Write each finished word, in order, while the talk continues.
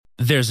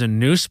There's a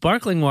new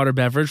sparkling water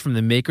beverage from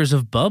the makers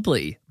of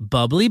Bubbly,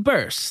 Bubbly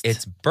Burst.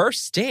 It's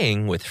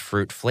bursting with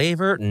fruit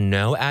flavor,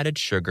 no added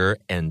sugar,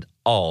 and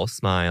all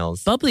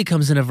smiles. Bubbly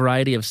comes in a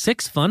variety of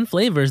 6 fun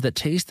flavors that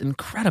taste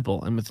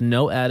incredible. And with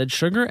no added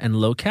sugar and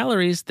low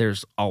calories,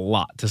 there's a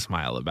lot to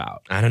smile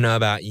about. I don't know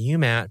about you,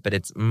 Matt, but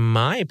it's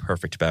my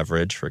perfect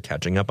beverage for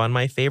catching up on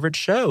my favorite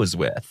shows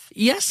with.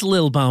 Yes,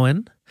 Lil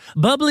Bowen.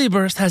 Bubbly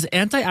Burst has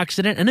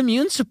antioxidant and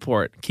immune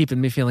support, keeping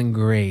me feeling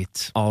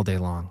great all day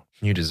long.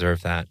 You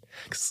deserve that.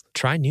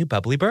 Try new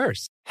Bubbly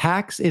Burst.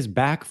 Hacks is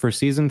back for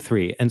season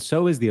 3, and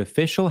so is the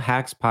official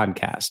Hacks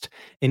podcast.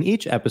 In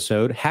each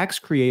episode, Hacks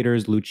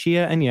creators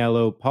Lucia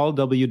Aniello, Paul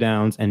W.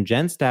 Downs, and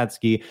Jen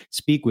Statsky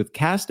speak with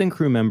cast and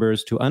crew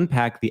members to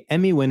unpack the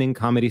Emmy-winning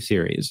comedy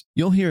series.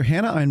 You'll hear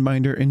Hannah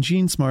Einbinder and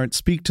Jean Smart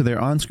speak to their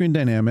on-screen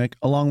dynamic,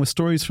 along with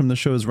stories from the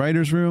show's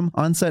writer's room,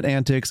 on-set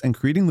antics, and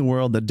creating the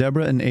world that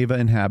Deborah and Ava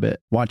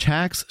inhabit. Watch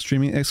Hacks,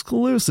 streaming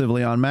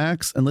exclusively on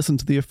Max, and listen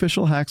to the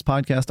official Hacks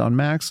podcast on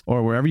Max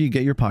or wherever you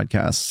get your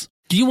podcasts.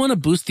 Do you want to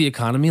boost the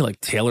economy like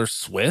Taylor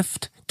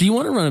Swift? Do you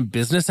want to run a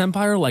business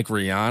empire like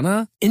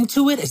Rihanna?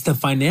 Intuit is the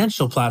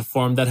financial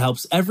platform that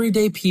helps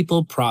everyday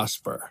people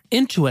prosper.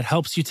 Intuit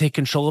helps you take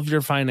control of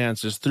your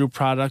finances through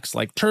products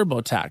like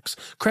TurboTax,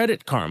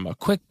 Credit Karma,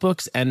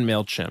 QuickBooks, and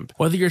MailChimp.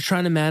 Whether you're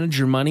trying to manage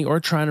your money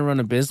or trying to run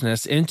a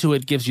business,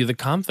 Intuit gives you the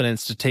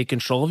confidence to take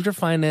control of your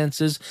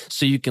finances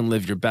so you can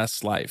live your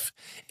best life.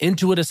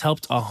 Intuit has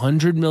helped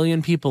 100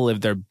 million people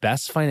live their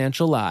best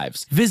financial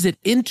lives.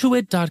 Visit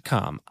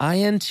Intuit.com,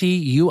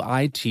 INTUIT.com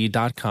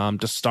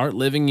to start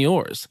living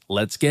yours.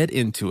 Let's get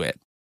into it.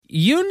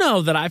 You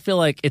know that I feel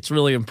like it's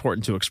really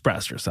important to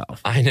express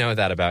yourself. I know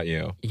that about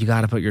you. You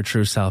got to put your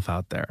true self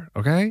out there,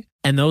 okay?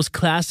 And those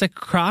classic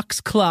Crocs,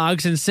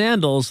 clogs, and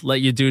sandals let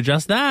you do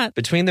just that.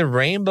 Between the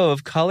rainbow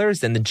of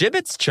colors and the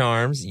Jibbitz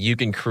charms, you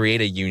can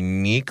create a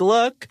unique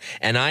look.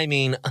 And I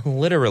mean,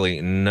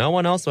 literally, no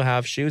one else will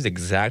have shoes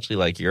exactly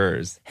like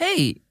yours.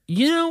 Hey,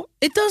 you know,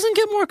 it doesn't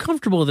get more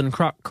comfortable than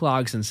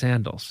clogs and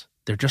sandals.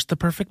 They're just the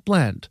perfect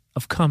blend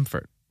of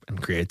comfort and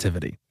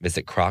creativity.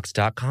 Visit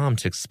Crocs.com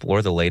to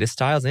explore the latest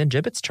styles and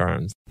Jibbitz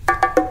charms.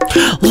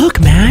 Look,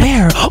 man.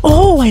 Where?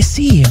 Oh, I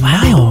see. Wow.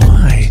 Oh,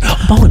 my.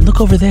 Bowen,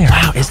 look over there.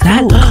 Wow, is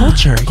that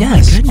culture?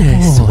 Yes. Oh, my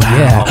goodness. Wow.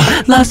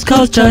 Yeah. Las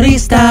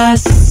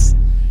Culturistas.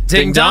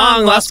 Ding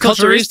dong, Las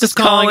Culturistas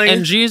calling.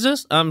 And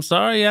Jesus, I'm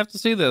sorry you have to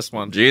see this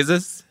one.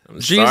 Jesus? I'm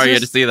sorry you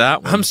had to see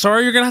that one. I'm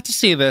sorry you're going to have to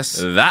see this.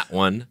 That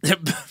one.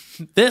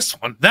 This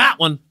one. That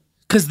one.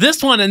 Because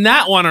this one and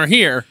that one are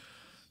here.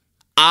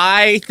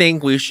 I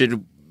think we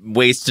should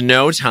waste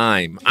no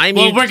time. I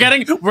mean, well,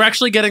 we're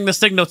actually getting the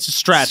signal to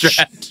stretch.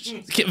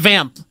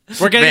 Vamp.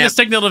 We're getting the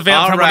signal to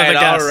vamp from one of the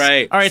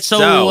guests. All right.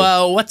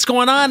 So what's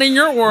going on in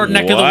your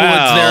neck of the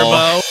woods there,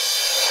 Bo?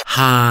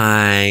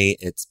 Hi,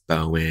 it's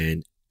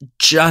Bowen.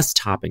 Just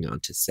hopping on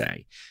to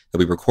say that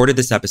we recorded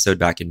this episode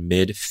back in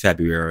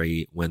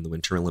mid-February when the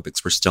Winter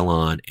Olympics were still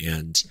on,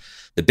 and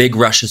the big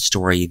Russia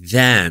story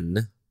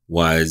then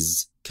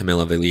was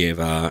Kamila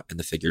Valieva and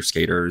the figure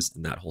skaters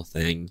and that whole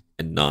thing,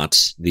 and not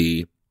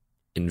the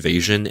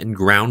invasion and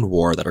ground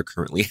war that are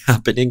currently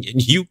happening in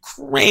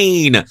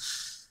Ukraine.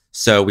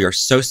 So we are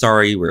so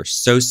sorry. We're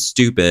so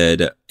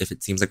stupid. If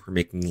it seems like we're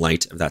making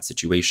light of that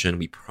situation,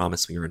 we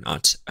promise we are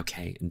not.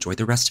 Okay, enjoy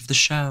the rest of the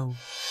show.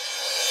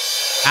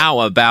 How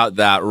about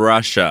that,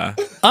 Russia?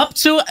 Up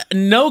to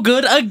no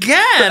good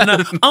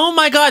again. Oh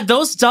my God,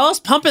 those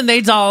dolls pumping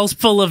they dolls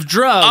full of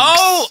drugs.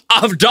 Oh,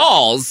 of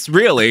dolls,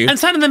 really? And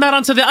sending them out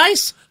onto the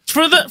ice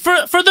for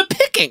the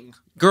picking.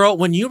 Girl,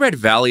 when you read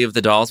Valley of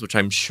the Dolls, which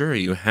I'm sure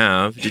you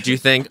have, did you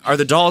think, are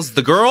the dolls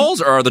the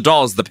girls or are the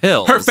dolls the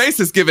pills? Her face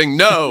is giving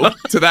no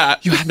to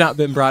that. You have not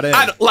been brought in.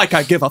 I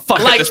give a fuck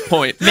at this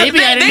point. Maybe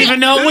I didn't even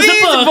know it was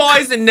a book.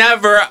 These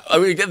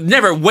boys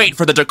never wait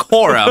for the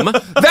decorum.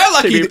 They're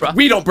lucky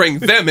we don't bring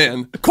them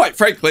in, quite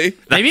frankly.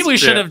 Maybe we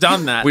should have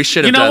done that. We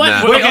should have done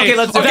that.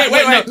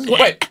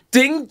 Wait.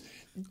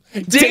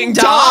 Ding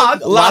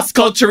dong, Las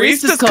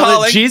Culturistas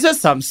calling.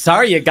 Jesus, I'm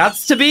sorry you got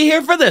to be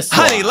here for this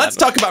Honey, one. let's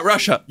talk about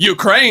Russia.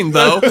 Ukraine,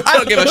 though. I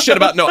don't give a shit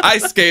about no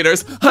ice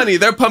skaters. Honey,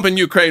 they're pumping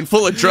Ukraine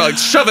full of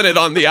drugs, shoving it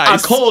on the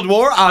ice. A Cold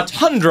War, a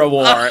Tundra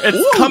War.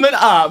 It's coming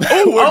up.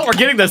 We're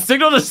getting the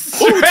signal to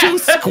stretch. Two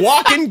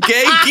squawking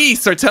gay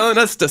geese are telling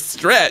us to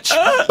stretch.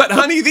 But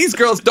honey, these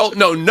girls don't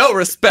know no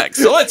respect,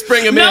 so let's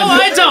bring them in. No,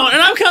 I don't,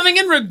 and I'm coming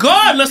in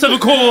regardless of a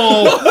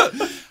call.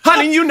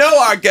 Honey, you know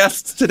our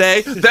guests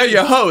today. They're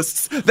your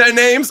hosts. Their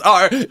names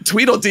are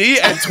Tweedledee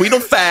and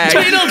Tweedlefag.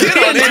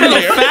 Tweedledee and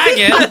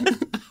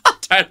Tweedlefaggot.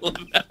 Title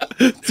of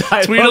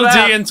that.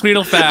 Tweedledee and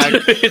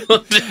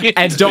Tweedlefag.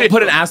 And don't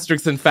put an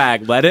asterisk in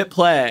fag. Let it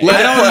play.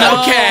 Let it play.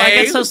 know. Okay. I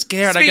get so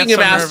scared. Speaking I get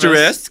so of nervous.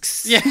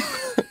 asterisks. Yeah.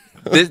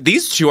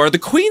 These two are the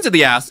queens of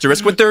the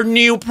asterisk with their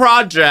new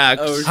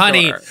project.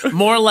 Honey,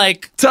 more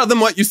like, Tell them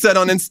what you said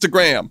on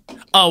Instagram.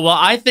 oh, well,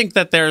 I think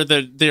that they're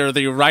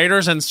the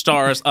writers and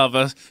stars of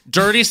a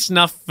dirty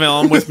snuff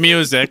film with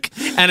music,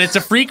 and it's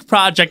a freak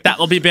project that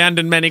will be banned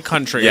in many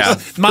countries. Yeah.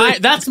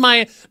 That's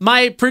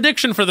my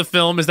prediction for the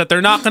film is that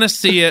they're not going to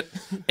see it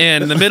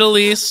in the Middle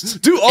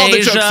East. Do all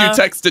Asia. the jokes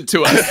you texted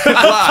to us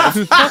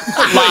live.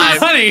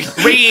 Honey,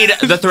 Read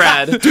the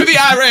thread. Do the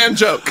Iran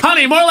joke.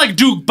 honey, more like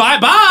do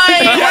bye-bye.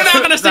 We're not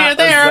going to see it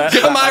there.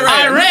 Give them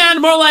Iran.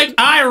 Iran, more like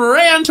I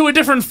ran to a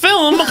different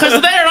film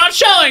because they're not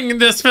showing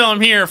this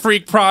film here,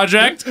 Freak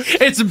Project.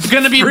 It's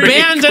going to be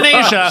banned in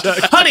Asia.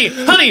 Honey,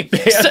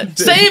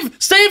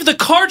 save the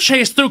car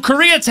chase through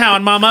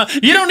Koreatown, mama.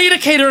 You don't need to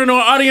cater to an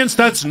audience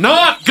that's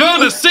not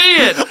going to see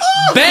it.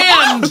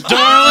 Banned,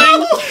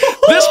 darling.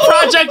 This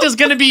project is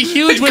going to be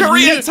huge with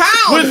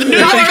Koreatown. with new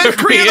Not even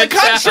Korea the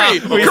country.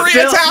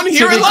 Koreatown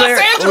here in Los We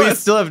Angeles.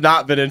 still have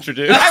not been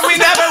introduced. And we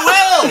never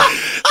will.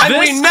 And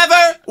we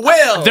never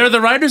will. They're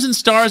the writers and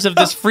stars of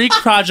this freak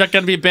project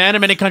going to be banned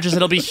in many countries.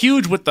 It'll be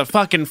huge with the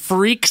fucking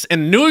freaks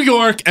in New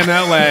York and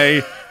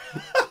LA.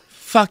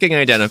 Fucking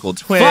identical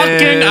twins.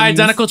 Fucking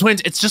identical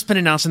twins. It's just been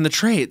announced in the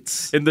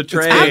trades. In the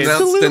trade.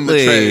 Announced in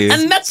the trades.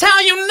 And that's how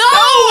you know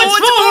it's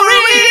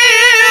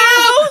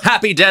for real.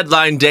 Happy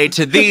deadline day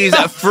to these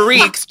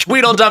freaks,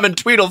 Tweedledum and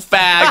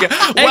Tweedlefag.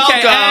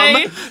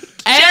 Welcome,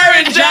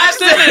 Aaron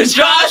Jackson and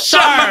Josh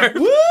Sharp.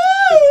 We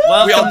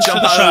Welcome all to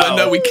jump the out of the show.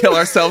 window. We kill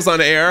ourselves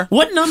on air.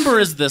 What number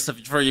is this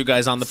for you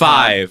guys on the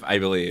pod? 5, I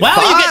believe. Wow,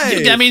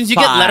 Five. that means you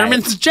get Five.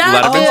 Letterman's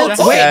jacket. Letterman's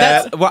Wait,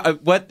 that's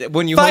what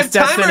when you Five host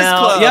Timers SNL?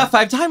 Club. Yeah,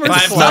 5 Timers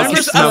Five Club. Timers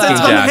Us Club. and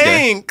Tom jacket.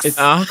 Hanks.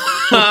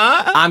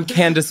 I'm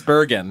Candace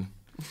Bergen.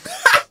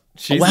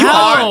 She's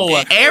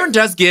Wow. Aaron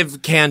does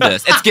give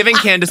Candace. It's giving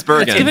Candace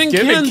Bergen. Giving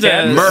Giving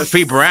Candace.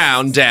 Murphy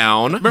Brown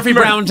down. Murphy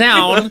Brown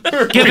down.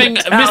 Giving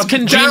Miss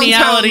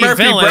Congeniality Downtown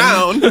Murphy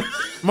villain. Brown.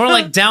 More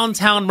like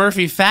downtown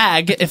Murphy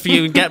fag, if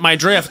you get my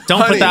drift. Don't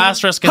Honey, put the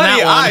asterisk in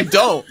honey, that one. I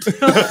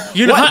don't.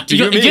 You know, What do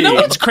you you know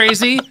mean? what's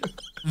crazy?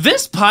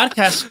 This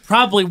podcast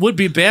probably would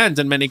be banned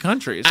in many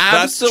countries.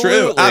 That's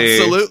true.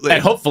 Absolutely.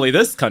 and hopefully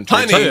this country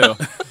Honey, too.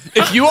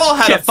 if you all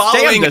had a Can't stand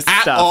following this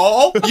at stuff.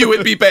 all, you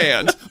would be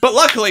banned. But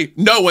luckily,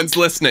 no one's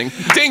listening.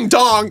 Ding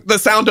dong, the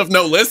sound of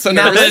no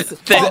listeners.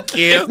 Thank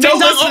you. No Ding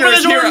dong, open the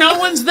listeners door, here. no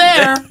one's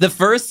there. The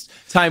first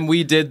time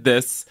we did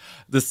this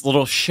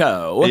little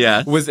show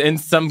Yes. was in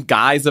some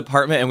guy's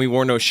apartment and we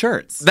wore no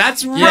shirts.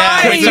 That's Yeah,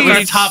 right. we took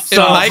our top In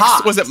off.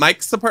 Mike's, was it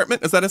Mike's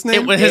apartment? Is that his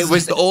name? It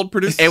was the old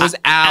producer. It was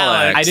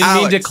Alex. I didn't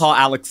mean to Alex. call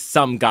Alex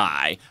some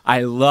guy.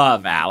 I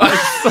love Alex.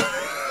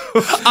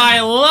 I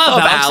love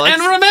Alex, Alex.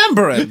 and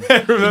remember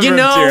it. You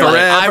know,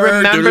 I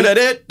remember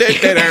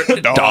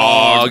that.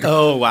 dog.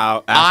 Oh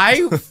wow.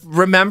 I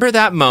remember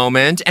that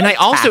moment, and I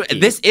also tacky.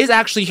 this is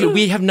actually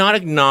we have not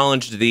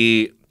acknowledged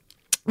the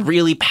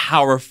really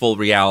powerful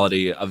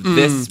reality of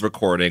this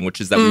recording, which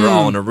is that we were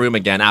all in a room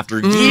again after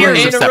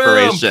years of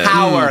separation.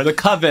 Power, the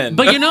coven.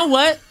 But you know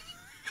what?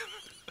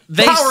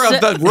 They Power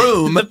of the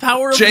room. The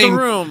power of Jane, the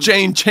room.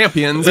 Jane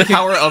Champions.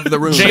 Power of the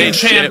room. Jane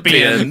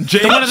Champion.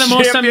 One of the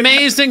most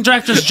amazing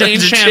directors, Jane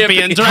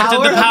Champion,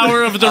 directed The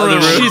Power of the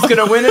Room. She's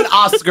gonna win an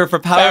Oscar for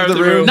Power of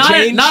the Room. Not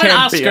Jane an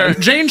Champion.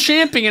 Oscar. Jane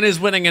Champion is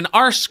winning an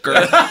Oscar.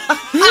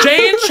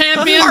 Jane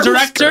Champion,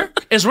 director,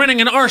 is winning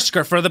an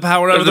Oscar for The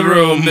Power of the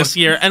Room this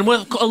year, and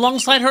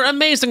alongside her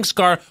amazing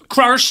star,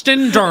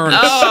 Kirsten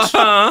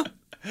Dunst.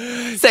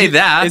 Say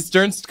that. Is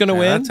Durst gonna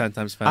win? 10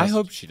 times I fast.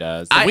 hope she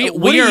does. I- We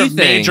what do are you think?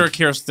 major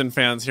Kirsten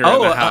fans here in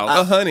the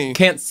house. Honey.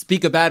 Can't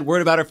speak a bad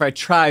word about her. If I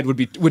tried,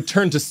 would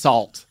turn to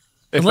salt.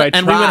 If I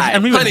and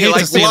tried. we would Honey, hate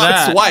like to see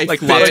Lot's that. wife. Like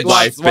bitch.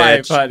 Lot's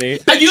wife, bitch.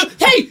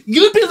 honey.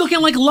 You'd be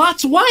looking like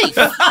Lot's wife.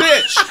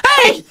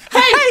 Bitch.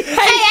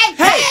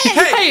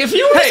 Hey, if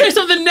you were to hey, say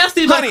something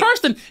nasty about honey.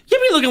 Kirsten,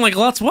 you'd be looking like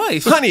Lot's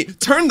wife. Honey,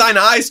 turn thine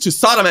eyes to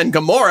Sodom and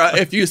Gomorrah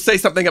if you say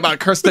something about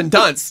Kirsten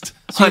Dunst.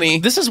 Honey.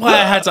 This is why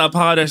I had to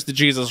apologize to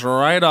Jesus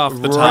right off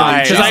the top.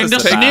 Right. Because I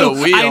Jesus, just take knew,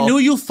 the wheel. I knew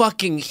you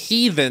fucking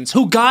heathens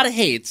who God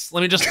hates.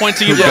 Let me just point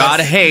to you. Who God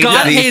hates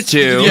God these hates two.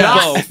 you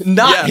Yes. both.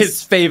 Not Yes.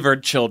 his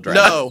favored children.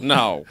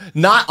 No.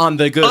 Not on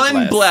the good list.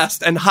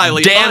 Unblessed and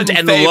highly Damned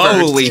and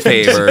unfavored. lowly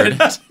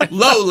favored.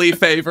 Lowly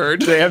favored.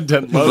 Damned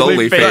and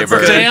Lowly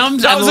favored. Damned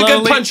That was and a good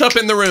lowly- punch up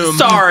in the room.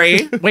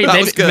 Sorry. Wait, That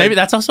was good. maybe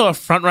that's also a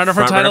front runner for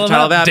Front runner title for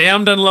title of that.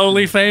 Damned and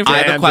lowly favorite. I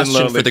have a and question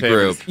lowly for the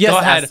favors. group. Yes, Go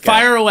ahead, ask it.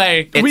 fire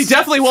away. We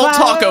definitely won't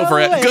talk over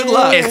it. Good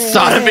luck. It's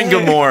Sodom and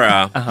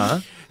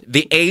Gomorrah.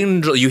 The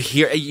angel, you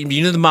hear,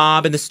 you know the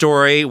mob in the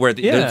story where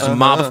there's a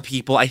mob of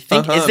people. I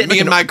think is it Me like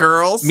and my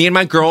girls. me and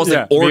my girls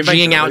Yeah, like me and my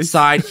orgying girlies.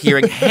 outside,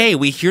 hearing, "Hey,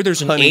 we hear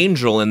there's an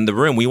angel in the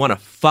room. We want to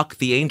fuck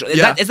the angel."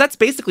 Yeah. That's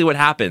basically what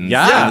happens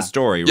Yeah. in the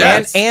story, Yeah.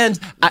 right? And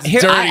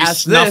here Dirty I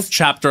ask snuff this: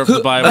 chapter of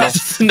the Bible.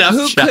 Snuff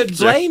who chapter. could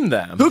blame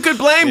them? Who could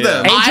blame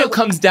them? Angel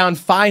comes down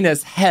fine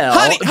as hell.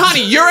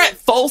 Honey, you're at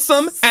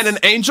Folsom and an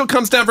angel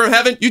comes down from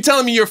heaven. You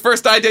telling me your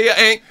first idea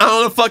ain't, I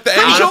don't know, fuck the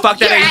I angel? wanna fuck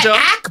that You're angel.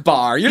 at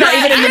Akbar. You're not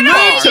even in the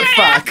mood.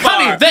 fuck?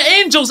 Honey, the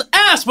angel's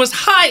ass was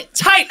high,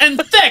 tight, and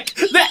thick.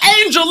 The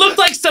angel looked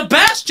like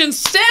Sebastian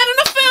Stan in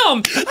a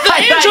film. The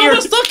angel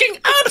was looking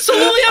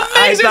absolutely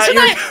amazing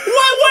tonight.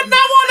 Why wouldn't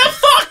I want to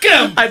fuck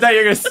him? I thought you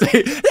were going to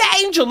say, the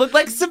angel looked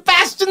like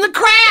Sebastian the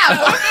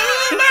Crab.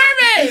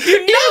 Mermaid!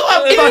 You know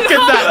I'm fucking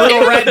that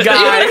little red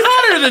guy. Even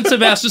hotter than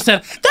Sebastian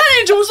Stan. That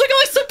angel was looking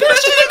like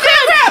Sebastian the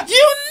Crab.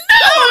 You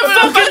know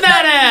I'm fucking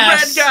that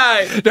ass. Red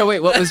guy. No,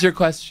 wait, what was your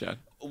question?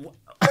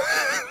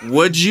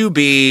 Would you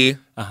be?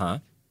 Uh-huh.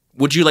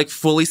 Would you like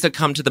fully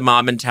succumb to the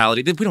mob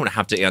mentality? We don't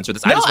have to answer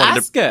this. I No, just wanted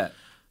ask it.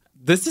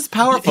 This is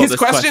powerful. His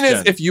question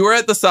is, if you were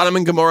at the Sodom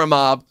and Gomorrah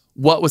mob,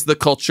 what was the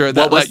culture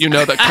that let you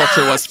know that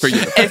culture was for you?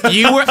 If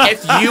you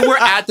were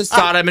at the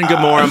Sodom and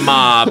Gomorrah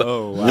mob,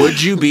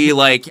 would you be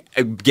like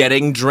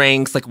getting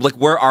drinks? Like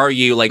where are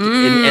you? Like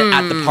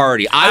at the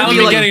party? I would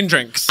be like, getting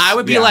drinks. I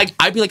would be like,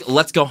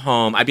 let's go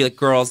home. I'd be like,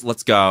 girls,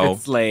 let's go.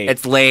 It's late.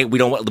 It's late. We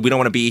don't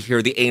want to be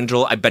here. The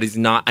angel, I bet he's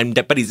not. I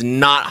bet he's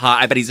not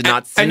hot. I bet he's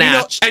not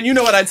snatched. And you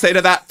know what I'd say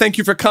to that? Thank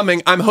you for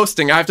coming. I'm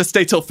hosting. I have to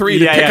stay till 3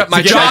 to pick up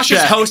my Josh check.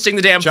 is hosting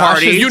the damn Josh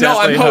party. is You know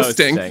I'm definitely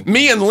hosting. hosting.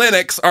 Me and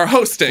Linux are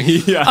hosting.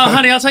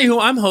 Honey, I'll tell you who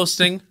I'm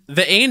hosting.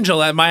 The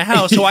angel at my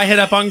house, who I hit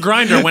up on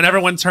Grindr when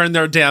everyone turned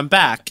their damn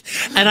back.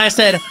 And I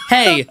said,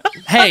 hey.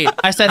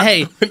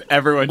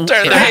 Everyone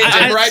Turn the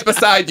angel right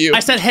beside you.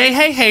 I said,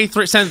 hey,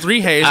 send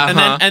 3 heys.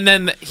 And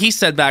then he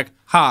said back,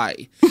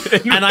 hi.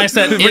 And I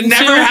said, into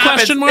never happens.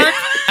 question mark?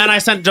 And I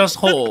sent just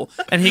whole.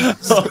 And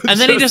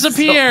then he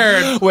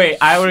disappeared. Wait,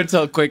 I want to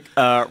tell a quick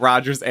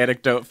Rogers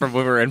anecdote from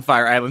when we were in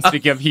Fire Island.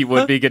 Speaking of, he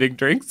would be getting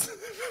drinks.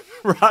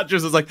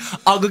 Rogers was like,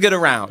 I'll go get a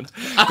round.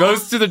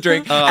 Goes to the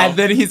drink, and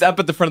then he's up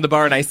at the front of the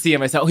bar, and I see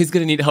him. I said, oh, he's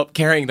going to need help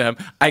carrying them.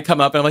 I come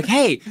up, and I'm like,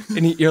 hey.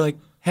 And you're like,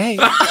 hey.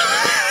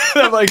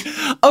 And I'm like,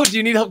 oh, do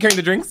you need help carrying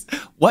the drinks?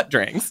 What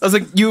drinks? I was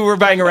like, you were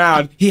buying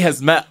around. He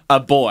has met a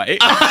boy.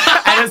 And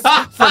has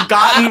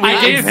forgotten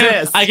we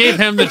exist. I gave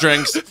him the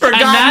drinks.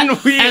 Forgotten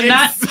we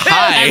exist.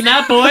 And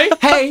that boy,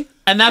 Hey.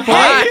 and that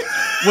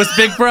boy was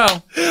Big Bro.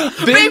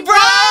 Big Bro!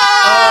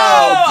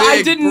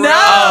 I didn't know.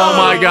 Oh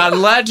my God,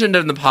 legend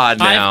in the pod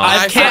now.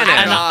 I've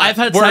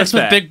had Worth sex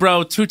with it. Big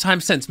Bro 2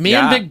 times since. Me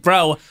Yeah. and Big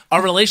Bro,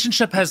 our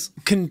relationship has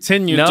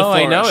continued to No,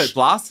 flourish. I know it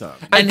blossomed.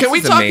 And can we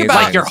this is talk amazing.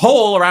 about Like your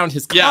hole around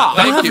his cock. Yeah, You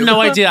thank have you.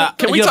 no idea.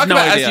 Can we You talk have no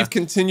about idea. as you've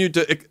continued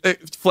to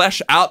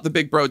flesh out the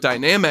Big Bro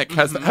dynamic?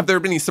 Have there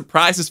been any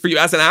surprises for you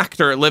as an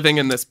actor living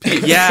in this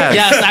piece? Yes.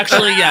 Yes,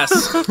 actually,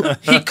 yes.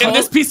 He In calls,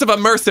 this piece of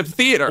immersive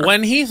theater.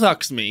 when he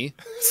fucks me,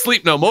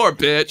 Sleep no more,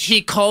 bitch.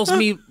 he calls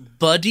me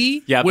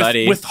buddy. Yeah, with,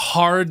 buddy. with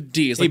hard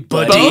D's. Like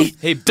buddy. buddy.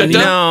 Hey, buddy.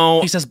 No,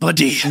 He says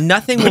buddy.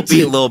 nothing will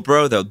beat Lil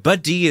Bro though.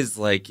 Bud D is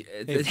like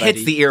it hits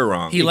buddy. the ear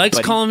wrong. He likes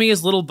buddy. calling me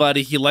his little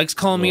buddy. He likes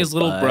calling me his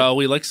little bud. bro.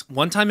 He likes.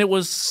 One time it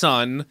was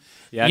son.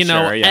 Yeah, you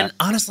know. sure, yeah. And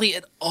honestly,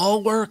 it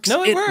all works.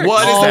 No, it works.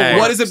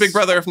 What is a Big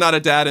Brother if not a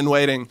dad in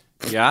waiting?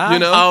 Yeah. You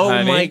know? Oh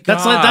honey. my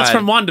God. That's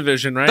from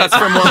WandaVision, right? That's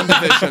from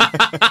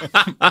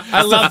WandaVision.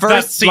 I love that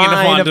first scene of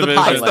line of the WandaVision.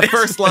 pilot. The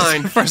first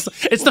line.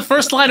 It's the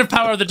first line of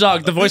Power of the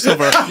Dog, the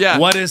voiceover. Yeah.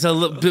 What is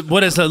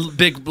a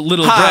big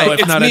little Hi, bro if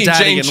it's not me, a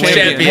daddy Jane in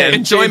Champion. waiting?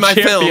 Enjoy my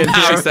film, Champion,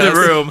 she Power says. of the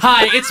room.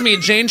 Hi, it's me,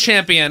 Jane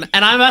Champion,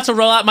 and I'm about to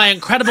roll out my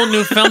incredible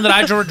new film that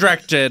I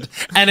directed,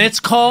 and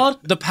it's called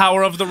The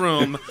Power of the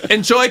Room.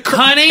 Enjoy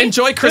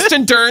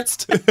Kristen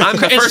Dunst. I'm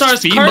the It stars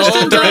first female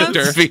Kirsten Dunst,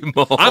 director.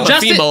 Female. I'm a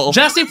female.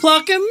 Jesse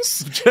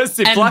Pluckins,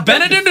 Jesse and Pluckett.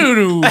 Benedict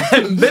Noodle.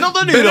 Middle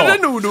the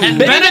noodle. And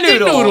Benedict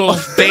Noodle.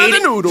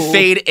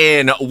 Fade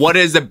in. What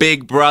is a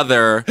big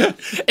brother?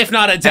 If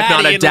not a If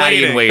not a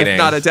daddy in waiting. If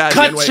not a daddy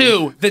Cut in waiting.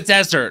 to the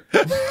desert.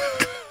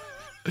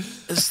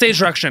 Stage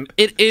direction.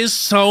 It is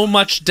so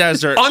much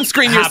desert. On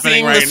screen, you're happening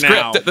seeing right the script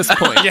now. at this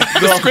point.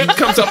 The script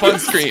comes up on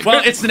screen.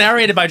 Well, it's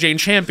narrated by Jane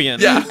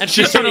Champion. Yeah. And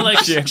she's sort of like,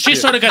 she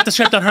sort of got the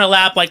script on her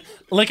lap, like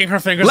licking her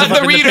fingers. Let up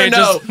the in reader pages.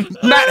 know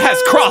Matt has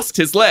crossed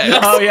his legs.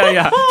 Oh,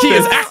 yeah. He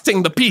is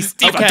acting the piece,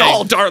 Diva Okay.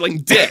 doll,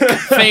 darling dick.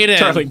 Fade in.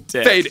 Darling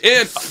dick. Fade in.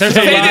 There's a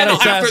Fade lot in of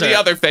after desert. the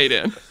other fade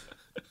in.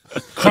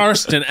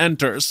 Karsten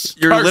enters.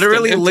 You're Karsten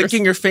literally enters.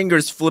 licking your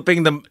fingers,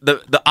 flipping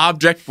the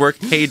object work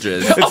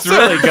pages. It's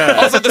really good.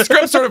 Also, the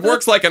script sort of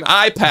works like an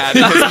iPad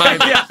in his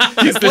mind.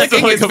 He's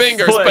licking like his a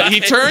fingers, foot. but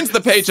he turns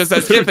the pages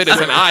as if it is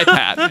an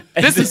iPad.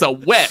 This is a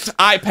wet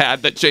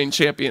iPad that Jane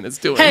Champion is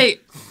doing. Hey,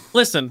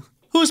 listen.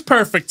 Who's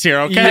perfect here,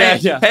 okay?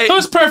 Yeah. Hey,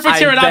 Who's perfect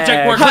here at I Object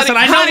beg. Work? Honey, Listen,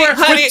 I know honey, we're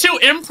honey. with 2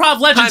 improv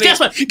legends.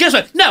 Honey. Guess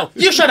what? No,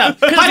 you shut up.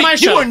 'Cause it's Honey, my you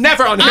show. were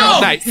never on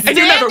Harold Night, and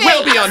you never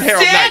will be on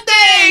Harold Night.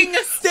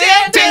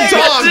 Ding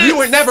dong, you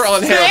were never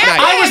on Harold Night.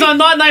 I was on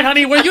Mod Night,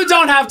 honey, where you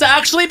don't have to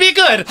actually be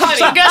good. Honey.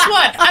 So guess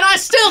what? And I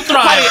still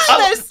thrive.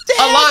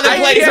 Alana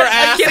plays her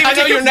ass. can't even I know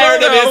take your a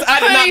narrative photo. is I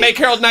did not make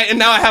Harold Knight and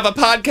now I have a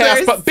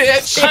podcast, but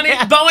bitch. Honey,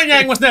 Bowen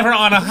Yang was never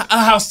on a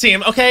house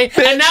team, okay?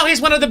 And now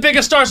he's one of the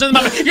biggest stars in the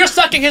moment. You're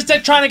sucking his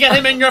dick trying to get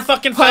him in your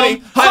fucking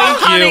phone.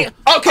 Honey.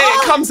 Okay,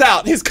 it comes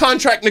out. His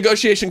contract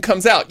negotiation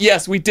comes out.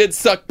 Yes, we did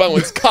suck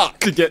Bowen's cock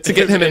to get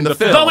him in the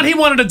film. Bowen, he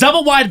wanted a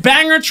double wide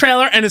banger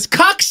trailer and his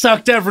cock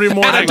sucked every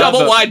morning. And a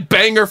double wide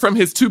banger from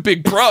his two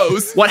big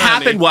bros. What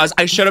happened was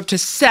I showed up to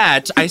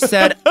set. I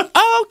said,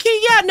 oh, okay,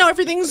 yeah, no,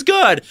 everything's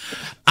good.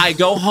 I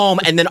go home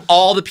and then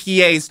all the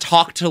PAs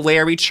talk to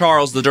Larry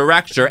Charles, the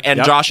director,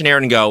 and Josh and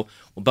Aaron go,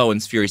 well,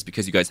 Bowen's furious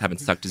because you guys haven't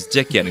sucked his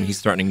dick yet and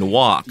he's threatening to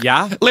walk.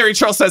 Yeah. Larry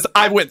Charles says,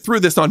 I went through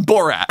this on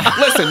Borat.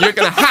 Listen, you're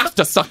going to have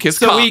to suck his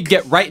cock. So we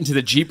get right into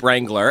the Jeep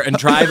Wrangler and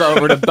drive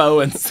over to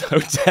Bowen's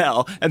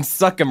hotel and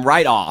suck him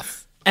right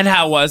off. And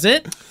how was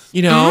it?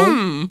 You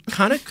know,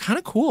 kind of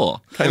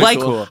cool. Like,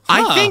 cool.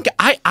 I think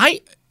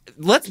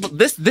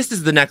this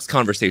is the next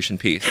conversation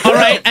piece. All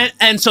right,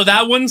 and so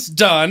that one's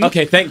done.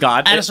 Okay, thank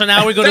God. And so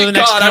now we go to the Thank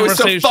next God, I was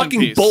so conversation fucking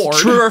piece. bored.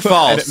 True or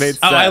false? And it made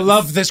Oh, I sense.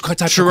 love this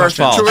type True of or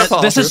question. false? True or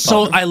false? This True or is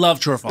so. I love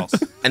true or false.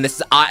 And this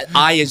is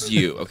I as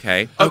you,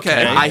 okay?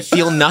 Okay. I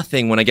feel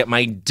nothing when I get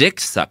my dick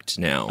sucked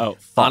now. Oh,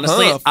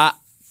 Honestly,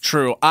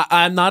 true.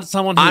 I'm not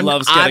someone who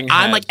loves getting head.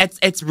 I'm like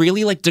it's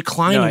really like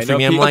declining No, I for know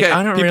me. I'm people- like okay,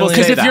 I don't people really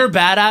because say if that. you're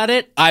bad at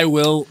it, I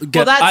will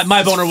get that's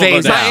my boner will go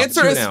phase down. My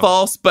answer is Tune out.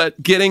 false,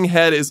 but getting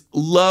head is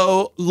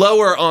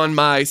lower on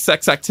my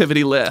sex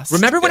activity list.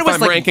 Remember when if it was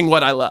I'm like- ranking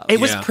what I love? It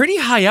was Yeah. pretty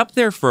high up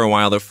there for a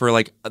while though for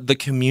like the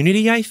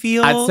community, I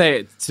feel. I'd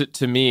say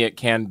to me, it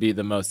can be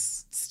the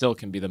most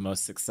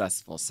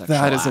successful sexual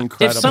That is act.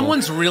 incredible. If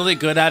someone's really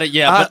good at it,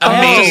 yeah. But I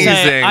have to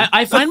say, amazing.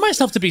 I find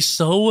myself to be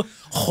so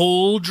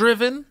hole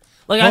driven.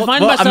 Like I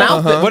find a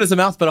myself. mouth. What is a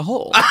mouth but a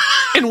hole?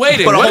 in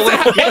waiting. But a What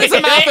hole is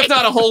a mouth if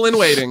not a hole in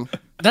waiting?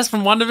 That's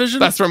from WandaVision?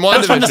 That's from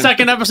That's from the WandaVision.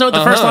 second episode,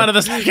 the first line of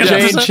the second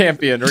Jane episode.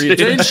 Champion. Read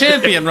Jane it.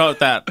 Champion wrote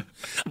that.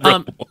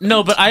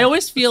 No, but I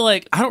always feel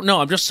like, I don't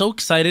know, I'm just so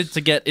excited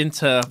to get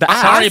into,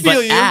 I feel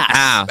but you.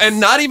 ass. And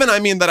not even I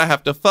mean that I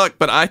have to fuck,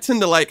 but I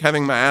tend to like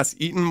having my ass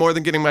eaten more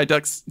than getting my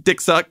dick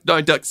sucked.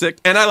 No, duck sick.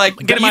 And I like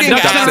Getting my eating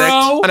ducks in ass. a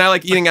row. And I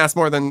like eating ass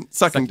more than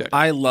sucking dick.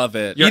 I love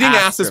it. Eating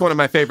ass is one of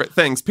my favorite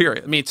things,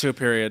 period. Me too,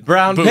 period.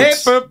 Brown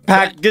Boots. paper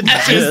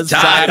packages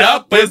tied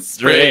up with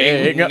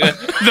string.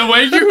 The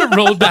way you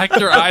rolled back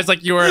your eyes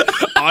like you were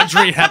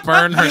Audrey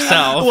Hepburn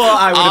herself. Well,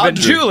 I would have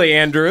been Audrey. Julie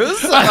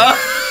Andrews.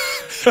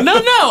 No,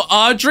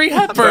 Audrey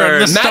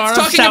Hepburn, the Matt's star of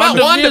talking Sound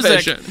about of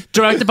Music, WandaVision.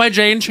 directed by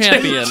Jane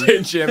Champion.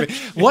 Jane Champion.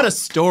 What a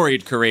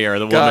storied career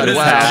the woman God, has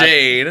wow. had.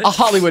 Jade. A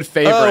Hollywood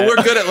favorite. Oh,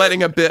 we're good at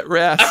letting a bit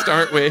rest,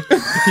 aren't we?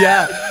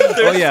 Yeah.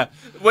 Oh, yeah.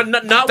 Well,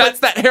 not That's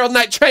that Harold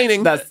Knight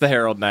training. That's the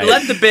Harold Knight.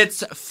 let the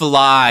bits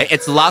fly.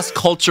 It's Las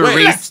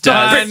Culturistas.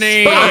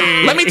 Honey.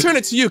 Let me turn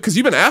it to you because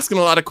you've been asking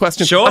a lot of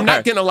questions. Sure. I'm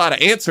not getting a lot of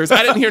answers.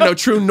 I didn't hear no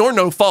true nor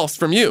no false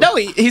from you. No,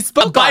 he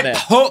spoke on it.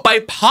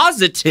 By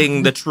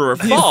positing the true or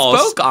He false,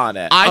 spoke on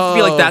it. I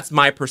feel like that's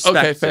my Okay,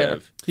 perspective. fair.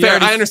 He Fair,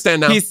 already- I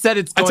understand now. He said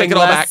it's I going take it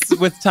all less back.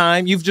 with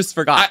time. You've just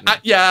forgotten.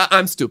 Yeah,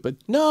 I'm stupid.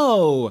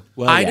 No.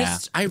 Well,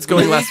 It's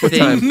going less with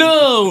time.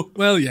 No.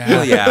 Well, yeah.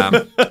 Well,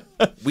 yeah.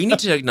 We need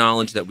to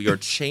acknowledge that we are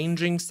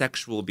changing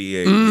sexual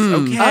beings.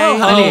 Okay. Oh,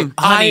 honey.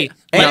 honey.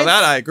 Now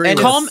that I agree and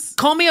with.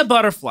 Call me a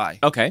butterfly.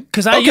 Okay.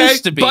 Because I Okay,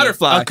 used to be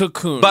butterfly. a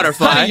cocoon.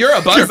 Butterfly. Honey, you're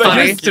a butterfly.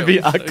 I used to be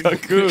a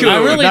cocoon. I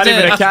really Not did.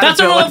 even a That's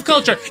a rule caterpillar. of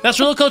culture. That's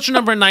rule of culture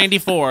number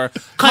 94.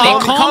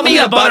 Honey, call me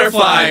a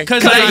butterfly.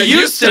 Because I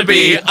used to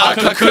be a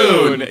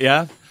cocoon.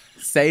 Yeah.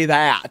 Say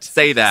that.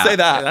 Say that. Say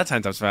that. That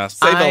time fast.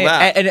 Save all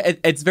that. And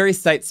it's very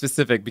site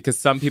specific because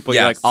some people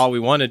you're Yes. like, all we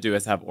want to do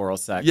is have oral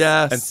sex.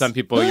 Yes. And some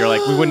people you're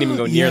like, we wouldn't even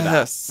go near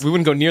Yes. that. We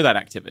wouldn't go near that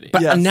activity.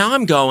 But Yes. now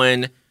I'm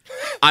going.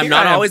 I'm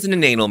not always in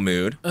an anal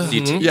mood,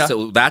 Yeah.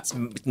 so that's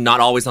not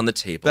always on the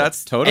table.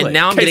 That's Totally. And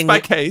now I'm Case getting by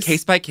case.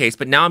 case by case.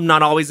 But now I'm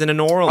not always in an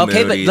oral Okay,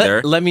 mood but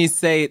either. let me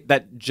say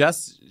that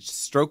just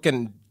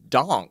stroking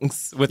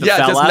dongs with a Yeah,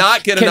 does fella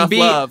not get can enough be,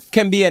 love.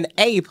 can be an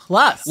A+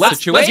 Let's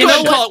situation.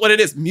 go call it what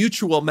it is.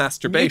 Mutual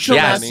masturbation.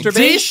 Mutual honey.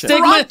 masturbation.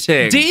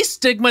 Frotting.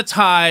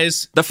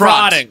 Destigmatize The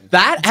fraught. frauding.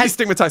 That has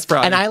Destigmatize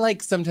fraud. And I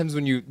like sometimes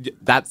when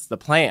that's the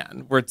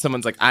plan, where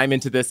someone's like, I'm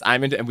into this,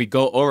 and we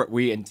go over it,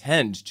 we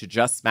intend to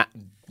just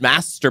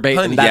masturbate,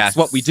 Honey, and that's yes.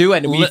 what we do,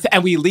 and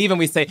we leave and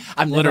we say,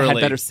 I've never had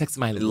Literally. better sex in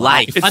my life.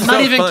 Life. It's I'm not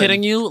so even fun.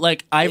 kidding you.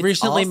 Like, I It's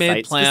recently all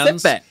made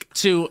plans site-specific.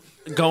 to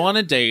go on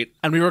a date,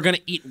 and we were going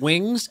to eat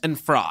wings and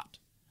fraught.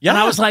 Yeah. And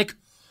I was like,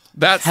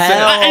 That's Hell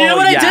sick. and you know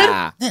what yeah.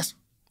 I did? This.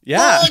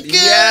 Yeah.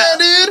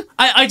 Dude.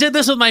 I did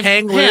this with my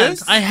hands.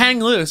 loose? I hang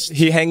loose.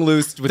 He hang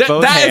loosed with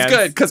both That hands. is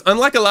good because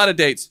unlike a lot of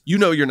dates, you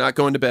know you're not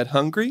going to bed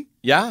hungry.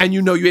 Yeah. And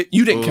you know you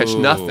didn't catch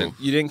nothing.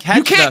 You didn't catch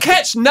You can't nothing.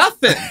 catch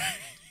nothing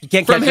You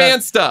can't from catch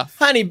hand stuff.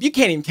 Honey, you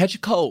can't even catch a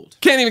cold.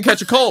 Can't even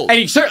catch a cold. And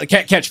you certainly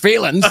can't catch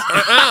feelings.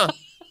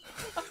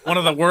 One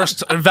of the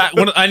worst.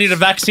 I need a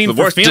vaccine The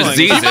for worst feelings.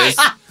 diseases.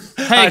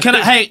 Hey, can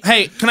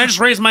I just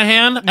raise my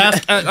hand?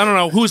 Ask, I don't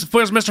know where's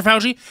Mr.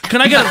 Fauci. Can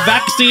I get a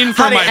vaccine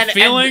for Honey, my and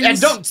feelings? And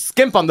don't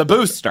skimp on the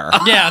booster.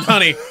 Yeah,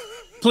 honey,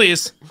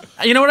 please.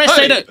 You know what I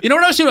say to? You know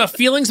what I say to a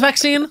feelings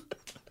vaccine?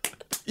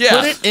 Yeah.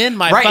 Put it in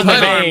my Right in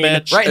fucking the arm, vein.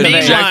 bitch. Right in the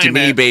vein. Inject Mainline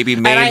me, it. baby.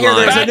 I hear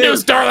there's Mainline. a Bad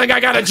news, darling. I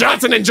got a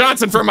Johnson &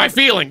 Johnson for my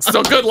feelings,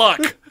 so good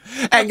luck.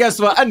 And guess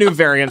what? A new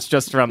variant's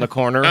just around the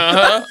corner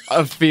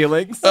of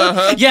feelings.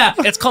 Yeah,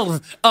 it's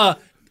called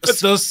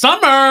so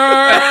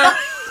summer.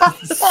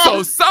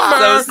 So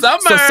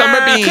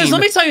summer beans. Because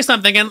let me tell you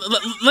something, and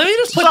let me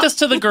just put this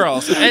to the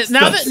girls.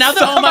 Now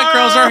that all my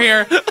girls are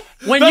here,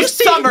 when The you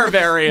see summer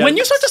variant. when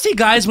you start to see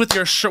guys with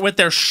their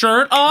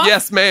shirt off,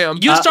 Yes, ma'am.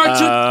 you start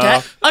to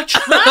get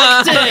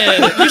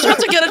attracted. You start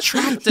to get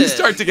attracted. You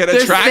start to get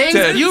There's attracted.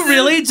 things- You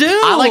really do.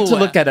 I like to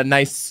look at a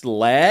nice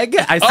leg.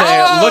 I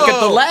say, look at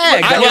the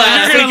leg. I-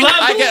 You're gonna love,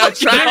 I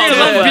get you're gonna attracted.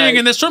 love being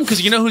in this room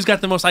because you know who's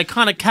got the most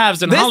iconic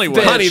calves in This Hollywood.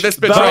 bitch. Honey, this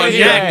bitch Bowen right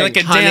here. Yeah, like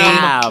a Honey,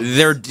 damn.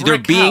 they're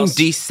brick being house.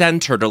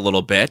 decentered a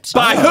little bit.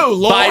 By who,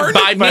 Lord?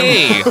 By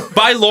me.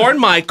 By Lorne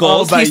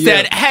Michaels. Oh, by He you.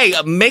 said, hey,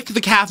 make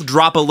the calf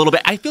drop a little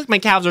bit. I feel like my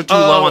calves are too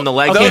low on the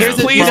leg. Those here's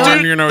the please, problem.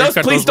 dude, You know, those he's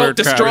got please those don't weird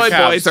destroy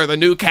calves. boys are the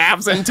new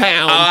calves in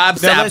town. Now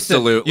listen,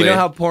 Absolutely. you know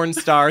how porn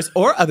stars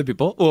or other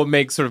people will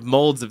make sort of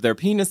molds of their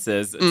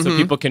penises so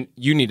people can.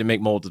 You need to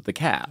make molds of the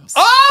calves.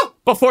 Oh,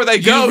 before they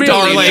go, really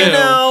darling. do.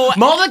 No,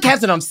 mold of the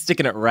calves, and I'm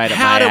sticking it right up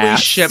How my do we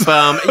ass. ship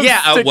them?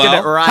 Yeah, Sticking well,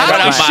 it right How up do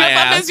we my ship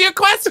them ass. is your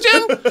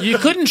question? You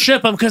couldn't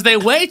ship them because they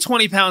weigh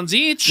 20 pounds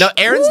each. No,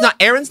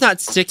 Aaron's not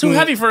sticking. Too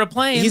heavy for a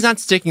plane. He's not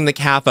sticking the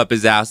calf up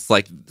his ass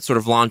like sort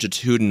of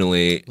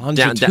longitudinally.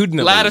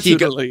 Longitudinally.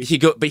 Latitudinally.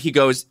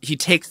 He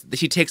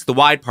takes the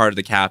wide part of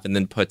the calf and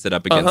then puts it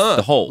up against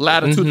the hole.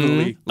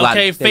 Latitudinally.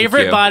 Okay, Thank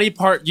favorite you. body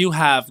part you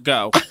have?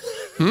 Go.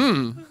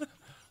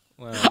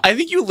 I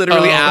think you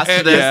literally asked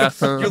and-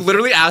 this. yeah. You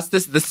literally asked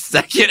this the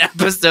second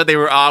episode they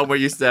were on, where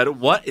you said,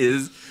 "What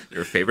is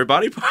your favorite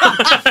body part?"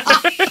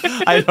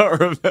 I don't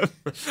remember.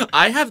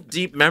 I have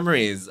deep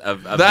memories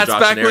of That's the Josh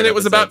back and when Aaron it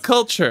was about episodes.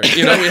 culture.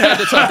 You know, we had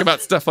to talk about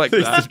stuff like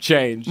Things that. have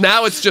changed.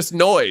 Now it's just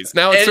noise.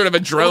 Now it's And sort of a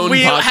drone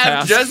we podcast.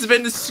 have just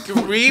been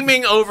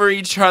screaming over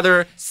each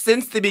other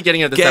since the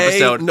beginning of this Gay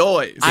episode.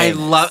 noise.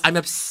 I'm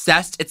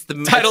obsessed. It's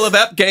the Title of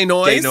ep, gay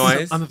noise. Gay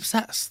noise. I'm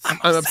obsessed.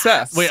 I'm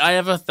obsessed. Wait, I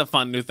have the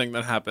fun new thing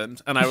that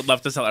happened, and I would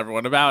love to tell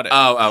everyone about it.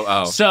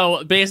 Oh.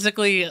 So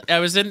basically, I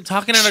was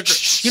talking in a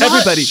you know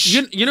Everybody.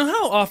 you know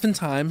how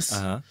oftentimes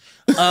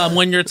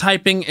when you're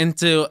typing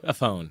into A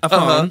phone. a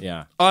phone,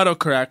 Yeah.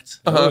 autocorrect.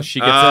 Oh, she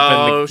gets up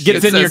and she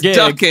gets it in your says gig.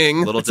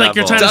 ducking. Little It's like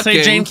you're devil. trying to say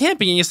Ducking. Jane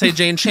Campion, and you say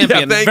Jane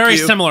Champion. thank Very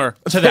you. similar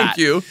to that. Thank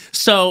you.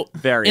 So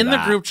Very in the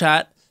that. group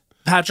chat,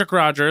 Patrick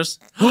Rogers,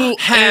 who is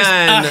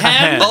Hen. a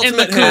hen in the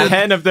Ultimate coop, hen.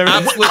 Hen of their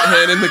Absolute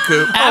hen in the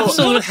coop.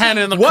 absolute hen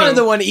in the one coop. of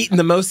the one eating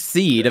the most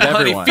seed of Honey,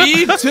 everyone.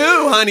 feed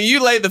too, honey.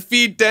 You lay the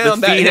feed down.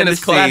 The that feed hen and is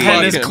the clucking. seed.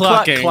 Hen is Cluck,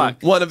 clucking. cluck.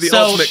 One of the So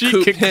ultimate she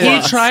coop can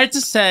hens.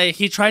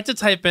 He tried to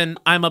type in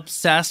 "I'm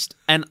obsessed"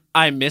 and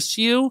 "I miss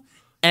you,"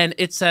 and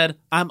it said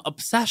 "I'm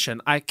obsession.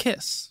 I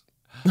kiss."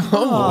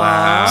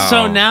 Wow.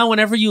 So now,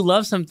 whenever you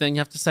love something, you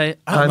have to say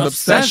 "I'm, I'm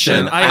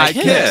obsession. obsession. I, I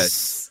kiss.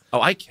 kiss.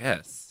 Oh, I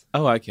kiss.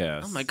 Oh, I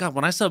kiss. Oh my god!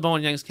 When I saw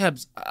Bowen Yang's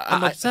Kebs,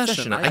 I'm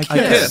obsession. I I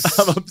kiss. kiss.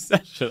 I'm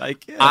obsession. I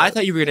kiss. I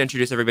thought you were going to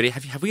introduce everybody.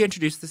 Have we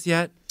introduced this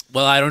yet?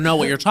 Well, I don't know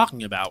what you're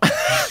talking about.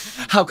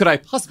 How could I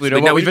possibly know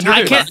Wait, what no, we've we been I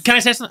doing? can't. Can I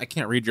say something? I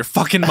can't read your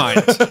fucking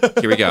mind.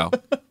 Here we go.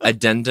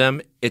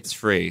 Addendum. It's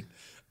free.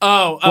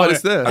 Oh, What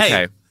is this?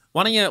 Hey, Okay.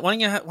 why don't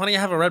you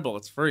have a Red Bull?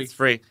 It's free. It's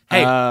free.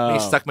 Hey, Oh. hey,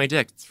 suck my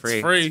dick. It's free.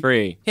 It's free. It's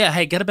free. Yeah.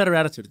 Hey, get a better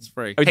attitude. It's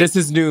free. Oh, this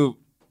is new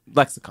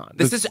lexicon.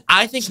 This is,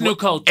 I think, It's new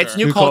culture. It's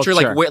new, New culture.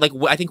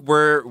 culture. I think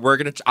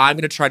I'm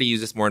gonna try to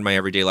use this more in my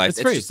everyday life.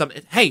 It's free. just some.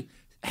 Hey,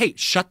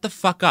 shut the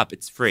fuck up.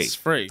 It's free. It's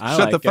free. I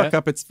Shut the like fuck it.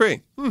 up. It's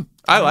free.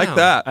 I like Wow.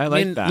 that. I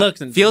like that. Look,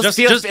 Feels just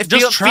try feels, it.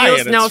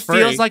 now. It's It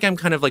feels free. like I'm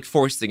kind of like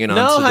forcing it on.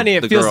 No, to honey,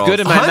 the it feels girls. good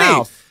in my honey,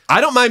 mouth.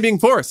 I don't mind being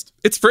forced.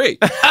 It's free.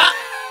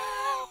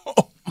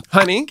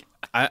 Honey.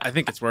 I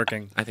think it's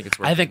working. I think it's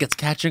working. I think it's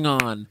catching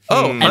on.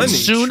 Oh, And honey.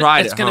 soon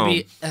Tried it's at going to home.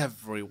 be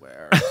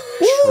everywhere.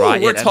 Try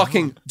We're it at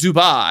talking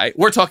Dubai.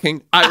 We're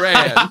talking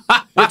Iran.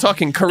 We're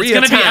talking It's Korea.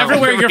 going to be town.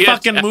 everywhere your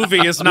fucking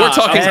movie is not. We're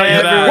talking. I'll tell you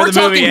that. everywhere We're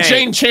the movie talking ain't.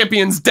 Jane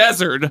Champion's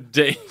desert,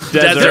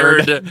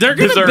 Desert.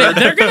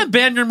 They're gonna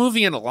ban your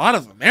movie in a lot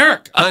of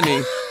America.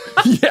 honey.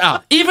 Yeah.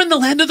 Even the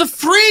land of the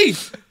free.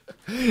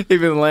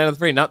 Even the land of the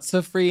free, not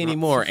so free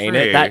anymore, ain't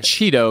free. it? That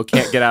Cheeto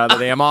can't get out of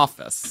the damn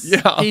office.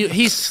 Yeah.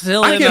 He's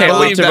still I in can't there.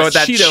 believe to that vote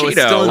that Cheeto is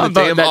Cheeto. still in I'm the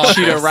voting damn that office.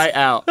 Cheeto right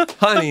out.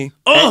 Honey.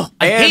 Oh,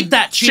 I And hate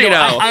that Cheeto.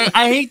 Cheeto.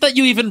 I hate that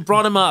you even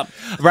brought him up.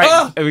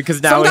 Right,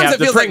 because now we Sometimes have it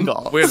the feels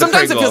Pringle. like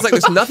sometimes it feels like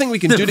there's nothing we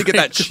can do to get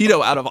that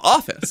Cheeto out of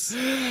office.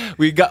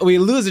 we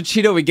lose a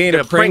Cheeto, we gain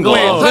a Pringle.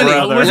 Pringle. Honey,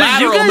 brother.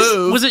 lateral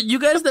move. Was it you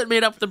guys that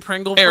made up the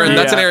Pringle? Aaron, phrase?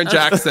 that's an Yeah. Aaron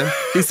Jackson.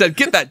 He said,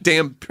 "Get that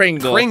damn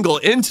Pringle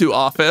into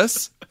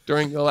office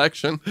during the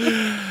election."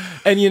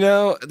 And you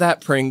know,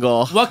 that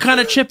Pringle. What kind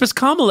of chip is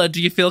Kamala?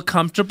 Do you feel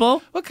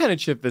comfortable? What kind of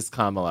chip is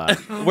Kamala?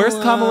 Where's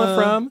Kamala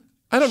from?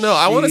 I don't know.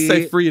 I want to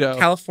say Frito.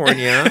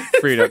 California.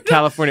 Frito,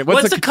 California.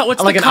 What's What's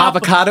an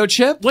avocado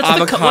chip? What's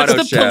Avocado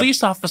the chip.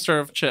 police officer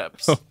of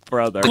chips?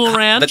 Brother. Cool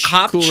Ranch. The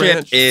cop Cool chip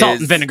Ranch. is Salt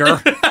and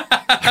vinegar.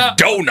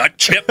 Donut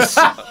chips.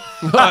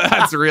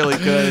 That's really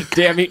good.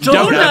 Damn it.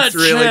 Donut Donuts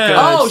really chips. good.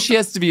 Oh, she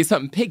has to be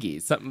something piggy.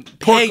 Something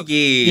pork.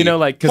 Piggy. You know,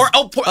 like... 'cause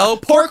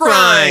pork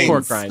rinds.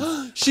 pork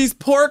rinds. She's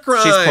pork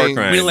rinds. She's pork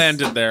rinds. We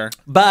landed there.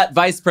 But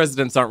vice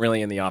presidents aren't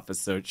really in the office,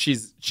 so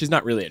she's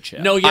not really a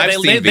chip. No, yeah, I've they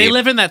seen Veep.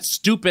 live in that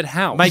stupid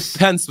house. Mike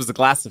Pence was a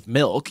glass of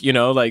milk, you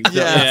know, like...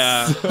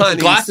 Yes. Yeah.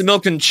 Honey. Glass of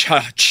milk and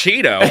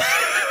Cheeto.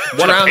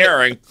 What a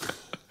pairing.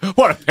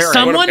 What a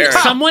pairing.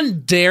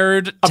 Someone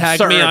dared tag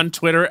me Absurd. on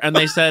Twitter, and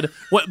they said,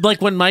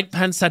 like when Mike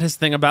Pence said his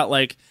thing about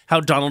like how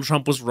Donald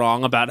Trump was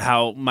wrong about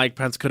how Mike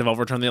Pence could have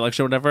overturned the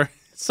election or whatever.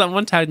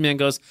 Someone tagged me and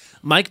goes,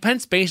 Mike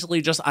Pence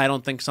basically just I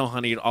don't think so,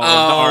 honey, all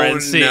of the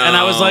RNC. no. And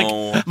I was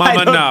like,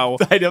 Mama, no.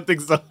 I don't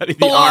think so. Honey. The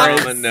Block.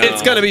 RNC. No.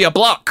 It's going to be a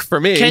block for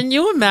me. Can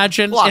you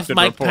imagine Blocked if and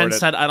Mike reported. Pence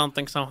said I don't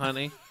think so,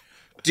 honey?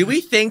 Do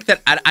we think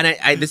that?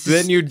 This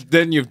is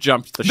Then you've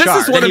jumped the this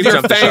shark. is one Then of you've your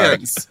jumped the shark.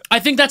 fans. I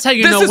think that's how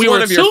you This know is we one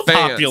were of your too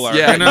fans. popular.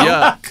 Yeah, you know?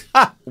 yuck.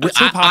 Too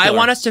popular. I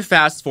want us to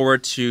fast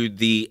forward to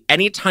the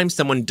anytime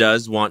someone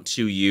does want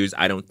to use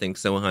 "I don't think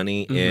so,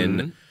 honey"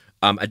 in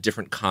a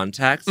different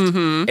context.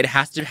 It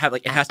has to have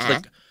like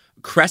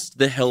crest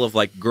the hill of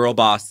like girl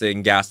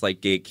bossing,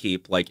 gaslight,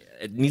 gatekeep. Like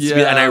it needs to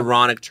be an Yeah.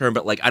 ironic term,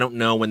 but like I don't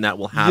know when that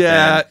will happen.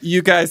 Yeah,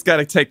 you guys got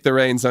to take the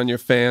reins on your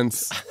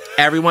fans.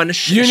 Everyone,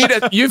 You need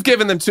to. You've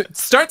given them to.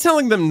 Start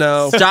telling them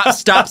no.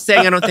 stop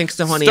saying "I don't think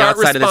so, honey" Start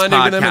outside of this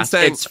responding to them and podcast.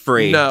 saying It's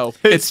free. No,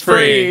 It's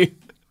free.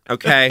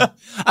 Okay.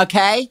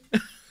 Okay?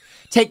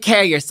 Take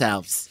care of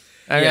yourselves.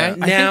 Yeah,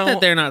 Now- I think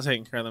that they're not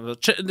taking care of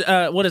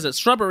themselves. What is it?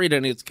 Strawberryta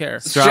needs care.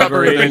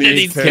 Strawberry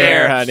needs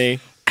care. honey.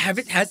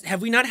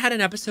 Have we not had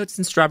an episode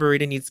since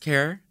Strawberryta Needs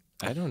Care?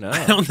 I don't know.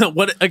 I don't know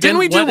what. Again, Didn't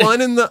we do what-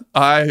 one in the?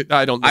 I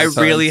don't. Know I times.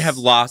 really have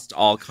lost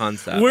all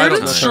concept. Where I did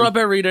don't know.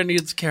 Strawberryta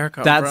needs care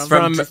come That's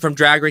from? from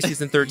Drag Race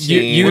season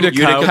 13. Utica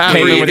Pat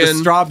came in with a Regan.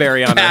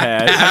 strawberry on her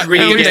head. Pat And we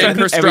Regan. named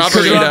her And we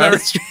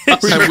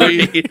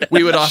Strawberryta. And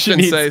we would She often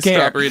needs say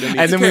care. Strawberryta needs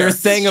And then care. we were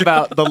saying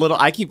about the little.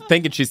 I keep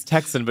thinking she's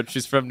Texan, but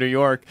she's from New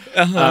York.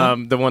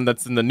 The one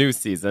that's in the new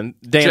season,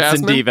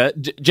 Dancing Jasmine? Diva,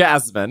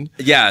 Jasmine.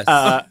 Yes.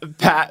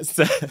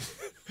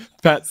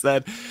 Pat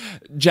said,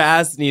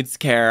 Jazz needs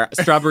care.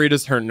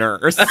 Strawberryta's her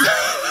nurse.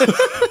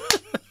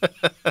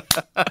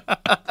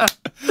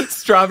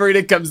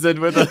 Strawberryta comes in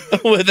with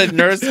a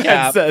nurse and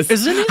cap. says,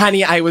 Isn't it?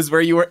 honey, I was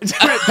where you were.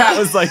 Pat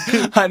was like,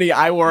 honey,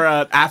 I wore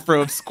an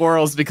afro of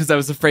squirrels because I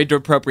was afraid to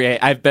appropriate.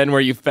 I've been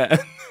where you've been.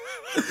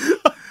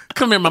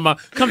 Come here, Mama.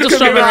 Come to Come here,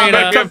 Strawberryta.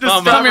 Mama. Come to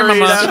Come here,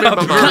 Mama.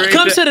 Strawberryta.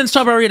 Come sit in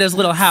Strawberryta's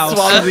little house.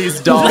 Swallow these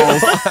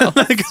dolls.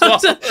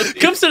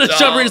 come sit in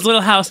Strawberryta's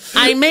little house.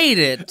 I made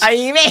it.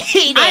 I made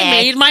it. I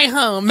made my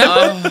home.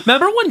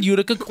 Remember when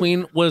Utica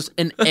Queen was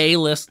an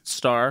A-list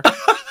star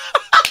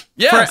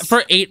yes.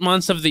 for 8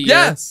 months of the year?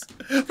 Yes.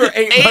 For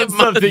 8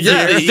 months of the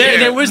Yeah.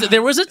 year.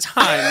 There was a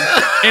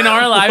time in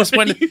our lives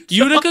when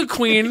Utica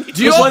Queen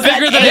you was all-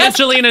 bigger than Yes.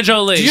 Angelina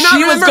Jolie. Do you not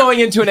She was remember- going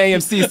into an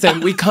AMC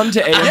saying, we come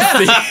to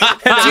AMC.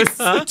 And it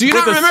was Do you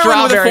not with a remember when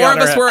the strawberry four on of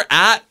her us head. were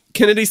at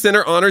Kennedy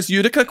Center Honors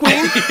Utica Queen?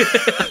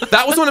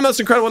 That was one of the most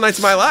incredible nights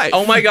of my life.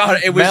 Oh my God!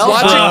 It was Mel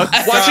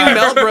Watching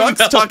Mel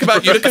Brooks talk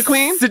about Utica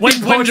Queen. when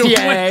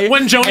Poitier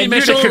when Joni and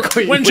Mitchell Utica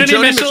Queen. when When Joni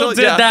Joni Mitchell Mitchell,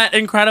 did yeah. that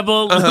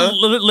incredible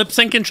lip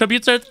sync and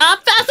tribute to I'm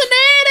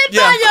fascinated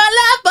Yeah. by your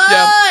love, boy.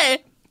 Yeah.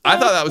 I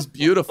thought that was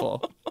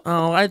beautiful.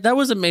 Oh, that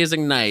was an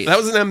amazing night. That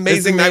was an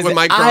amazing night with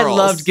my girls. I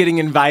loved getting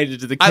invited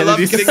to the I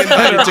Kennedy loved getting Center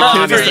invited to Kennedy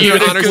Honors. Center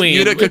Utica Honors Queen.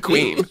 Utica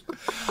Queen.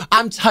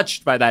 I'm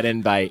touched by that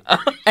invite.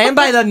 And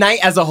by the night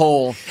as a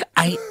whole.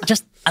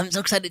 I'm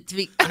so excited to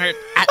be honored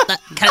at the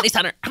Kennedy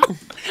Center.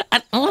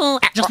 And,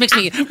 it just makes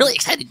me really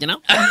excited, you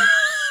know?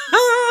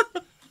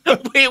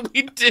 Wait,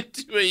 we did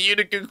do a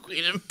Utica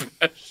Queen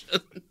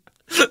impression.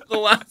 The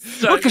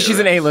last time. Because she's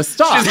an A-list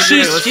star.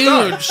 She's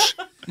huge.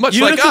 Much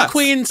Utica like us.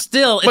 Queen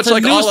still. It's Much a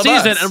like new all of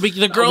season, us. and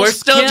the girls We're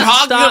still can't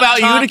talking stop about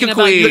talking Utica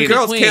about Queen. The Utica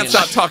girls Queen. can't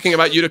stop talking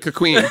about Utica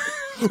Queen.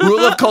 Rule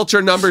of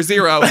culture number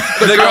 0.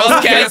 The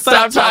girls can't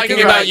stop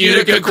talking about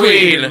Utica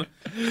Queen.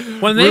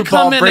 When they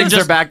come RuPaul in brings and her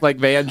just back like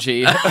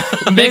Vanjie.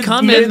 they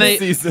come in,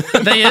 Mid-season.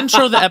 they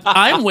intro the.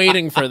 I'm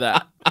waiting for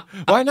that.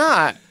 Why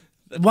not?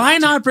 Why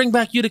not bring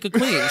back Utica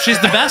Queen? She's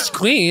the best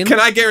queen. Can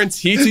I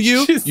guarantee to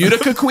you,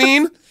 Utica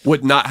Queen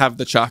would not have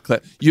the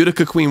chocolate.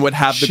 Utica Queen would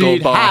have the gold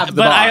She'd bar. have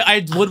the but bar.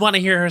 I would want to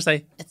hear her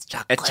say, It's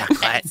chocolate. It's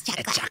chocolate.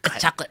 It's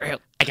chocolate. Chocolate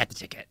root. I got the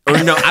ticket.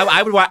 Or no,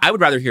 I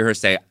would rather hear her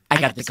say, "I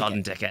got the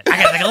golden ticket."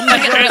 I got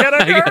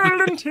the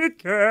golden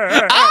ticket.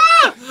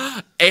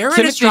 Aaron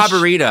is Timothy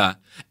Strawberryta.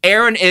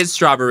 Aaron is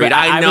Strawberryta. But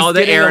I know was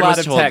that getting Aaron a lot was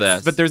of told texts,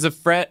 this. But there's a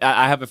friend.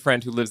 I have a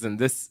friend who lives in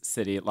this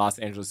city, Los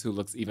Angeles, who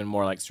looks even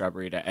more like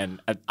Strawberryta.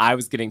 And I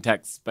was getting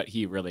texts, but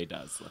he really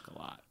does look a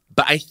lot.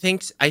 But I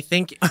think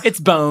It's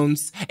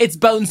bones. It's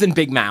bones and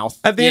big mouth.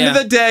 At the end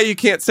of the day, you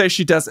can't say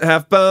she doesn't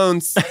have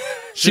bones.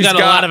 She's got a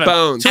lot of it.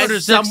 bones.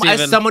 260 as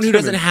even. someone who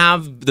doesn't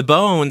have the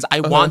bones,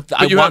 I want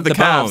But you want have the the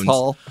calves, bones.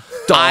 Hall.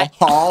 Doll.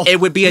 Hall. It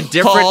would be a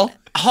different. Hall.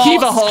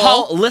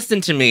 Hall,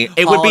 listen to me.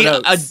 It would be Hall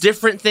and a Oates.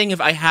 different thing if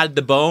I had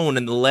the bone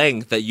and the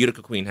length that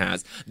Utica Queen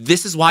has.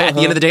 This is why, at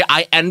the end of the day,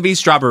 I envy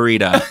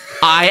Strawberita.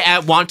 I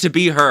want to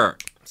be her.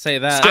 Say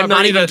that. I'm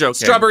not even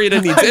joking.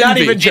 Strawberita needs envy. Not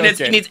even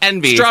joking. It needs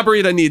envy.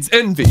 Strawberita needs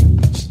envy.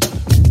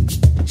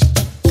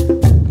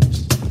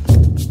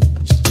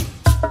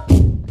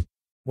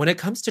 When it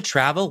comes to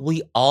travel,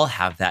 we all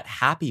have that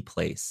happy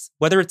place.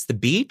 Whether it's the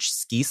beach,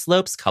 ski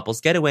slopes,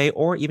 couples getaway,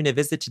 or even a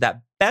visit to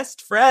that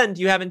best friend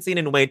you haven't seen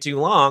in way too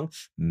long,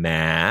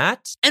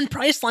 Matt. And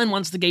Priceline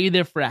wants to get you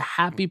there for a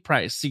happy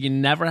price so you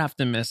never have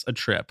to miss a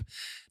trip.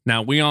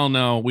 Now, we all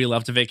know we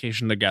love to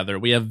vacation together.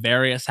 We have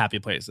various happy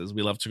places.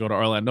 We love to go to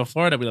Orlando,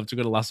 Florida. We love to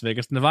go to Las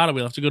Vegas, Nevada.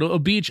 We love to go to a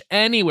beach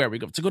anywhere. We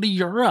love to go to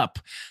Europe.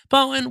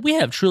 Bowen, we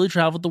have truly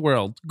traveled the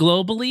world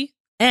globally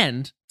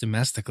and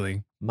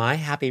domestically. My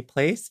happy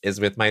place is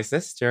with my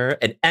sister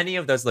in any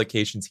of those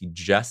locations he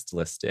just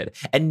listed.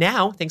 And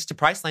now, thanks to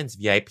Priceline's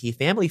VIP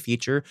family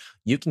feature,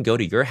 you can go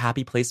to your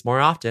happy place more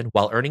often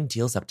while earning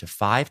deals up to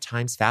 5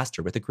 times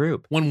faster with a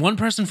group. When one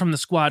person from the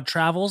squad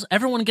travels,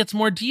 everyone gets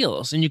more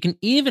deals, and you can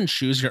even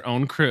choose your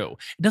own crew.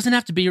 It doesn't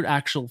have to be your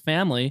actual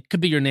family. It could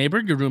be your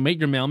neighbor, your roommate,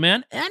 your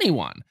mailman,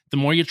 anyone. The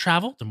more you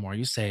travel, the more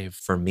you save.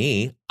 For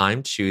me,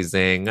 I'm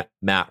choosing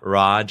Matt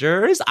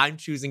Rogers. I'm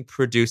choosing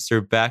producer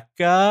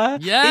Becca.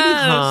 Yes! Maybe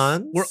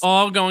Hans. We're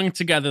all going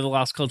together, the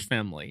Lost Coach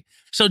family.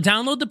 So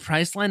download the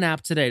Priceline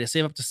app today to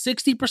save up to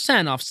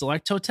 60% off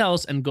select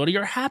hotels and go to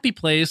your happy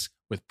place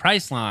with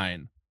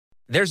Priceline.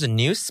 There's a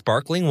new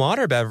sparkling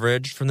water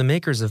beverage from the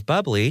makers of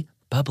Bubbly,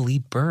 Bubbly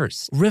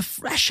Burst.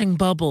 Refreshing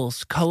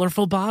bubbles,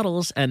 colorful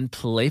bottles, and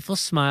playful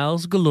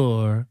smiles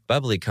galore.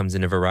 Bubbly comes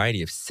in a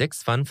variety of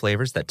 6 fun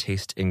flavors that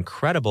taste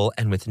incredible,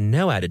 and with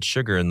no added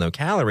sugar and low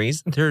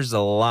calories, there's a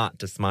lot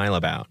to smile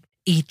about.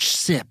 Each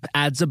sip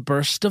adds a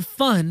burst of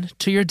fun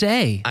to your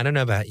day. I don't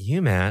know about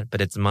you, Matt, but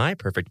it's my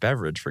perfect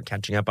beverage for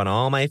catching up on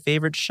all my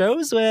favorite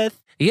shows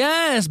with.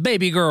 Yes,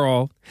 baby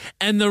girl.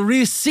 And the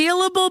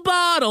resealable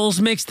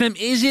bottles makes them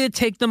easy to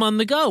take them on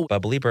the go.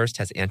 Bubbly Burst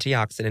has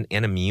antioxidant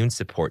and immune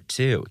support,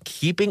 too,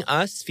 keeping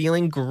us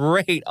feeling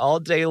great all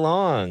day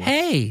long.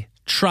 Hey,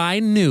 try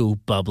new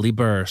Bubbly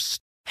Burst.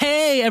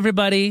 Hey,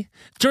 everybody.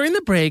 During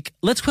the break,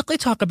 let's quickly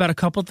talk about a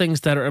couple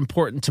things that are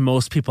important to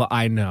most people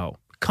I know.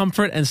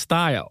 Comfort and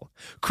style.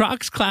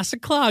 Crocs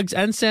classic clogs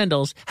and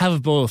sandals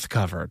have both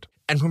covered.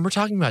 And when we're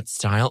talking about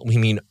style, we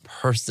mean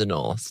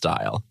personal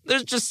style.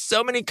 There's just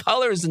so many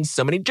colors and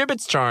so many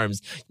gibbets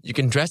charms. You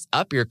can dress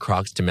up your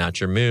Crocs to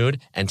match your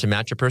mood and to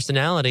match your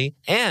personality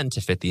and to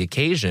fit the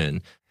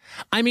occasion.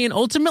 I mean,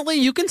 ultimately,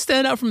 you can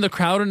stand out from the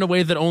crowd in a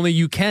way that only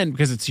you can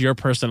because it's your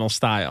personal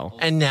style.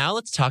 And now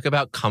let's talk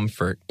about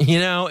comfort. You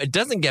know, it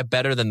doesn't get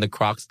better than the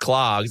Crocs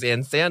clogs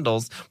and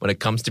sandals when it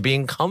comes to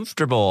being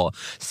comfortable.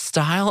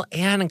 Style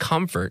and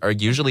comfort are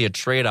usually a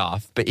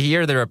trade-off, but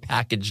here they're a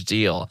package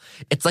deal.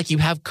 It's like you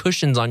have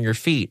cushions on your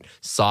feet.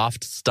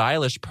 Soft,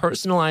 stylish,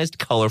 personalized,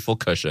 colorful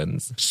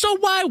cushions. So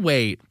why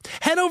wait?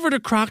 Head over to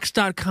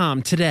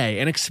Crocs.com today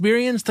and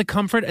experience the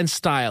comfort and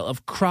style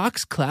of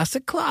Crocs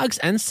classic clogs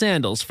and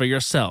sandals for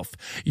yourself.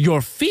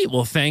 Your feet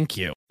will thank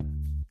you.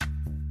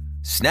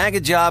 Snag a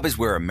Job is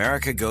where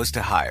America goes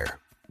to hire,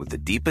 with the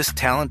deepest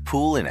talent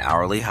pool in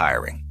hourly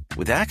hiring.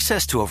 With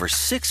access to over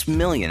 6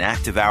 million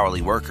active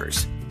hourly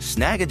workers,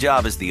 Snag a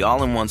Job is the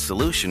all-in-one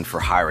solution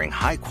for hiring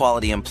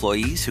high-quality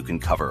employees who can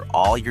cover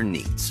all your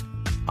needs.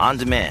 On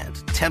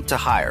demand, temp to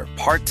hire,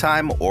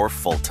 part-time or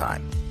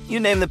full-time. You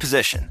name the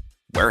position.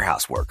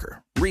 Warehouse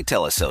worker,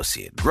 retail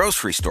associate,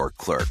 grocery store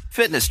clerk,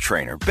 fitness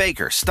trainer,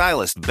 baker,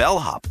 stylist,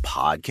 bellhop,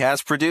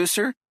 podcast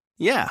producer.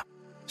 Yeah,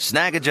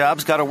 Snag a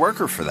Job's got a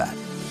worker for that.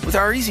 With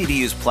our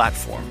easy-to-use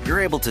platform,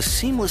 you're able to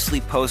seamlessly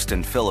post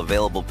and fill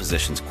available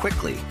positions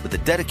quickly with a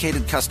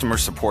dedicated customer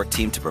support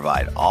team to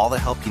provide all the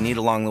help you need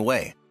along the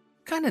way.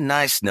 Kind of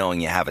nice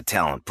knowing you have a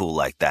talent pool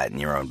like that in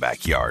your own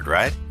backyard,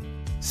 right?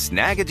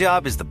 Snag a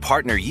Job is the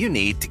partner you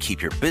need to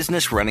keep your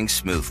business running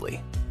smoothly.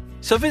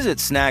 So visit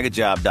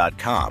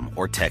snagajob.com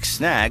or text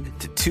snag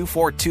to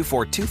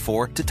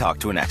 242424 to talk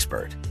to an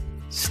expert.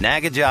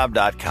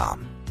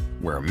 Snagajob.com,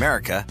 where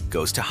America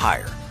goes to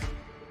hire.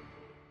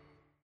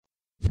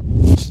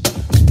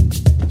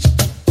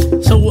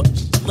 So,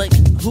 like,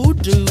 who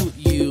do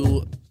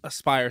you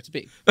aspire to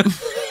be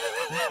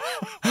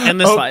in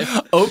this life?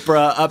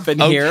 Oprah up in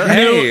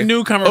here.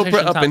 New conversation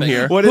Oprah up in topic.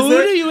 here. What is Who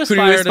it? do you Who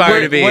aspire,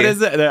 aspire to be? What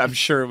is it? I'm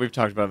sure we've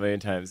talked about it a million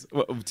times.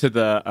 To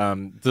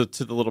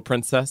the little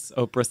princess,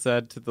 Oprah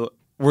said to the.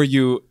 Were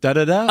you da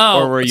da da?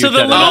 Or were you to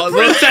the da-da-da? little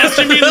princess?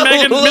 You mean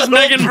Miss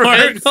Meghan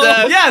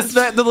Markle? Yes,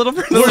 the little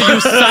princess. Were you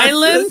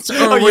silent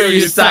or were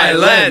you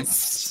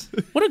silenced?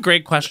 What a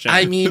great question.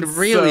 I mean,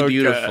 really so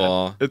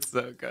beautiful. Good. It's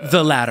so good.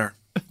 the latter.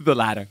 The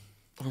ladder.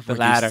 The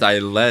ladder.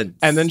 Silence.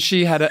 And then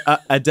she had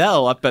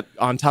Adele up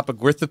on top of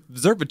Griffith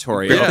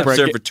Observatory. Griffith Oprah-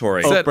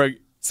 Observatory. Oprah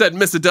said,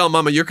 Miss Adele,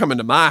 Mama, you're coming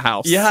to my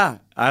house. Yeah,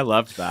 I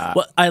loved that.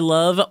 Well, I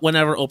love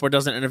whenever Oprah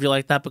does an interview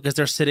like that because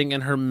they're sitting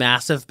in her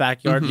massive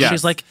backyard. Yes.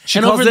 She's like, she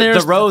and calls over it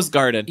there's the Rose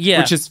Garden,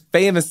 Yeah. which is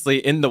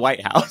famously in the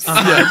White House.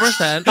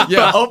 100%.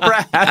 Yeah. But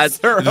Oprah has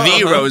her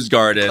The own. Rose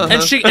Garden.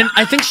 And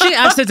I think she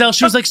asked Adele,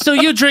 she was like, so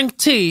you drink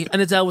tea?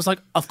 And Adele was like,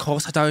 of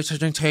course I do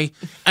drink tea.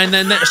 And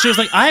then she was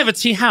like, I have a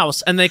tea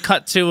house. And they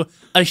cut to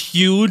a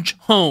huge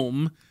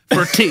home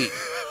for tea.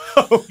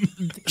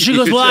 She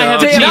goes, well, I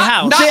have a tea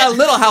house. Not a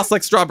little house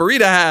like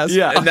Strawberita has.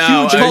 Yeah. A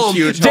No, huge a home.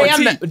 huge for Damn,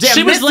 tea. damn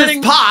She was Mrs.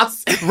 letting-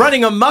 Potts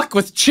running amok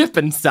with Chip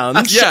and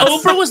Sons. Yes.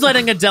 Oprah was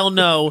letting Adele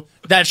know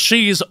that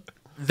she's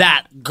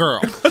that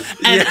girl.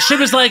 And she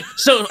was like,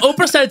 so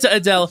Oprah said to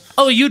Adele,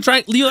 oh, you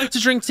like to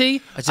drink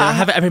tea? Adele, I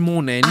have it every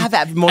morning. I have it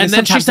every morning, And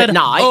then she sometimes said, at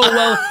night. oh,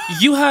 well,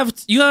 you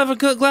have a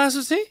good glass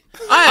of tea?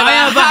 I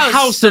have a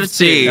house of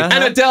tea.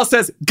 And Adele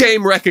says,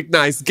 game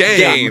recognized,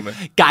 game.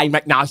 Game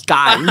McNash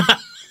game.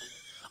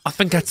 I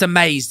think that's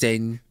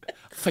amazing.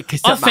 I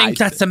I think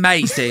that's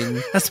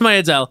amazing. That's my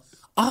Adele.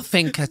 I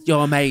think that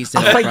you're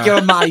amazing. I think you're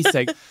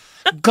amazing.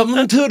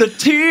 Coming to the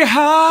tea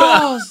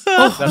house.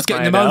 Oh, I was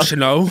getting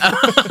emotional.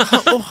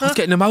 I was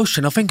getting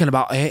emotional thinking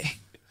about it.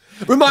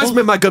 Reminds me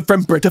of my good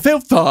friend Britta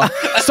Filther.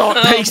 Salt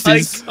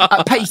pieces.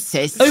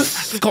 Pieces.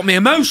 It's got me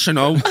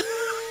emotional.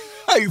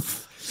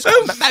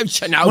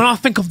 Emotional. When I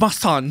think of my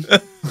son,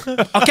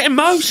 I get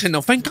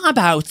emotional thinking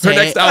about Her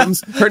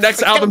it.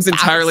 next album's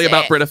entirely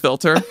about Britta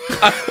Filter.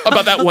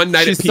 About that one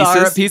night She at saw her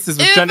at Pieces. Pieces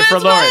with Jennifer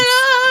Lawrence.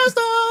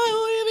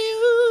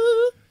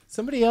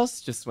 Somebody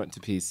else just went to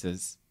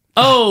Pieces.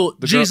 Oh,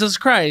 Jesus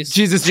Christ.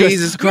 Jesus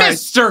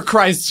Christ. Mr.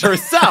 Christ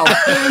herself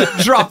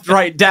dropped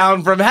right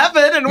down from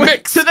heaven and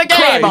went to the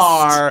gay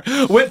bar.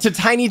 Went to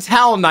Tiny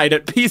Towel Night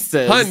at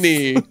Pieces.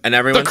 Honey. And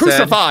everyone The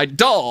crucified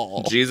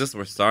doll. said, Jesus,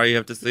 we're sorry you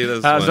have to see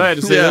this I was one.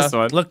 ready to see Yeah. this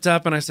one. Looked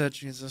up and I said,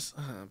 Jesus,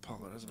 I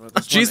apologize about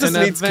this Jesus one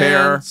in needs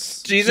care.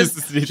 advance.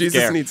 Jesus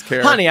Jesus needs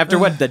care. Honey, after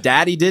what the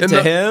daddy did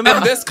to him.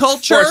 In this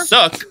culture,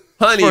 Forsook.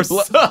 honey,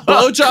 Forsook.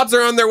 blowjobs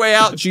are on their way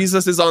out.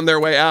 Jesus is on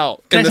their way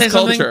out Can in I say this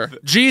something? culture.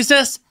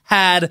 Jesus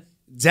had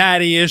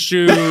daddy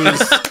issues. And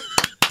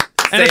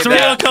it's real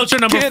that. culture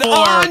number Get 4.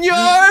 on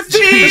your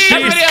feet.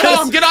 Everybody at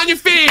home, get on your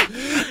feet.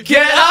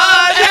 Get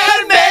on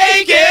and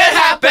make it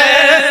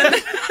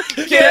happen.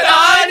 Get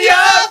on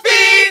your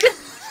feet.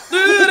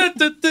 Wait,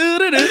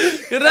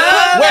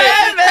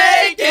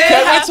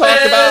 can we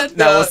talk about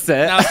Now we'll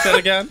sit. Now sit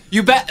again.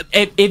 You bet.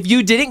 If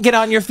you didn't get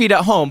on your feet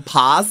at home,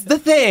 pause the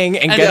thing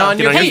and get on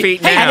your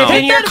feet. now. And if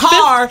in your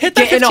car, hit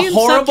that get in a 15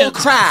 horrible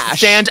seconds. crash.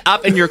 Stand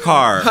up in your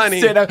car.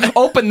 honey?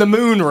 Open the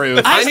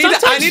moonroof. I need to-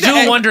 sometimes need to-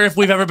 do wonder if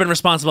we've ever been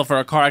responsible for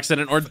a car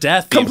accident or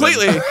death. even.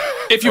 Completely.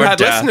 If you Or had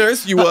death.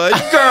 listeners, you would.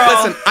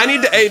 Listen, I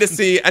need to A to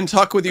C and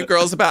talk with you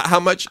girls about how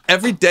much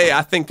every day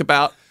I think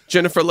about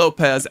Jennifer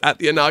Lopez at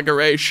the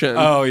inauguration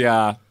Oh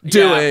yeah.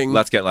 doing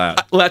Let's get loud.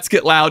 Let's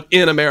Get Loud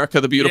in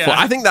America the Beautiful. Yeah.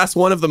 I think that's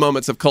one of the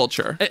moments of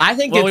culture. I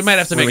think Well, we it's- might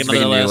have to make Let's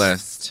make another a new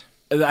list.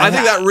 list. I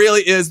think that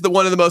really is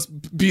one of the most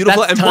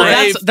beautiful That's and time.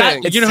 brave That,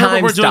 things. It's you know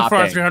what we're doing for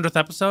our time-stopping. 300th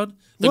episode?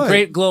 The What?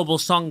 Great Global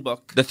Songbook.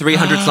 The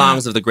 300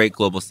 songs of the Great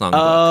Global Songbook.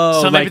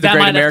 Oh, So maybe like that the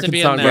might Great have to American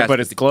be in Songbook, there. but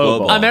it's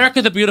global.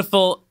 America the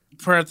Beautiful,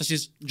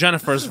 parentheses,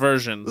 Jennifer's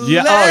version.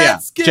 Yeah. Oh yeah.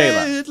 Let's get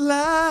J-Lo.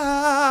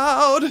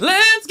 loud.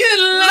 Let's get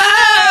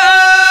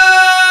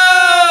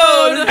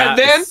loud! And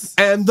then,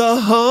 and the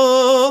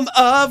home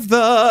of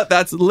the.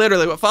 That's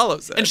literally what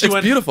follows it. And she it's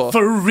went, beautiful.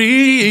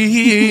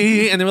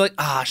 free. And they were like,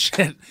 ah,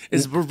 shit,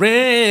 it's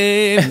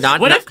brave.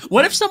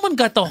 What if someone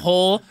got the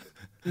whole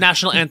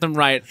national anthem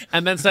right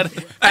and then said,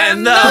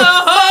 and the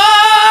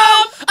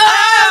home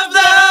of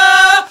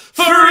the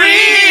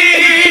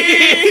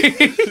free.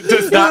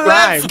 Does not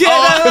rhyme. Get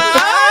loud.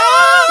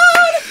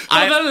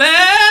 Of the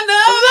land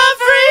of the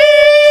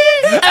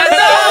free and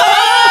the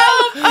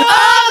home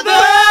of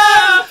the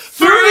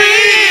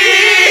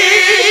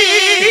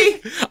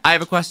free. I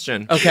have a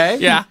question. Okay.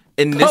 Yeah.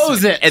 In this,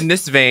 Pose it. in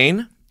this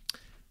vein,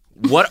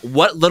 what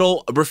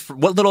little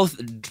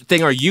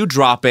thing are you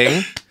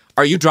dropping?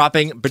 Are you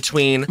dropping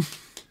between?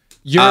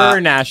 Your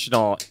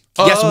national.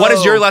 Yes. What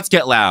is your Let's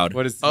Get Loud?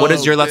 What is- what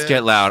is your Let's yeah.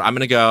 Get Loud? I'm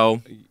gonna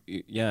go.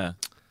 Yeah.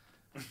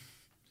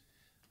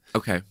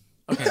 Okay.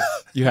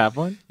 You have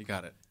one? You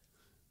got it.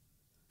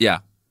 Yeah.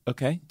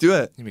 Okay. Do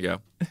it. Here we go.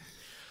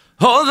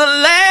 Oh, the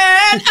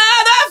land of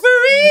the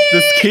free.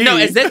 This key. No,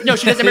 is it? No,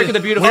 she does America the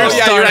Beautiful. Oh,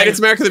 yeah, you're right. It's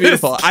America the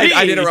Beautiful.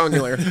 I did it wrong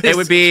earlier. It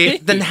would be.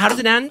 Then how does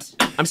it end?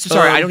 I'm so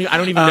sorry. I don't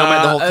even know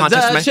the whole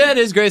context. of my- Shed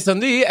his grace on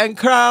thee and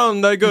crown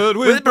thy good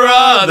with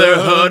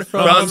brotherhood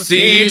from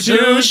sea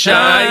to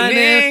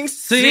shining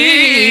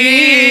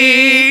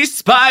sea.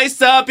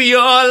 Spice up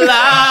your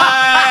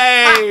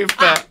life.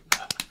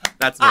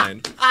 That's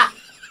mine.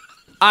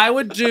 I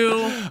would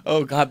do.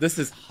 Oh God, this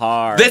is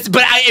hard.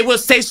 It will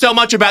say so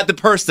much about the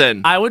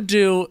person. I would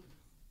do.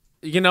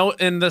 You know,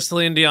 in the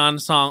Celine Dion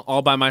song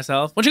 "All by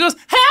Myself," when she goes,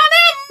 "Animal,"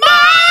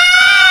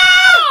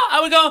 I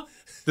would go.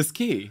 this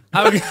key.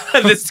 I would.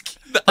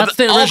 That's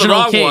the all the original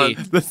wrong key. one.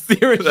 The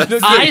original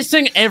I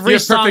sing every You're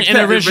song perfect in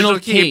pitch, original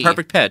key.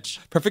 Perfect pitch.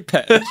 perfect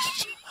pitch.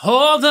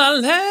 Hold the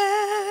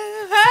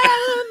land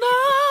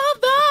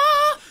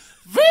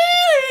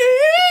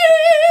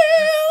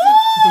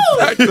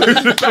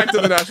Back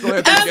to the national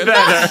anthem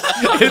again.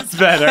 It's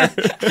better.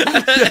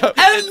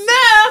 And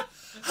now,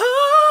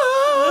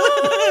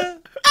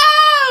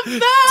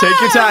 Take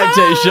your time,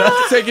 Tasha.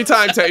 Take your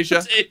time,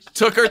 Tasha.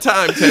 Took her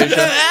time,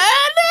 Tasha.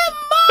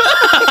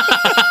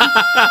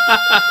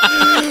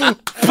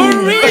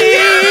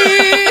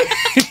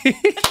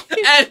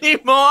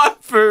 Anymore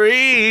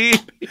free.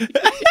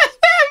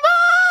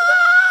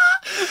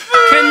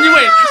 Can you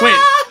wait?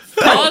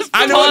 Pause.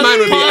 I know what mine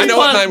would be. I know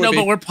what mine would No, be.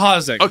 but we're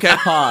pausing. Okay.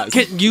 Pause.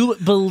 Can you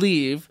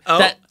believe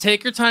that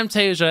Take Your Time,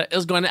 Tasia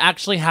is going to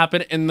actually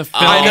happen in the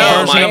film I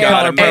know. version Oh my of God,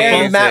 Color Purple?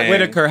 And Matt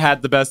Whitaker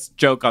had the best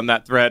joke on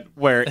that thread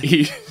where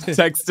he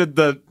texted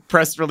the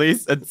press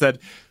release and said,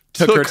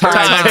 took her time,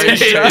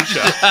 Tasha.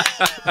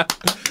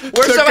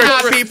 We're so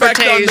happy for Respect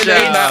on the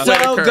name, Matt Tasha. So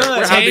Whitaker. good.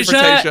 We're happy for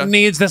Tasia Tasha.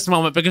 needs this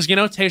moment because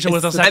Tasia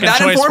was the second that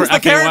choice informs for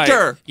the Effie White.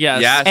 character.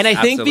 Yes. Yes. And I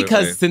think Absolutely.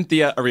 because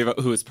Cynthia Erivo,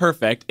 who is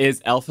perfect,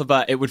 is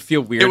Elphaba, it would feel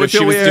weird It would if she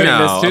feel was weird. doing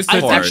No, this too. So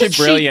of it's actually course.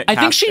 brilliant. I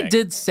think she casting.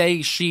 did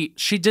say she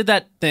did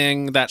that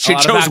thing that She a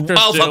lot chose of actors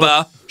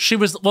Elphaba. do. She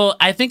was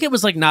I think it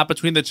was like not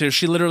between the two.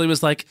 She literally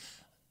was like,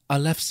 I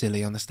left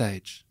Silly on the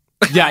stage.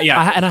 Yeah,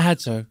 yeah. And I had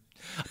to.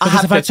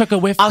 Because if I took her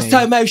with I was me,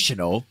 so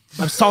emotional.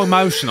 I'm so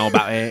emotional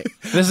about it.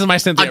 This is my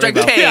Cynthia. I drank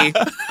Erivo. tea.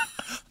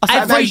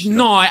 Every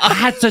night I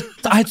had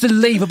to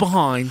leave her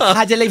behind. I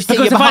had to leave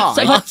Because if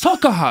I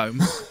took her home,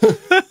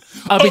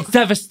 I'd be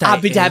devastated.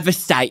 I'd be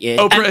devastated.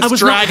 And Oprah it is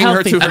was not dragging her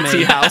healthy to for the me.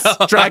 tea house.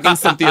 Dragging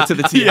Cynthia to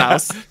the tea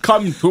house.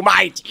 Come to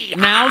my tea.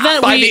 Now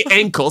that By we the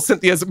ankle,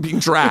 Cynthia's being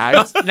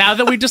dragged. now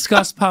that we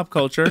discussed pop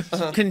culture,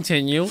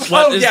 continue.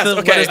 What is yes, the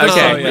okay, what is the okay,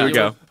 song here that we you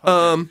go.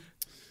 were-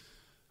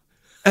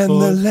 And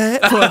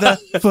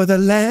for the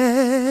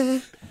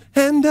land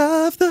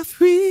of the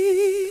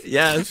free.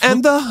 Yes.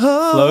 And the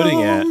home Floating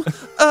it.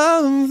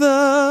 of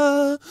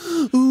the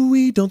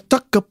we don't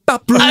talk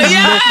about Bruno.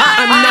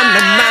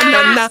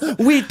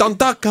 We don't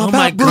talk about Oh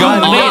my Bruno.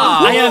 god!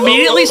 on. I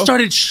immediately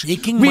started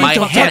shaking We my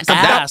don't head talk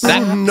about ass.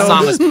 That Bruno.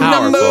 song is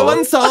Number powerful.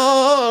 one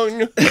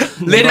song.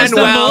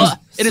 Lin-Manuel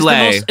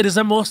Slay. It is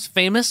the most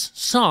famous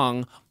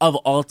song of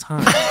all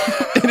time.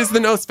 It is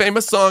the most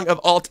famous song of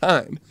all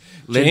time.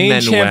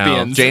 Jane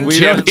Champions. Jane We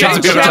don't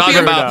Champions. talk We don't about talk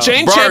Bruno. about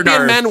Jane Barnard.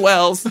 Champion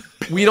Manuel's.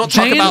 We don't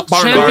talk Jane about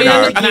Barnard.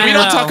 Champion We don't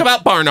Manuel. talk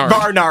about Barnard.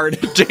 Barnard.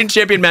 Jane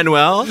Champion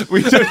Manuel.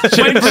 when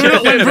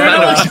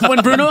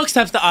Bruno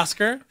accepts the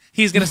Oscar,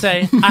 he's gonna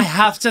say, "I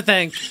have to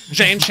thank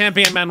Jane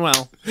Champion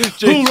Manuel,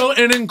 who wrote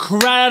an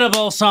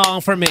incredible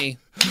song for me."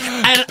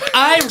 And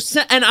I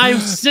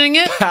sing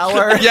it.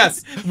 Power.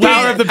 Yes.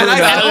 Power of the Bruno.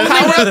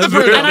 Power of the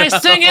Bruno. And I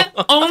sing it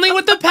only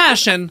with the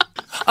passion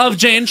of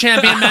Jane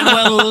Champion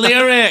Manuel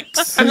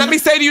lyrics. And let me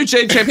say to you,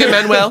 Jane Champion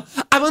Manuel,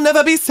 I will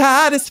never be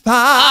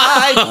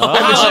satisfied. And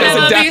then I'll she does a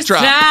never death be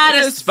drop.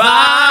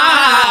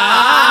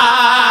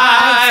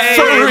 satisfied.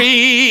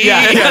 Free.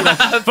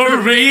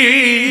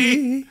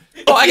 Free.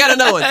 Oh, I got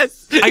another one. I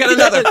got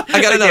another.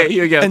 Okay,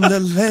 here we go. And the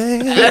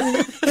land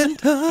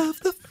of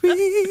the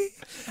free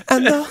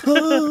and the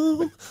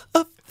home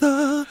of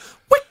the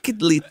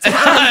wickedly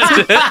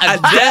talented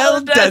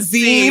Adele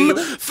Dazeem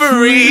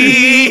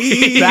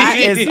free. That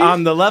is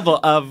on the level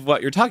of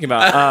what you're talking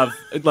about. Of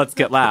Let's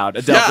Get Loud.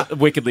 Adele, Yeah.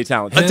 wickedly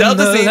talented. Adele In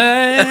the Dazeem.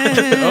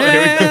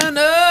 land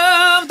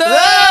of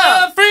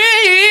the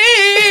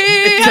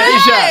free.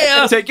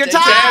 Tasha, take your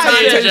time.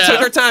 Tasha. Took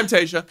her time,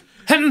 Tasha.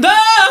 And the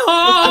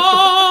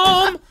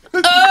home of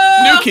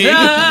New key.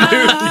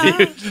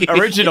 the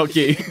Original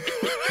key.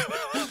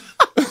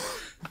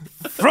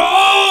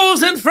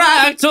 frozen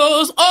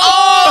fractals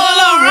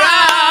all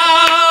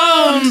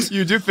around.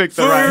 You do pick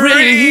the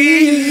right.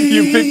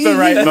 You picked the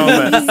right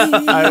moment.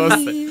 I will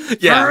say.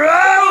 Yeah.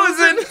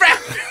 Frozen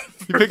fractals.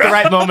 You picked the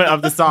right moment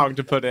of the song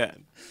to put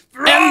in.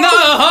 And the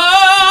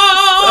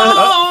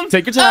home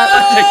Take your time.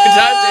 Take your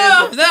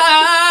time, of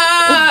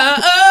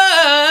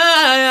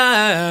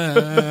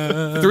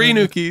the Three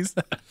new keys.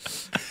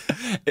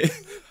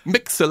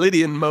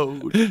 Mixolydian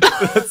mode.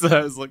 That's what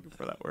I was looking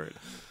for that word.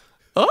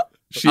 Oh,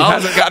 she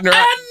hasn't gotten her. And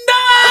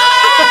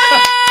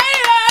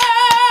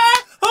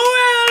I will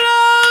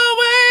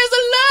always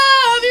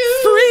love you.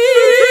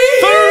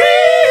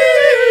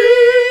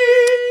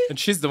 And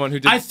she's the one who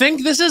did. I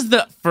think this is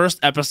the first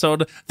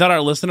episode that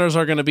our listeners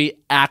are going to be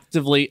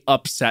actively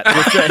upset with.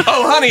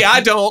 Oh, honey, I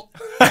don't.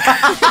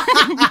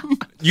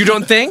 You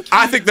don't think?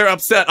 I think they're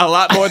upset a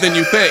lot more than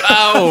you think.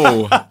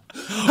 Oh.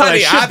 Honey,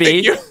 should I be.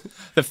 think you.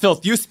 the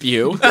filth you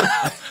spew.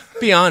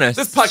 Be honest.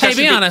 This podcast Hey, should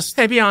be honest.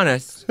 Hey, be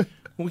honest.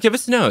 Well, give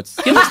us notes.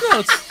 Give us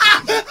notes.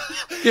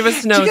 Give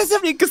us notes.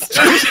 have any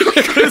constructive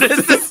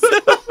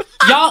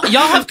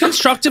Y'all have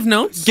constructive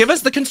notes? Give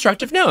us the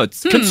constructive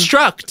notes.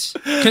 Construct.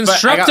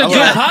 Construct a I got-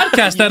 good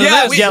podcast out of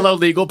Yeah, this. yellow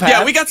legal pad?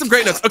 Yeah, we got some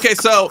great notes. Okay,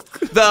 so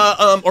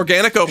the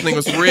organic opening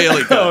was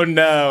really good. Oh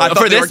no! I thought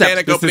For the this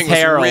organic this is opening was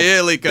Harold.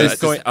 really good.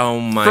 Oh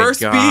my First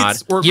god.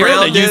 beats were You're in a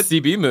grounded.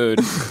 UCB mood.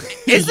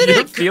 Isn't You're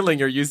it? feeling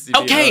your UCB?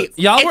 Okay. notes.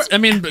 Y'all were, I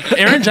mean,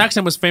 Aaron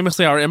Jackson was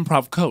famously our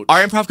improv coach.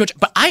 Our improv coach.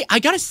 But I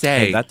gotta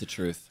say, Hey, that's the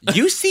truth,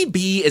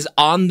 UCB is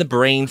on the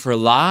brain for a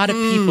lot of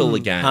people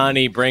again.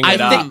 honey. Bring it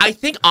up. I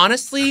think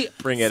honestly,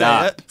 bring it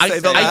up.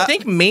 I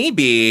think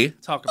maybe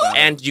Talk about it.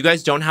 and you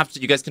guys don't have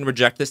to. You guys can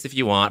reject this if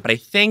you want, but I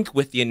think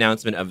with the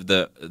announcement of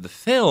the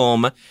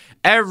film,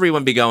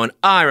 everyone be going,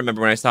 I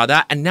remember when I saw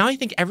that, and now I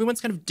think everyone's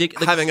kind of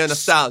having a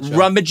nostalgia,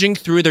 rummaging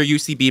through their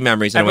UCB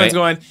memories. Everyone's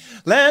going,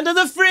 land of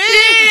the free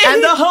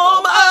and the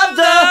home of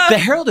the. The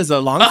Herald is a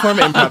long-form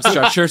improv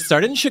structure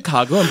started in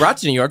Chicago and brought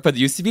to New York by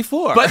the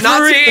UCB4. but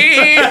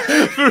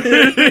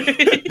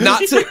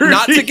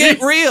not to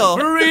get real,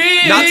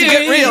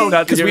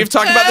 because we've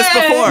talked about this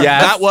before.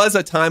 Yes. That was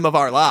a time of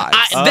our lives.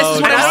 This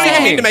is what I I'm don't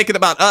saying. mean to make it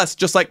about us.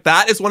 Just like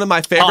that is one of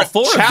my favorite All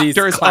 4 of these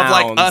chapters of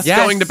like clowns. us Yes.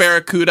 going to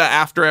Barracuda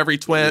after every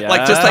twin. Yes.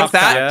 Like just like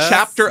that Yes.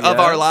 chapter of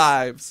our Yes.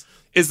 lives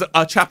is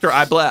a chapter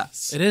I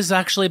bless. It is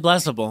actually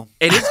blessable.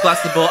 It is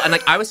blessable, and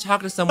like I was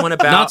talking to someone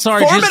about Not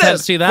sorry, Jews had to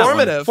see that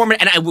Formative.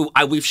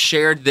 And we've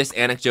shared this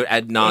anecdote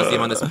ad nauseum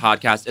on this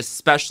podcast,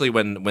 especially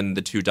when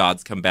the 2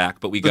 Dodds come back.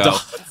 But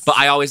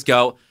I always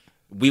go.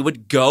 We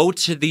would go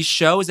to these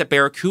shows at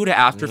Barracuda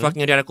after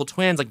fucking Identical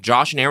Twins. Like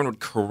Josh and Aaron would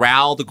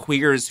corral the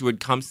queers who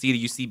would come see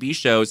the UCB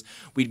shows.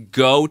 We'd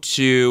go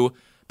to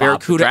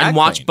Barracuda and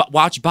watch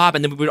Bob,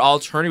 and then we would all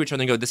turn to each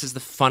other and go, "This is the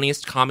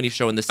funniest comedy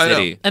show in the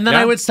city." And then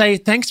I would say,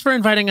 thanks for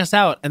inviting us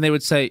out. And they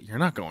would say, you're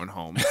not going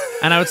home.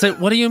 And I would say,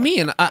 what do you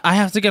mean? I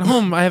have to get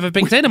home. I have a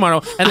big day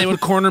tomorrow. And they would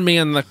corner me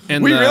in the...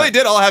 We really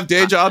did all have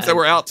day jobs that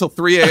were out till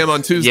 3 a.m.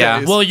 on Tuesdays.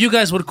 Yeah. Well, you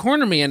guys would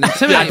corner me and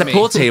intimidate At the me.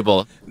 pool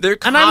table. They're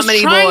And I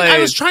comedy I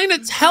boys. was trying to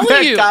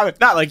tell you.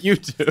 Not like you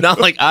do.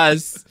 Not like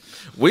us.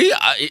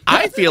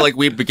 I feel like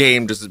we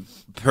became just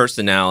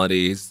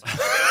personalities.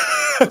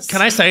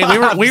 Can I say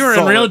we were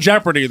in real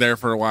jeopardy there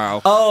for a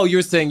while? Oh,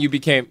 you're saying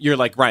you're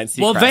like Ryan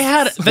Seacrest. Well, they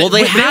had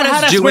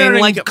us doing,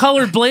 wearing like-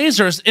 colored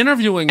blazers,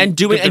 interviewing And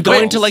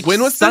going to like when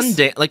was this?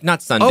 Sundance, like not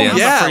Sundance. Oh,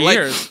 yeah. for like-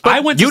 years. but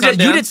I went to You did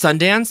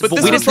Sundance, But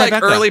this we was did like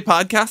Tribeca. early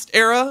podcast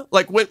era,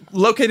 like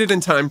located in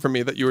time for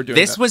me that you were doing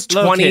This that. was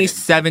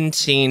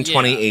 2017,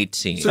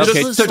 2018. So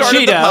Okay, just so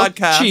started the Cheeto,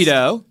 podcast.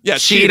 Cheeto. Yeah,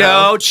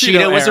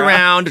 Cheeto was era.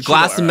 around. A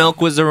Glass of Milk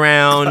was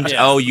around.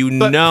 Yeah. Oh, you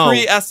But know,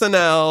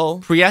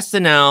 pre-SNL.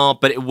 pre-SNL,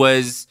 but it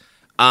was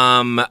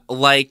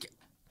like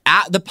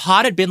the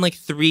pod had been like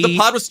The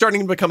pod was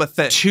starting to become a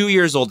thing. 2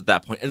 years old at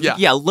that point.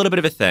 Yeah. A little bit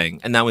of a thing,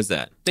 and that was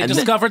it. They And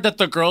discovered that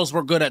the girls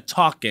were good at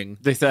talking.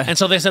 They said- and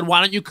so they said,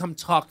 "Why don't you come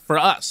talk for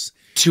us?"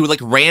 to like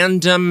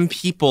random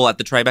people at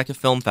the Tribeca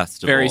Film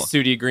Festival. Very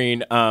Sooty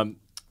Green. yeah.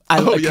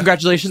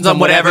 Congratulations on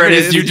whatever it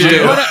is you do.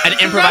 An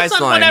Congrats improvised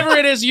on line. whatever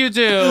it is you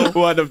do.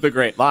 One of the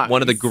great lines.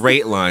 One of the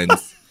great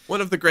lines.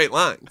 One of the great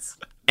lines.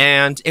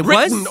 And it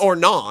Written was or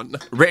non.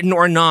 written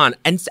or non.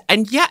 And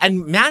Matt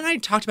and I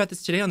talked about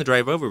this today on the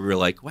drive over. We were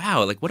like,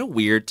 wow, like what a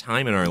weird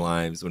time in our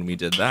lives when we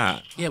did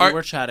that. Yeah, we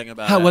were chatting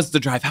about How it. was the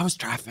drive? How was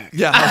traffic?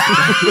 Yeah.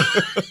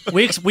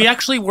 we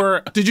actually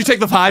were Did you take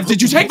the 5?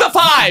 Did you take the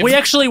 5? we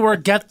actually were,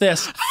 get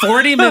this,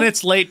 40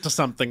 minutes late to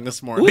something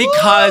this morning.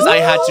 Because I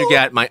had to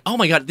get my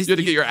You had to get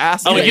your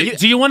ass Oh, kicked.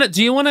 do you want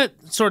to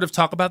sort of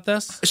talk about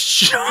this?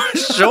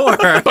 Sure.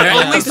 But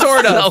only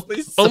sort of.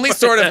 Only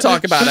sort of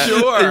talk about it.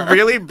 They're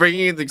really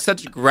bringing like,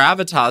 such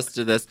gravitas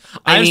to this.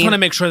 I just mean, want to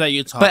make sure that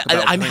you talk But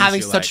about I'm things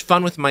having you such like.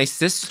 fun with my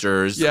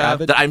sisters Yeah.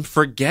 that I'm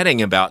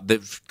forgetting about the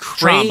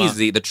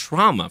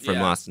trauma from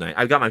Yeah. last night.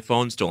 I got my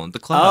phone stolen at the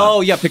club.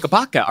 Oh, yeah, pick a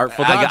pocket.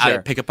 Artful I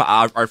Dodger. pick up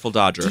Artful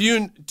Dodger.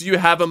 Do you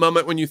have a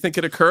moment when you think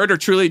it occurred, or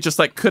truly just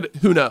like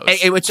who knows?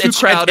 It's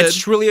crowded. It's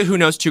truly a who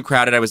knows too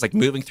crowded. I was like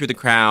moving through the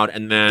crowd,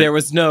 and then There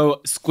was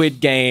no Squid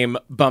Game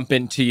bump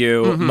into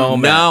you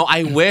moment. no.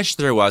 I wish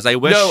there was. I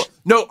wish.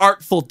 no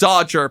Artful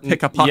Dodger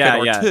pick a pocket Yeah,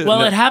 or yeah. two.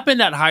 Well, it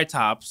happened at High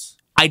Tops.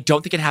 I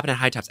don't think it happened at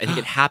High Tops. I think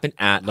it happened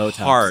at Low Tops.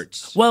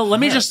 Heart. Well, let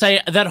me just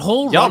say that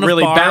whole Y'all run of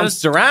really bars,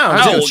 bounced around.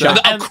 Oh, didn't ya?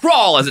 a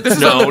crawl as it's this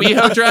is on known. the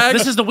WeHo drag.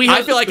 This is the WeHo.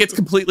 I feel like it's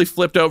completely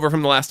flipped over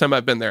from the last time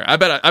I've been there. I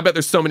bet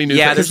there's so many new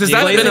Yeah, things. there's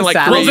Because that been in like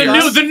Blazing 3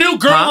 Saddles. years. the new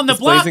girl Huh? on the Is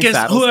block Blazing is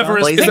Saddles whoever gone?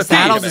 is Blazing picking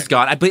Saddles it. is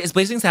gone. Is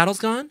Blazing Saddles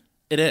gone?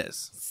 It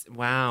is.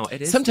 Wow,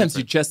 it is. Sometimes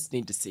you different. just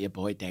need to see a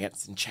boy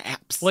dance in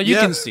chaps. Well, you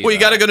Yeah. can see. Well, you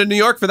got to go to New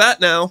York for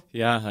that now.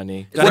 Yeah,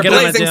 honey. Gotta Where get on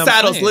a Blazing damn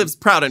Saddles plane. lives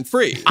proud and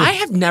free. I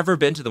have never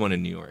been to the one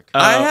in New York.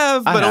 I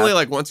have, I but have. only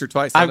like once or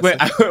twice. I honestly.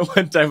 went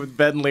one time with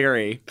Ben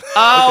Leary.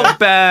 Oh,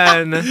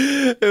 Ben,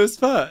 It was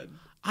fun.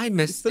 I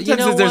missed. Sometimes You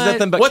know there's what?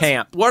 nothing but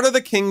camp. What are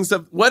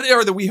the what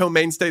are the WeHo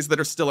mainstays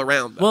that are still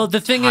around? Though? Well, the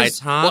thing High is,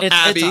 Top. it's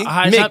Abbey. a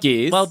High Top-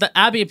 Mickey's. Well, the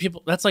Abbey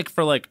people. That's like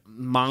for like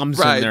moms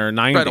right, in their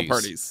 90s. bridal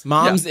parties.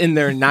 Moms in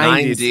their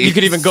 90s. 90s. You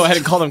could even go ahead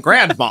and call them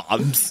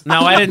grandmoms. No,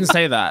 I didn't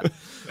say that.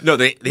 No,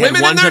 they Women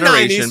had one in their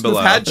generation 90s below.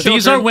 who've had children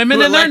These are women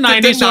who in their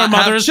elected to 90s who are not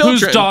have mothers whose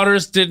children.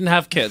 daughters didn't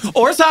have kids.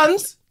 Or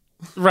sons.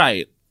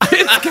 Right.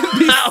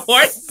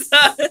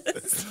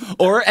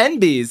 Or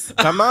NBs.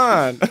 Come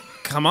on.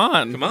 Come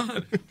on. Come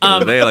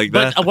on. They like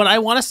that. But what I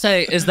want to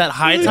say is that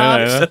High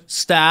Tops,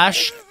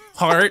 Stash,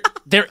 Heart,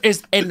 there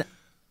is an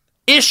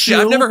issue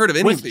I've never heard of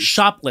any with of these.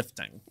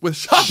 shoplifting. With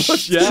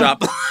shoplifting.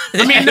 Shop.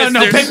 I mean, no,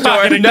 There's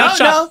pickpocketing. No, not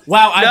shop- no.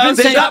 Wow, I've been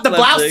They saying got the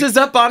blouses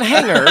up on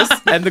hangers,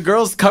 and the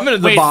girls come into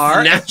the Wait,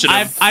 bar.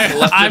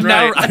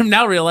 I'm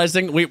now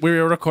realizing we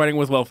were recording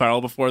with Will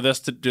Ferrell before this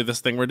to do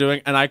this thing we're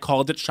doing, and I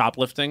called it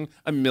shoplifting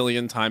a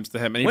million times to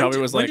him, and he probably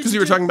was like, Because you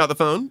were talking about the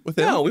phone with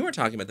him? No, we weren't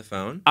talking about the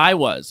phone. I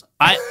was.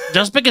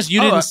 Just because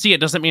you didn't see it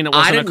doesn't mean it I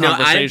wasn't didn't a know.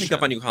 conversation. I didn't pick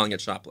up on you calling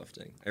it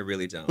shoplifting. I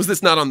really don't. Was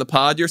this not on the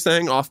pod you're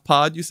saying? Off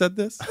pod you said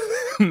this?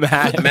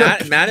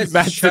 Matt is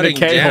Matt's shutting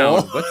in a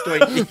K-hole. down. What's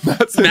going on?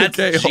 Matt's in a Matt's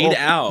K-hole. cheat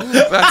out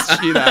That's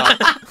cheat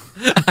out.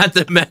 at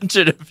the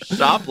mention of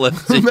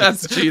shoplifting.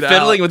 That's cheat out.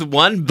 Fiddling with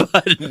one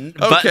button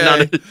on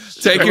Okay. his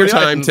Take your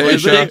time,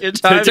 Tasia. Take your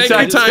time, Take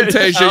your time,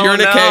 Tasia. Oh, You're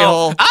in a no.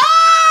 K-hole.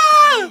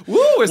 Woo,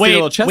 it's a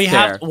little chest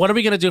hair. what are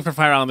we gonna do for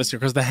Fire Island this year?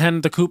 Because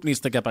the coop needs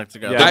to get back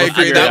together. Yeah, I we'll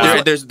agree. figure That it was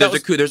out.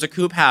 what- There's a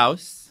coop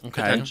house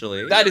Okay.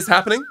 potentially. That is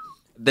happening?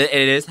 It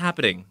is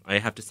happening. I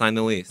have to sign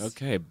the lease.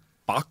 Okay,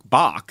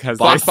 Bok has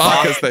Bok,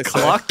 as they say.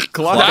 Cluck.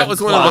 That was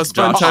one of the most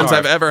fun times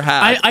I've ever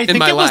had I in think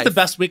my it was life. the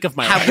best week of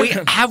my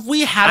life. Have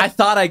we had? I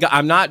thought I got.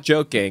 I'm not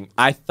joking.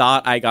 I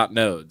thought I got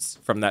nodes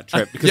from that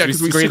trip because Yeah, 'cause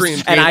we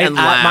screamed. and And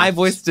laughed. my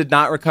voice did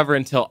not recover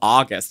until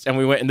August, and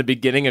we went in the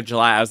beginning of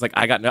July. I was like,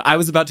 I got no. I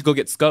was about to go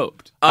get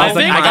scoped. I was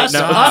like, think I got us, no.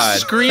 God.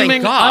 screaming,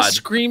 Thank God.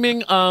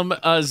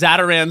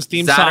 Zataran's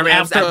theme song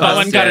Zataran's after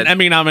Bowen got an busted.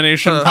 Emmy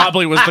nomination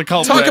probably was the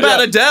culprit. Talk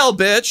about Adele,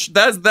 bitch.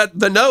 That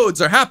the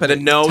nodes are happening.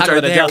 The nodes Talk are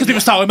about there. Adele. because he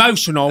was so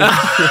emotional.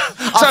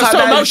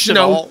 so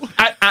emotional.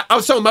 I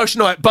was so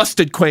emotional at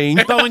Busted Queen.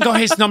 Bowen got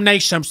his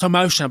nomination. I'm so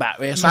emotional about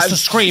this. I started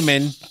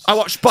screaming. I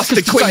watched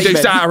Busted Queen do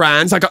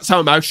Zatarans. I got so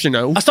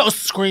emotional. I started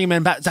screaming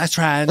about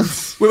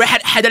Zatarans. We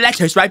had the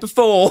letters right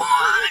before.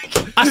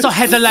 I saw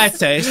Heather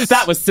Lettuce.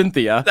 That was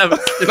Cynthia. That was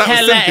Cynthia.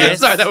 Cynthia.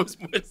 Sorry, that was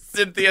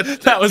Cynthia.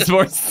 That was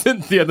more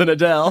Cynthia than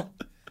Adele.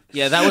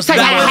 Yeah, that was That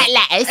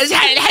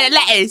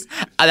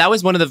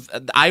was one of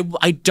the.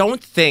 I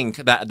don't think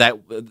that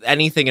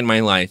anything in my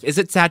life, is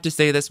it sad to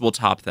say this, will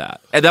top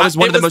that. And that was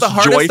one of the most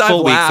hardest I've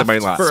joyful weeks of my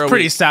laughed life. for a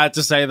pretty week. sad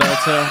to say though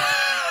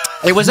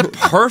too. It was a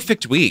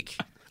perfect week.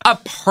 A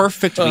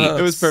perfect week.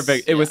 It was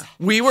perfect. It was.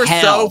 We were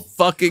Hell. so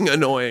fucking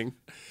annoying.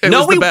 It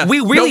No, was the we- best. we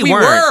really no, we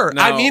weren't.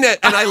 were. I No. mean it,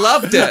 and I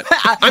loved it.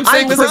 I'm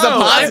saying this as a pro.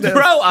 positive.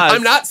 I'm pro us.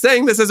 I'm not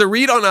saying this as a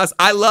read on us.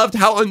 I loved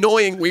how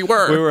annoying we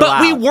were. We were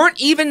But we loud.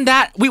 weren't even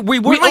that. We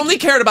weren't We like, only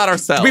cared about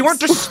ourselves. we weren't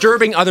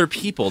disturbing other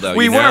people though.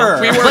 We you know? were.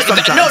 We were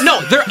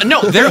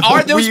sometimes. There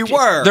are those. We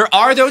were. There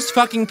are those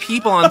fucking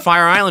people on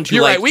Fire Island who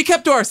You're like right. We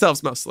kept to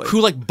ourselves mostly. who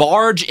like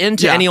barge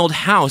into Yeah. any old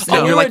house, Oh,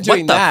 and we you're were like, what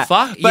doing the that.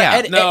 fuck? But Yeah.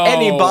 at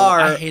any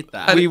bar, I hate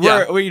that. We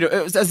Yeah. were.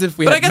 It was as if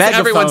we But I had guess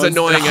everyone's megaphones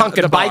annoying and at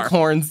honking the bar. bike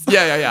horns.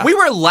 Yeah. We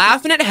were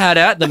laughing at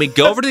Hedda, then we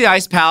go over to the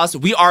Ice Palace.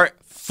 We are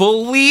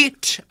fully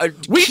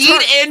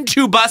keyed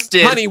into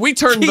Busted. Honey, we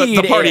turned the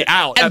Keyed party in.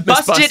 out and at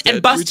Miss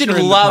Busted Busted.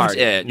 loved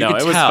it. No, You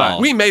could it was tell.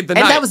 fun. We made the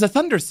And night. that was a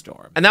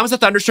thunderstorm. And that was a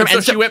thunderstorm.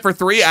 And so she went for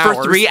 3 hours.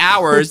 For 3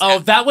 hours. Oh,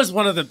 that was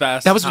one of the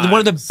best. That was one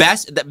of the times.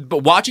 best.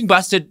 But watching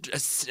Busted,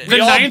 The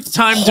ninth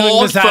time doing the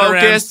hold Zatarans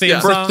focus theme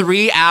for song.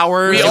 3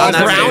 hours. We on all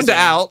that browned stage.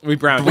 out. We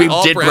browned We out.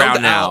 all did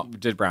browned brown out. We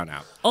did brown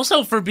out.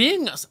 Also, for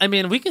being, I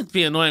mean, we could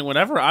be annoying,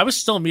 whatever. I was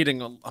still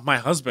meeting my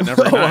husband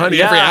every night.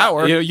 honey, every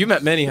hour. You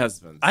met many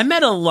husbands. I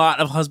met a lot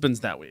of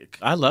husbands that week.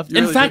 I love you.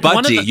 In fact, one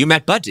of Buddy, the, you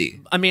met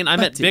Buddy. I mean, I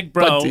met Big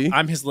Bro. Buddy.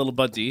 I'm his little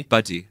buddy.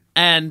 Buddy.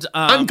 And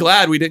I'm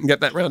glad we didn't get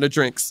that round of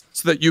drinks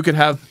so that you could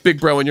have Big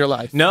Bro in your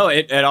life. No,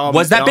 it all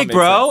Was it that all Big made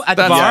Bro sense. at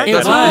the That's- bar?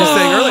 that's what you were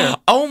saying earlier.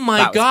 Oh my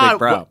That was God. Big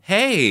Bro.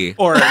 Hey.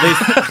 Or at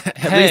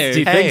least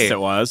he hey. thinks it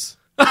was.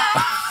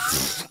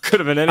 Could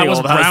have been any I was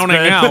old browning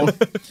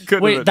husband. out.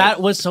 Could've Wait, been.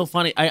 that was so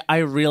funny. I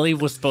really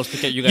was supposed to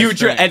get you guys You and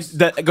drinks.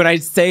 when I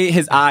say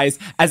his eyes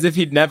as if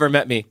he'd never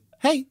met me.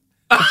 Hey.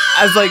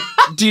 I was like,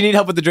 do you need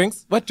help with the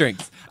drinks? What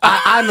drinks?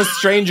 I'm a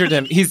stranger to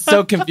him. He's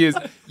so confused.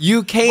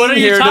 You came What are you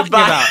here to talking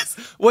buy. about?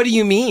 What do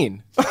you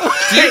mean? Do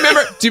you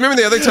remember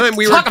the other time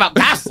we were Talk about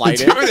Do you gaslighting.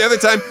 remember the other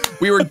time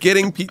we were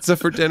getting pizza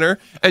for dinner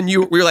and we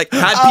were like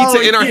had Oh,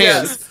 pizza in our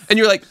yes. hands and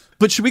you were like,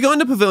 but should we go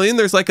into Pavilion?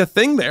 There's like a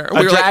thing there. And A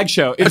we were drag like,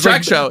 show. A It's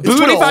drag like show. It's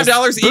Boodles.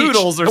 $25 each.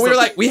 Boodles or and we were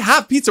something. like, we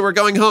have pizza. We're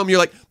going home. You're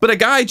like, but a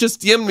guy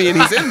just DM'd me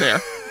and he's in there.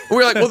 And we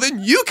were like, well,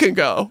 then you can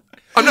go.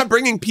 I'm not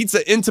bringing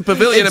pizza into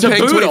Pavilion and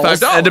paying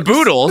 $25. And the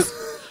Boodles.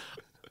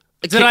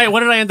 What did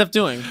I end up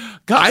doing?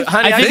 God,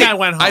 honey, I think I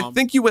went home. I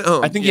think you went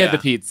home. I think you had Yeah.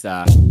 the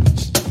pizza.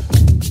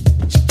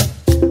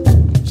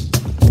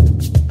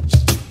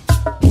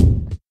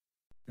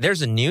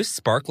 There's a new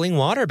sparkling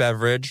water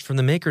beverage from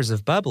the makers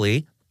of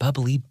Bubbly,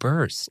 Bubbly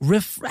Burst.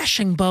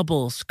 Refreshing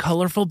bubbles,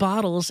 colorful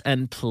bottles,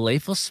 and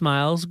playful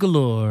smiles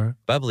galore.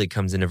 Bubbly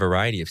comes in a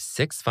variety of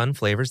 6 fun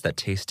flavors that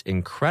taste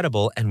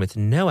incredible, and with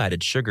no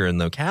added sugar and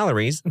low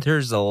calories,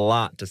 there's a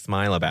lot to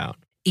smile about.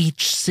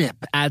 Each sip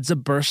adds a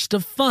burst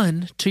of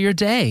fun to your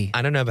day.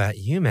 I don't know about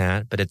you,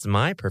 Matt, but it's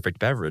my perfect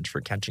beverage for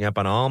catching up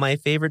on all my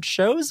favorite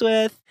shows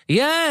with.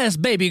 Yes,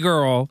 baby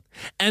girl.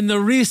 And the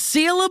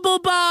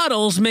resealable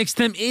bottles makes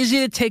them easy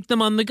to take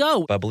them on the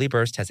go. Bubbly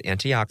Burst has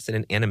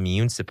antioxidant and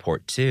immune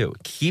support too,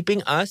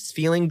 keeping us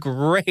feeling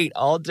great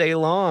all day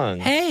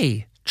long.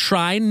 Hey,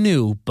 try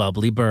new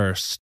Bubbly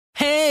Burst.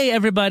 Hey,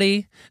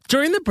 everybody.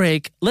 During the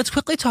break, let's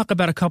quickly talk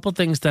about a couple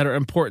things that are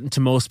important to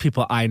most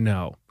people I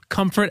know.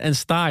 Comfort and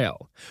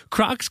style.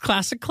 Crocs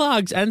Classic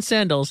Clogs and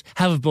Sandals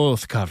have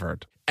both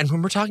covered. And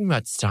when we're talking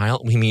about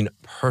style, we mean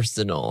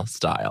personal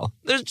style.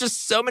 There's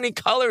just so many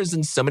colors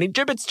and so many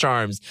gibbets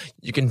charms.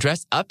 You can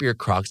dress up your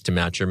Crocs to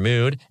match your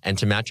mood and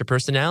to match your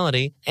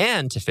personality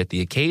and to fit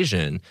the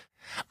occasion.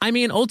 I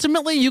mean,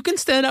 ultimately, you can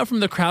stand out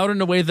from the crowd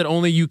in a way that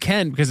only you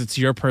can because it's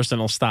your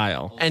personal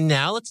style. And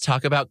now let's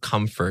talk about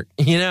comfort.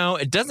 You know,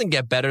 it doesn't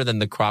get better than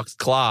the Crocs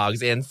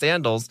clogs and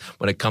sandals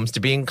when it comes to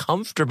being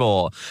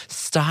comfortable.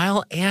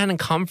 Style and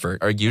comfort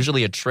are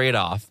usually a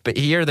trade-off, but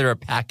here they're a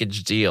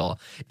package deal.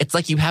 It's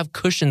like you have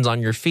cushions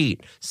on your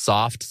feet.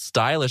 Soft,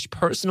 stylish,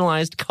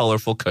 personalized,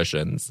 colorful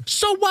cushions.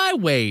 So why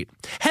wait?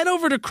 Head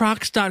over to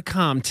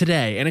Crocs.com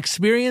today and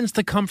experience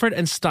the comfort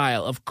and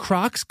style of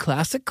Crocs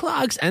Classic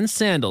Clogs and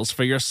Sandals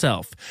for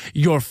yourself.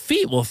 Your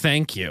feet will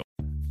thank you.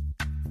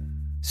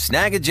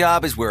 Snag a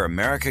Job is where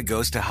America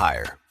goes to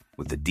hire,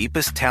 with the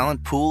deepest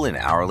talent pool in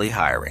hourly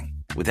hiring.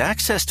 With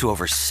access to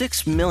over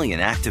 6 million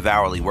active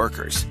hourly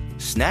workers,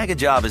 Snag a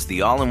Job is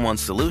the all-in-one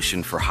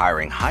solution for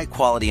hiring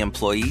high-quality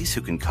employees who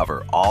can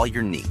cover all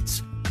your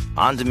needs.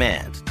 On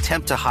demand,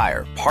 temp to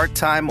hire,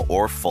 part-time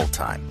or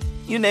full-time.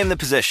 You name the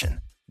position.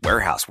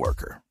 Warehouse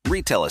worker,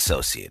 retail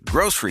associate,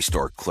 grocery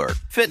store clerk,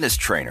 fitness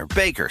trainer,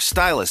 baker,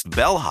 stylist,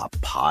 bellhop,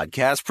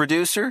 podcast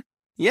producer.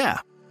 Yeah,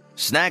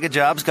 Snag a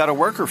Job's got a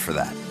worker for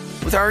that.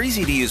 With our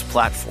easy-to-use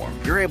platform,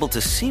 you're able to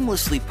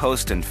seamlessly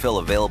post and fill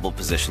available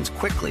positions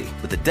quickly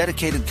with a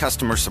dedicated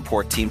customer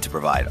support team to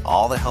provide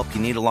all the help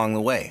you need along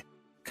the way.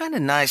 Kind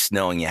of nice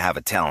knowing you have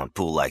a talent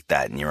pool like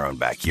that in your own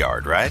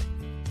backyard, right?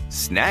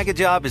 Snag a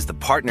Job is the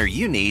partner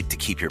you need to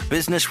keep your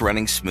business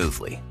running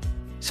smoothly.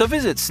 So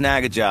visit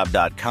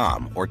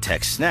snagajob.com or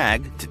text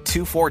snag to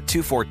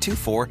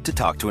 242424 to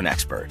talk to an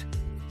expert.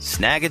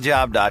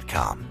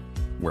 Snagajob.com,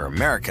 where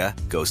America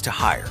goes to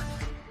hire.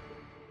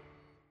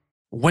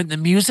 When the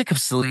music of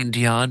Celine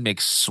Dion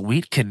makes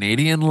sweet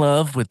Canadian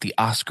love with the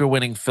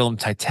Oscar-winning film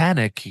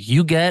Titanic,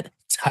 you get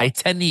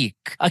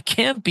Titanic, a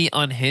campy,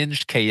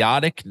 unhinged,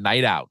 chaotic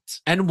night out.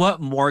 And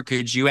what more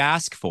could you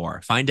ask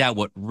for? Find out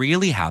what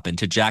really happened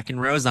to Jack and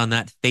Rose on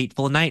that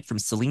fateful night from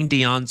Celine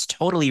Dion's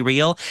totally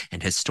real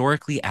and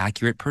historically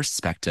accurate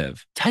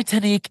perspective.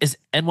 Titanic is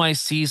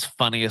NYC's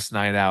funniest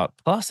night out.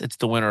 Plus, it's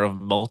the winner of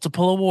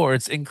multiple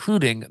awards,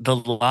 including the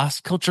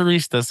Las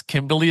Culturistas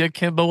Kimberly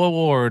Akimbo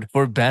Award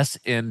for Best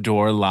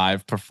Indoor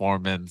Live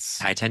Performance.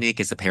 Titanic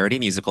is a parody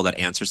musical that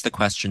answers the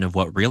question of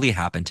what really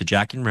happened to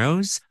Jack and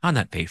Rose on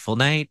that fateful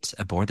night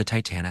aboard the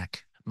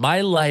Titanic.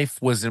 My life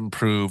was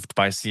improved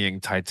by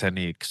seeing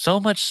Titanic, so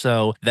much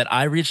so that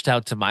I reached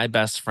out to my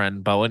best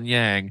friend, Bowen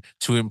Yang,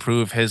 to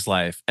improve his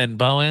life. And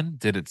Bowen,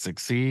 did it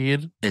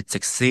succeed? It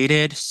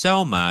succeeded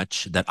so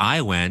much that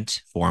I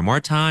went 4 more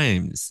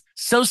times.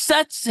 So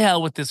set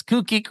sail with this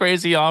kooky,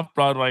 crazy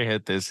off-Broadway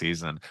hit this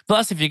season.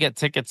 Plus, if you get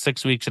tickets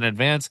 6 weeks in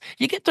advance,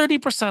 you get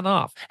 30%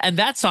 off. And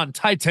that's on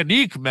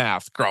Titanic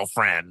math,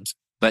 girlfriend.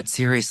 But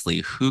seriously,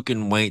 who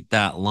can wait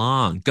that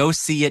long? Go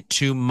see it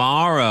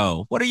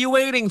tomorrow. What are you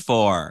waiting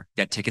for?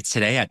 Get tickets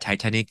today at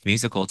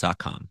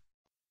TitanicMusical.com.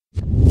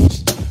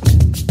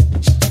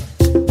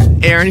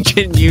 Aaron,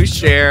 can you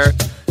share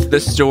the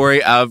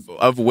story of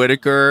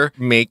Whittaker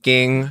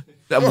making...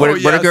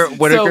 Whittaker.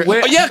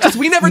 Because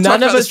we never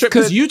talked about this trip,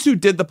 because you two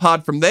did the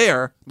pod from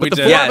there, but the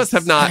four of us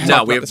have not.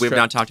 No, we've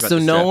not talked about this. So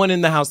no one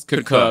in the house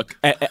could cook.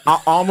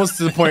 Almost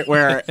to the point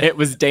where it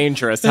was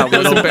dangerous how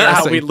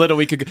little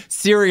we could.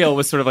 Cereal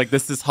was sort of like,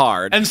 this is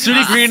hard. And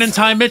Sudie Green and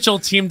Ty Mitchell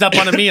teamed up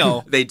on a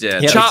meal. They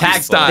did. Chop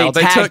style.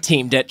 They tag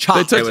teamed it.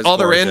 They took all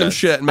the random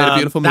shit and made a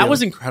beautiful meal. That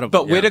was incredible.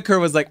 But Whittaker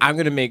was like, I'm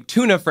going to make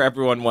tuna for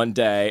everyone one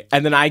day.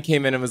 And then I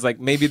came in and was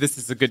like, maybe this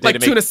is a good day to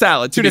make tuna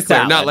salad. Tuna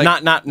salad.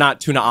 Not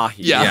tuna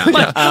ahi.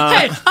 Yeah. Hey,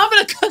 I'm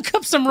going to cook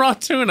up some raw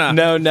tuna.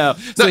 No.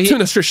 So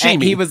tuna sashimi.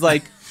 And he was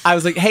like, I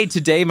was like, hey,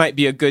 today might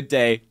be a good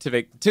day to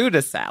make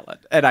tuna salad.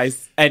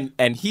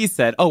 And he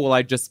said, oh, well,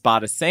 I just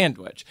bought a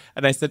sandwich.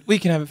 And I said, we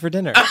can have it for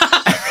dinner.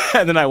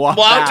 And then I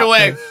walked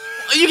away.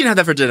 You can have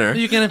that for dinner.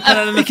 You can put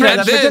it in the fridge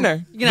for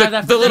dinner. You can have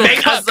that for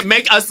dinner.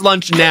 Make us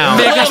lunch now.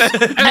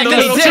 And the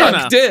little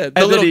cuck did.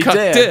 The little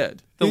cuck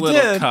did. The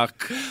little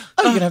cuck.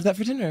 Oh, you can have that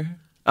for dinner.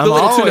 The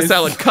little tuna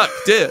salad cuck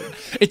did.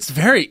 It's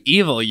very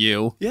evil,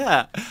 you.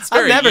 Yeah. It's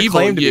very never evil,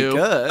 claimed to you. be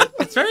good.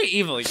 It's very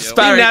evil, you. It's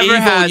very never evil,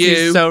 has. you.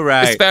 He's so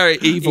right. It's very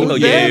evil,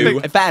 you.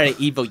 Very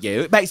evil,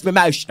 you. It makes me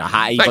emotional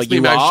how evil Makes me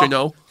you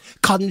emotional.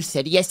 are.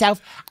 Consider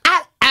yourself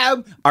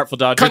Artful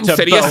Dodger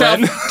Consider to yourself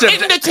Bowen.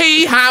 in the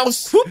tea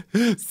house.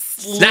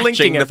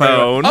 Snatching the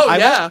phone. Oh,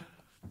 yeah.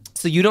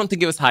 So you don't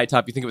think it was high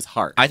top? You think it was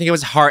heart? I think it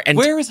was heart. And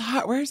Where's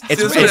heart? Where's heart?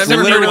 It's I've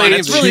never heard of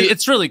it.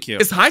 It's really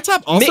cute. Is High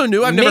Top also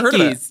new? I've never heard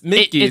of it.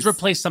 It's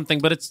replaced something,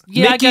 but it's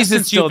I Mickey's guess is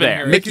since still you've been there.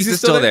 here. Mickey's is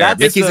still there. That's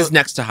Mickey's the- is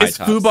next to High Is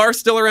Top. Fubar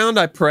still around?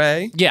 I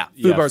pray. Yeah.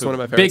 Fubar's one of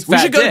my favorites. Big We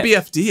fat should go to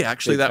dick. BFD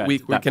actually Big that fat-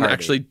 week. We that can party.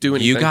 actually do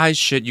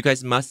anything. You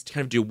guys must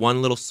kind of do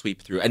one little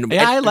sweep through and,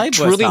 Yeah, I and like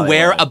West truly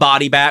wear Hollywood. a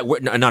body bag.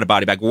 Not a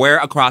body bag. Wear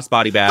a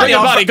crossbody bag. Bring a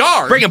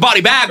bodyguard. Bring a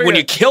body bag when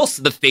you kill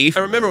the thief.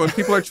 And remember, when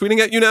people are tweeting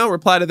at you now,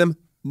 reply to them,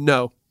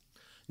 no.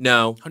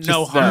 No.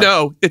 No heart.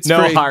 No, it's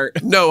No free.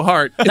 heart. No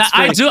heart.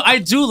 It's free. I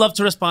do love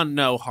to respond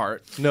no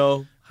heart.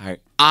 No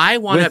heart. I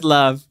want With to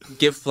love.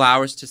 give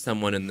flowers to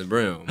someone in the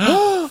room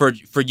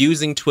for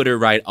using Twitter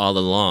right all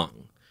along.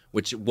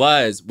 Which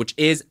one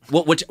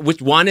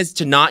is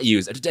to not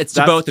use? It's to That's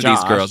both of these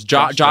Josh. girls.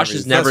 Josh Josh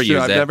has never That's true.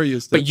 used I've it. never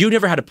used it. But you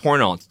never had a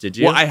porn alt, did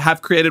you? Well, I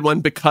have created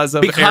one because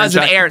of Because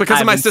of Aaron. Because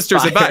of my I'm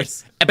sister's inspired.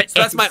 advice. But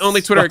So that's my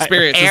only Twitter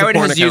experience. is a Aaron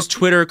porn has account. used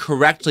Twitter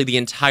correctly the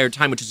entire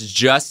time, which is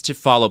just to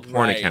follow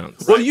porn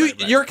accounts. Well,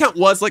 your account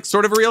was like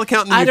sort of a real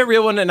account. And I had you- a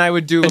real one, and I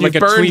would do And like you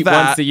a burned tweet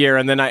that. once a year,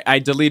 and then I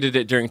deleted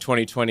it during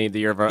 2020, the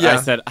year of our. Yeah.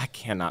 I said I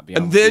cannot be.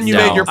 on And then you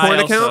this. made your I porn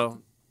also account.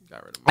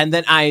 And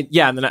then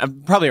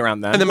probably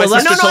around then. And then my Well,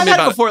 sister told me I had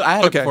about it before. I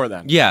had Okay. it before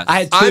then. Yes. I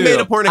had two. I made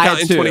a porn I account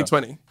had in two.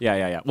 2020.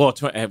 Yeah. Well,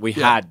 we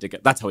had to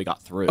get. That's how we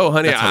got through. Oh,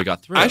 honey, That's how we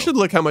got through. I should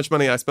look how much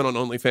money I spent on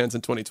OnlyFans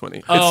in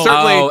 2020. Oh. It's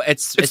certainly. Oh,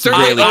 it's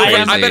certainly really over.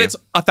 crazy. I bet it's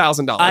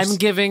 $1,000. I'm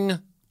giving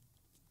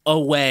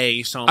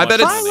away so much. I bet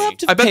it's. money.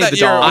 I bet pay that the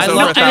year dolls. was I over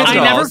love-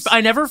 $1,000.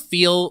 I never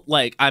feel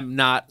like I'm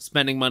not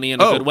spending money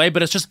in a Oh. good way,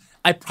 but it's just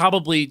I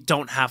probably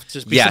don't have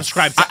to be Yes.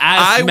 subscribed to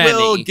I as many.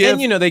 will give.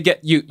 And they get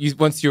you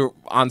once you're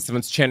on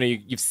someone's channel,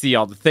 you see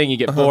all the thing. You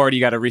get bored.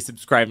 You got to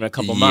resubscribe in a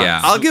couple months. Yeah.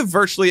 I'll give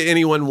virtually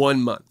anyone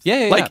 1 month.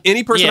 Yeah. Like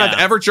any person Yeah. I've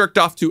ever jerked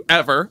off to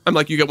ever, I'm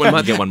like, you get 1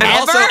 month. Get 1 And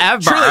month. also,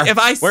 Ever? truly, if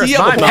I Where's see a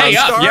my porn money?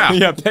 star,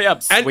 Yeah, pay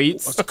up, and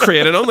sweets.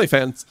 create an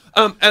OnlyFans.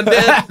 And then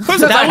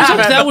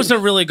that was a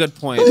really good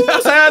point.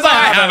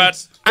 I have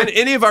it. and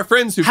any of our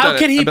friends who've How done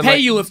can it, he have been pay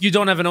like, you if you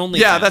don't have an OnlyFans?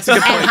 Yeah, that's a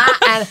good point.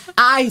 And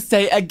I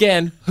say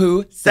again,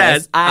 who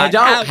says I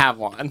don't have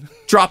one?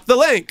 Drop the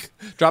link.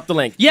 Drop the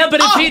link. Yeah, but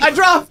if he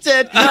dropped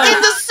it in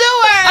the sewer.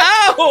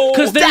 Oh,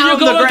 because then down you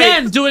the go grate.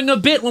 again doing a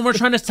bit when we're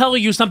trying to tell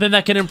you something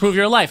that can improve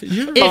your life.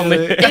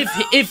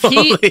 If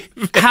he,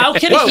 how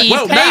can Whoa, he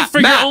whoa, pay Matt,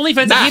 for Matt, your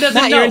OnlyFans if Matt, he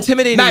doesn't Matt, know? you're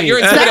intimidating Matt, me. you're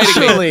intimidating me.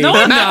 Sexually. No,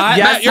 I'm not.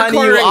 Yes, Matt, you're honey,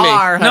 cornering you me.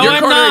 are. No, You're I'm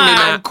cornering me, not.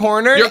 Matt. I'm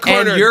cornered, You're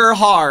cornered. and you're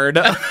hard.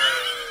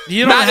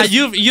 You don't. Matt Have, is-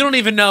 you don't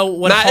even know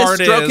what Matt hard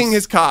is stroking is.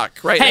 his cock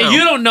right Hey, now.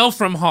 you don't know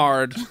from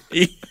hard.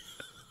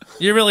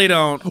 You really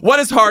don't. What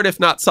is hard if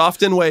not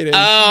soft and waiting?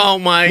 Oh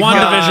my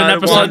WandaVision God.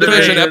 episode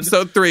WandaVision three.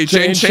 episode 3,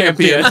 Jane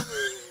Champion.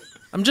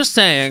 I'm just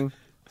saying.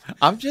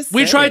 I'm just.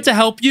 We tried to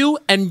help you,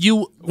 and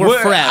you were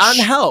fresh.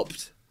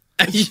 unhelped.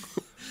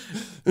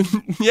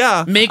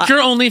 Yeah. Make your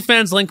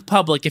OnlyFans link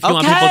public if you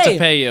want people to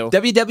pay you.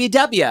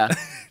 www.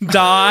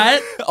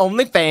 Dot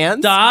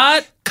OnlyFans.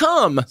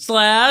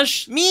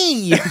 /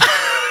 Me.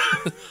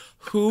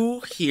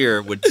 Who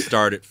here would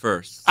start it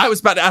first? I was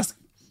about to ask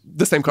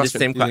the same The question.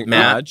 same You question. think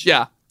Matt. Raj?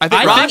 Yeah. I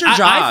think Roger I,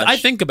 Josh. I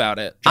think about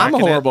it. I'm a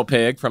Jacking it. horrible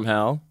pig from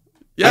hell.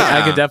 Yeah.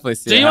 I could definitely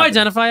see. Do it you happen.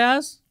 identify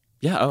as?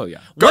 Yeah. Oh yeah.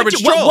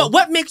 Garbage troll.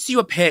 What makes you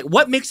a pig?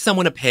 What makes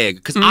someone a pig?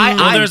 Because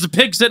Well, there's a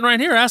pig sitting right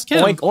here. Ask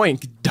him. Oink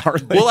oink,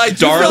 darling. Well, I do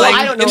feel Darling, like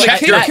I don't know in the what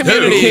kink that-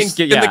 community, Kink,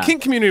 in yeah. the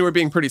kink community, we're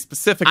being pretty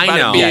specific I about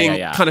know. it being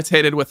Yeah.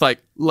 connotated with like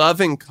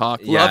loving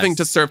cock, Yes. loving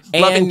to serve,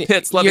 And loving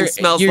pits, loving you're-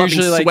 smells, you're loving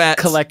usually, sweat, like,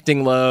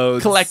 collecting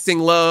loads. collecting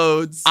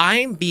loads.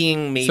 I'm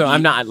being maybe. So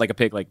I'm not like a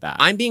pig like that.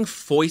 I'm being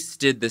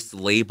foisted this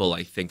label,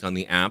 I think, on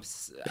the apps.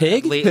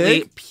 Pig? Lately,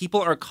 Pig?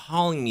 people are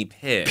calling me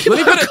pig. Let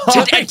me put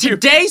it- And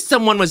today,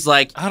 someone was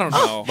like, I don't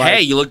know.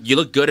 "Hey, you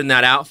look good in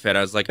that outfit."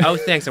 I was like, "Oh,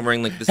 thanks." I'm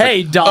wearing like this.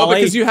 Hey, like, Dolly. Oh,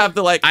 because you have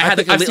the like. I had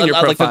think like I've seen your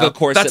like profile. a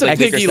corset. That's a like,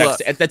 piggy thicker look.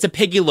 sex. That's a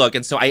piggy look,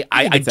 and so I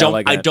it's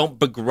elegant. don't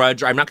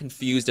begrudge. I'm not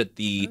confused at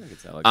the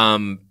it's elegant.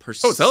 Oh,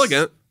 it's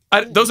elegant.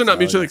 Those are not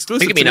mutually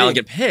exclusive. Think of me to an me.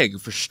 elegant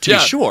pig to Yeah.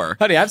 be sure.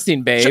 Honey, I've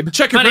seen Babe.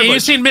 Check your Honey, you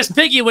privilege. seen Miss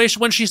Piggy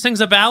when she sings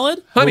a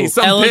ballad? Honey,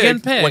 some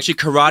Elegant pig. pig. When she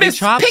karate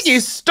chops,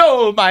 Piggy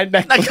stole my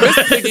necklace.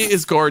 Miss Piggy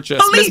is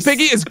gorgeous. Miss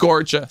Piggy is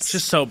gorgeous.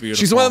 She's so beautiful.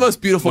 She's one of the most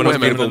beautiful One of the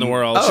women beautiful in the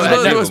world. She's Oh, one of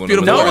the never most one of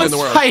beautiful the No women in one's the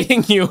world.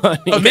 fighting you, honey.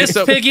 Okay, Miss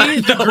so- Piggy,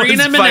 the Green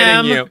one's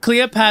fighting you. M&M,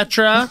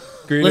 Cleopatra,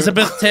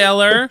 Elizabeth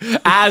Taylor,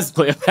 As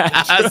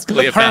Cleopatra. As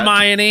Cleopatra.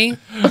 Hermione,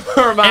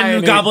 Hermione.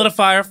 and Goblet of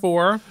Fire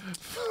 4.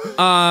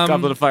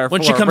 Goblet of Fire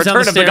when 4. she comes down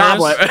Return the of the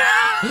stairs.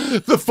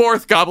 Goblet. The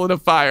fourth Goblet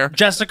of Fire.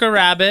 Jessica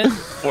Rabbit,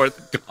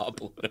 fourth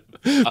goblet.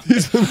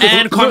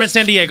 and Carmen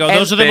Sandiego.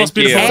 Those are the thank most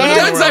beautiful you. women in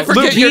the Sometimes I world.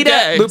 forget you're Lupita-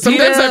 gay. Lupita-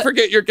 Sometimes I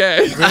forget you're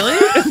gay. Really?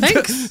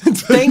 Thanks.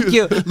 Thank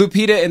you.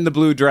 Lupita in the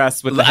blue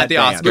dress with the At the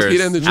headband. Oscars.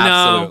 Lupita and the-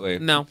 Absolutely.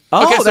 No.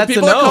 Oh, Okay, so that's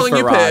people a are no calling for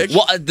you Raj. pig.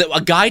 Well,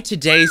 a guy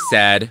today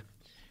said,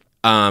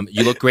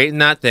 "You look great in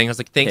that thing." I was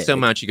like, "Thanks so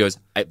Pig. much." He goes,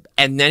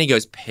 and then he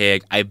goes,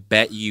 "Pig, I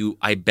bet you'd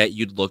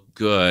look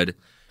good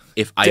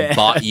if I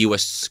bought you a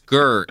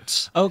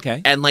skirt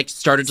Okay. and like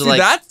started to See, like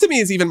that to me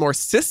is even more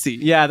sissy.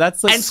 Yeah,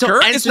 that's like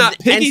Skirt is not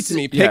piggy to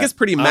me. Pig is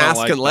pretty mask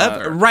like and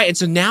leather. right, and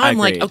so now I'm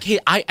like, agree. okay,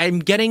 I'm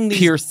getting these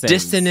Piercings.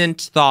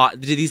 dissonant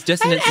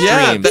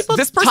Yeah, dreams.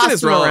 this person toss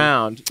is them wrong.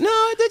 around. No,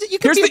 you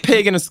could Here's be a the-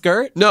 pig in a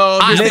skirt. No,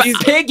 Miss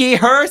Piggy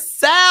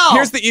herself.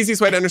 here's the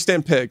easiest way to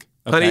understand pig.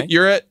 Honey, Okay.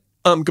 you're at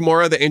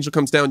Gamora, the angel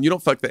comes down. You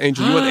don't fuck the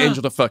angel. You want the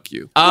angel to fuck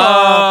you.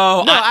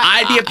 Oh, no,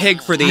 I'd be a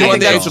pig for the You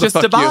want the angel. angel to just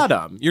fuck a you.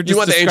 bottom. You're You just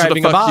want the angel to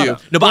describing a fuck you.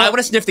 bottom. No, but I want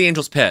to sniff the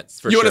angel's pits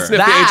for You sure. want to sniff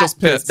That- the angel's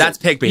pits. that's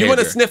pig You want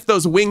to behavior. sniff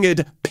those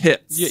winged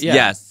pits. Yeah.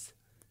 Yes.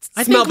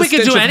 I Smell think we the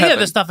could do stench of any of heaven.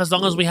 this stuff as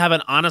long as we have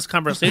an honest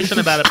conversation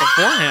about it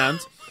beforehand,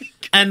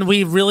 and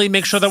we really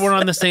make sure that we're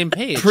on the same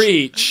page.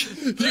 Preach.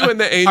 You and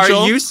the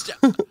angel. Are you?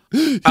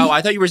 Oh,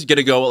 I thought you were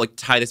gonna go like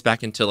tie this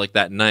back into like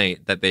that night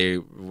that they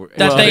were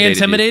That they you.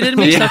 intimidated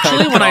me Yeah.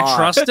 sexually when I God.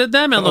 trusted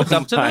them and looked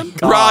up to them.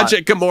 Raj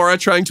at Gamora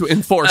trying to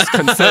enforce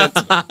consent.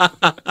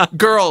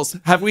 Girls,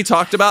 have we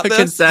talked about this?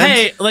 Consent.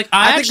 Hey, like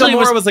I I think actually Gamora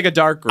was was like a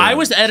dark room. I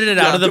was edited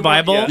out Yeah, of the Gamora,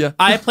 Bible. yeah.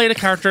 I played a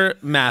character,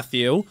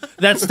 Matthew,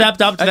 that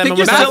stepped up to I them think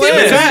and you're was still like,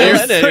 in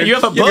Yes. it. You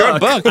have a book. You're a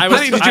book. I was,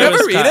 Honey, did I you ever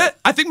was read cut. it?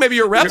 I think maybe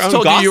your reps Your own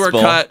told you were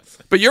gospel. cut,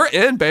 but you're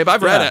in, babe.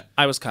 I've read Yeah. it.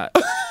 I was cut.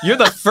 You're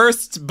the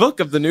first book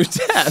of the New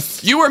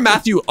Test. You were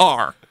Matthew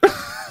R.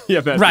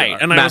 Yeah, man. Right,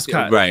 and I was Matthew,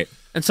 cut. right.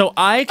 And so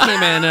I came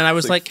in and I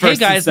was like, "Hey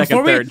first and guys,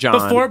 second, third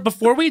John."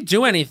 before we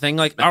do anything,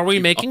 like, are we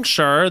making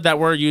sure that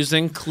we're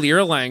using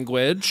clear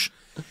language?"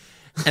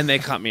 And they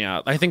cut me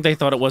out. I think they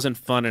thought it wasn't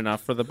fun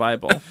enough for the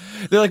Bible.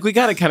 They're like, we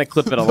got to kind of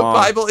clip it The along.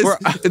 Bible is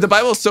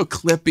so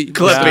clippy.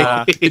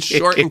 Yeah. It's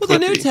short and Well, the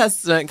New clippy.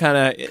 Testament kind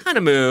of Kind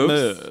of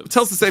moves. It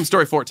tells the same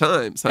story 4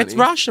 times, honey. It's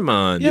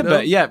Rashomon. Yeah,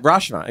 but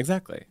Rashomon,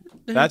 exactly.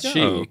 That's you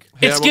go. chic.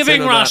 Yeah, I It's won't say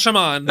giving no to that.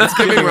 Rashomon. It's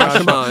giving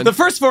Rashomon. The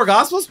first 4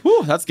 Gospels,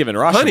 whew, that's giving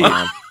Rashomon.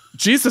 Honey,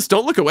 Jesus,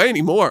 don't look away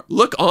anymore.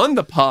 Look on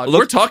the pod.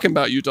 We're talking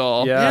about you,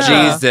 doll. Yeah.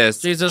 Jesus.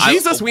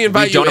 Jesus. We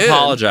invite we don't you in.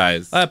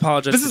 apologize. I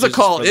apologize. This to is a Jesus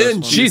call for this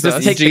in, one.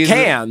 Jesus, take the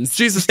cans.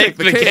 Jesus, take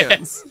the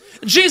cans.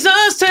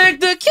 Jesus, take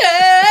the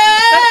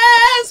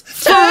cans.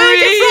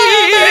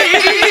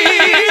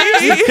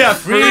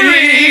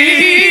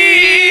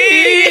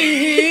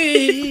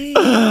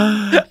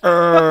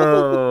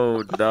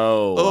 Oh,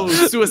 no. Oh,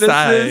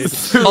 suicide.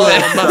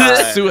 Suicide.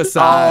 Almost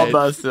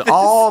suicide.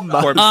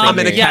 Almost. I'm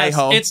in a Yes,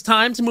 K-hole. it's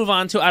time to move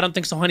on to I Don't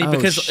Think So, Honey,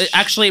 because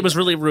actually it was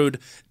really rude.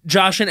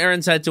 Josh and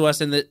Aaron said to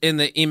us in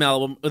the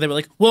email, they were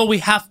like, "Well, we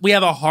have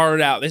a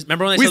hard out."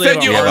 Remember when they We said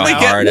said they you have a only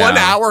hard get hard 1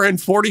 out. hour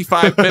and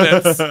 45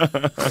 minutes. we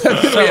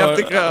have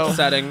to go.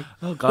 Upsetting.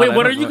 Oh, God, Wait, I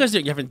what don't are you know. guys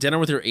doing? You having dinner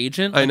with your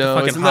agent? I Like the know,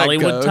 fucking isn't that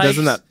Hollywood goat? types?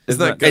 Isn't that Is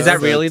that good? Is that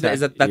really that's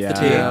the tea?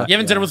 Yeah. You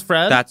having dinner with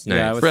Fred? That's nice.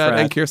 Yeah, with Fred Fred.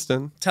 and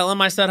Kirsten. Tell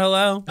him I said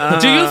hello.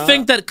 Do you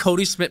think that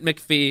Cody Smith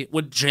McPhee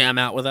would jam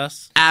out with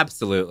us?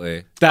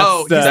 Absolutely. That's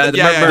Oh, the, he's-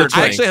 yeah. bird I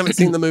twink. actually haven't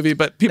seen the movie,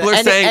 but people are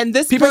And- saying and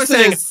this people are person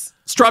saying is-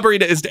 strawberry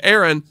is to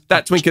Aaron,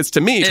 that twink is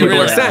to me. It People really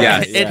are is. saying.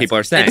 Yes, It's- people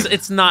are saying.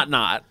 It's not.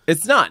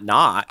 It's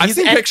not. I've He's-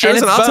 seen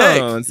pictures and it's I'll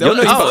Bones. take. Oh,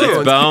 no, It's it's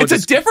Bones. Bones.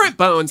 It's a different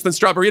Bones than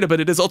Strawberry,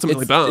 but it is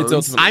ultimately Bones. It's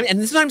ultimately- And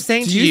this is what I'm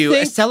saying Do to you.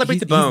 think Celebrate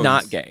the bones. He's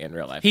not gay in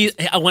real life. He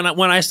when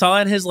I saw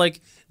in his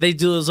like they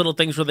do those little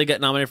things where they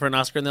get nominated for an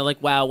Oscar and they're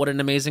like, "Wow, what an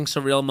amazing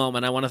surreal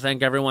moment! I want to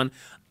thank everyone."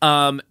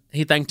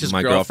 He thanked his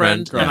My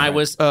girlfriend, girlfriend. and I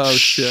was Oh,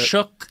 shit.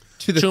 shook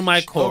to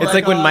my core. It's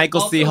like when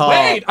Michael C. Hall.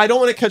 Wait, I don't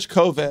want to catch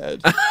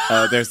COVID.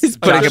 He's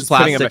putting a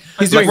plastic-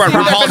 He's Look, doing we're on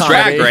group RuPaul's comedy.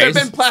 Drag There Race. have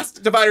been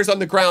plastic dividers on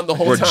the ground the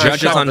whole We're time. judges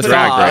Shall on put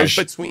Drag a Race.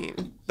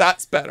 between.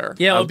 That's better.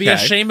 Yeah, it would be a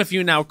Okay. shame if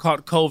you now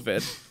caught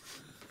COVID.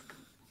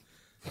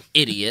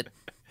 Idiot.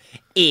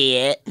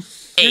 You're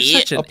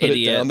such an I'll put it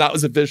idiot. down. That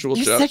was a visual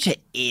joke. an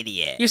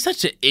idiot. You're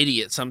such an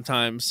idiot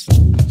sometimes.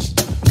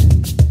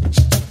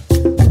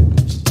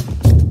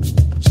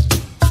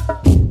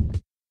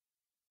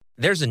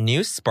 There's a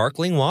new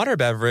sparkling water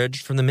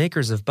beverage from the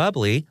makers of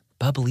Bubbly,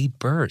 Bubbly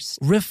Burst.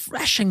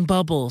 Refreshing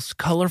bubbles,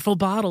 colorful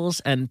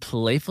bottles, and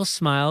playful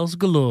smiles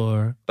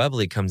galore.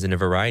 Bubbly comes in a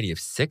variety of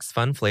 6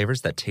 fun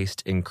flavors that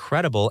taste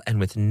incredible, and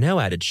with no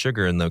added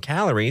sugar and low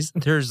calories,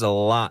 there's a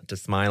lot to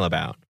smile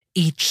about.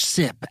 Each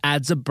sip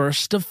adds a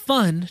burst of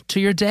fun to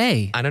your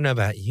day. I don't know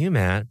about you,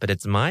 Matt, but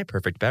it's my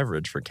perfect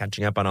beverage for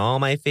catching up on all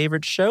my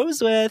favorite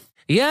shows with.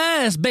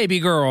 Yes, baby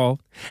girl.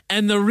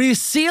 And the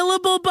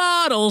resealable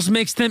bottles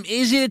makes them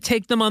easy to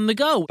take them on the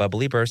go.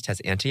 Bubbly Burst has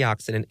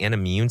antioxidant and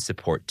immune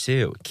support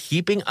too,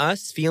 keeping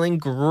us feeling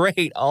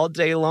great all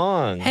day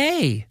long.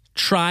 Hey,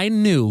 try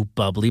new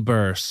Bubbly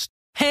Burst.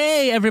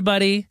 Hey,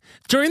 everybody.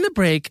 During the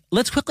break,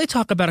 let's quickly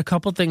talk about a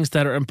couple things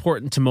that are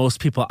important to most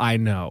people I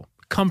know.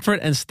 Comfort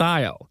and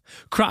style.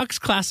 Crocs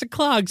Classic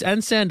Clogs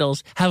and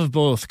Sandals have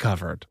both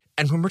covered.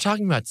 And when we're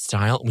talking about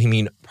style, we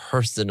mean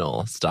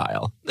personal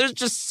style. There's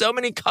just so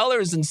many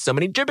colors and so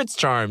many gibbets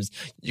charms.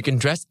 You can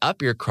dress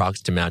up your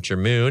Crocs to match your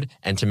mood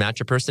and to match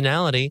your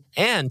personality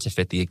and to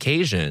fit the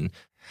occasion.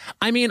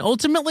 I mean,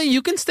 ultimately,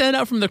 you can stand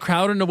out from the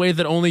crowd in a way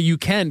that only you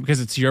can because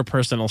it's your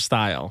personal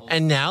style.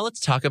 And now let's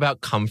talk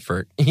about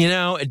comfort. You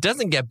know, it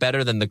doesn't get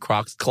better than the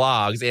Crocs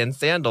clogs and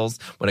sandals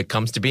when it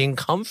comes to being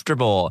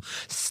comfortable.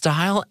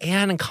 Style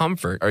and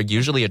comfort are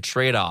usually a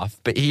trade-off,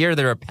 but here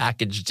they're a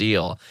package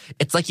deal.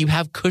 It's like you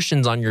have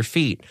cushions on your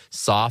feet.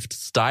 Soft,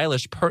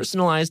 stylish,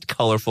 personalized,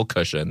 colorful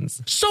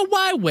cushions. So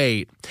why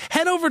wait?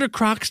 Head over to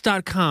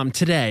Crocs.com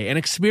today and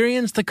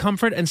experience the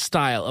comfort and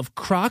style of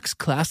Crocs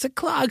classic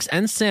clogs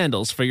and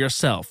sandals for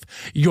yourself.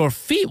 Your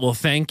feet will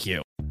thank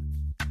you.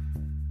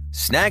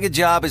 Snag a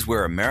Job is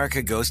where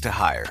America goes to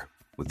hire,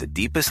 with the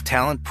deepest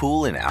talent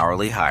pool in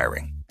hourly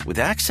hiring. With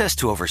access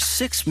to over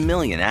 6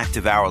 million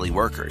active hourly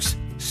workers,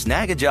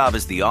 Snag a Job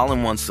is the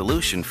all-in-one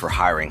solution for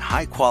hiring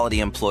high-quality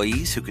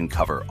employees who can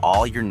cover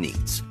all your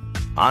needs.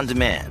 On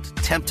demand,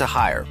 temp to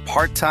hire,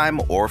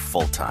 part-time or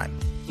full-time.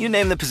 You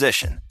name the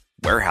position.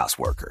 Warehouse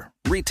worker,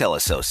 retail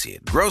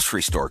associate,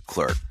 grocery store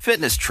clerk,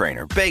 fitness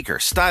trainer, baker,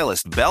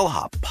 stylist,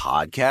 bellhop,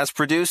 podcast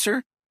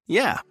producer.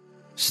 Yeah,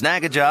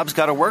 Snag a Job's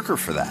got a worker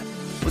for that.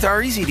 With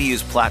our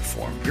easy-to-use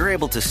platform, you're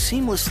able to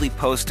seamlessly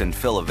post and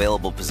fill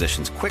available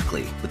positions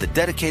quickly with a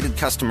dedicated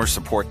customer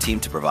support team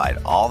to provide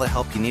all the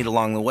help you need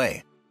along the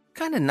way.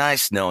 Kind of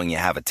nice knowing you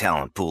have a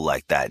talent pool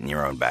like that in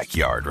your own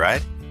backyard,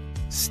 right?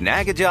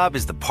 Snag a Job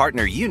is the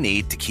partner you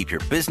need to keep your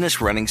business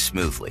running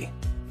smoothly.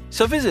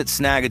 So visit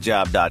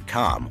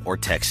snagajob.com or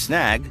text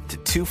snag to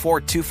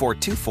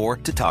 242424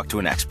 to talk to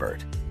an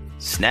expert.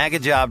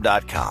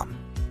 Snagajob.com,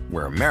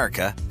 where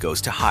America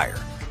goes to hire.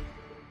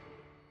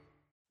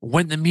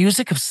 When the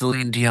music of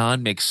Celine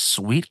Dion makes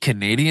sweet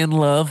Canadian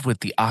love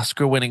with the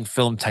Oscar-winning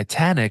film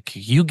Titanic,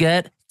 you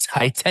get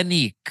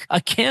Titanic, a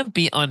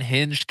campy,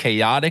 unhinged,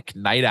 chaotic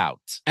night out.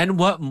 And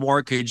what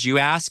more could you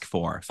ask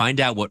for? Find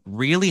out what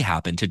really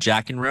happened to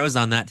Jack and Rose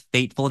on that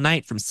fateful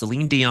night from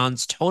Celine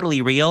Dion's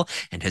totally real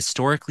and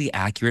historically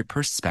accurate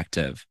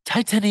perspective.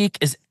 Titanic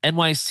is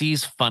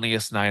NYC's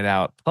funniest night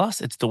out.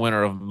 Plus, it's the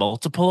winner of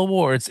multiple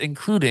awards,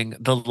 including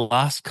the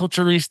Las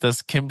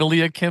Culturistas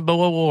Kimberly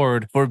Akimbo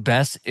Award for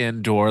Best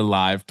Indoor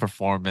Live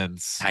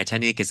Performance.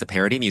 Titanic is a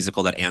parody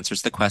musical that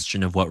answers the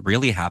question of what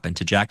really happened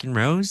to Jack and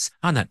Rose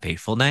on that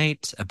fateful night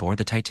aboard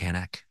the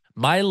Titanic.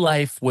 My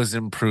life was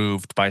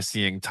improved by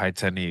seeing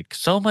Titanic,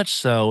 so much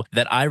so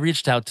that I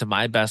reached out to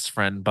my best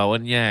friend,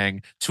 Bowen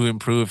Yang, to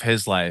improve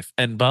his life.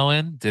 And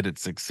Bowen, did it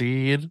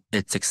succeed?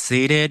 It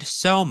succeeded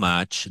so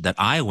much that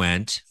I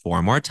went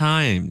 4 more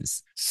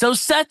times. So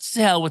set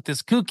sail with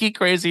this kooky,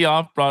 crazy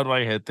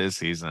off-Broadway hit this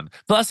season.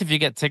 Plus, if you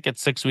get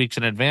tickets 6 weeks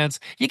in advance,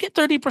 you get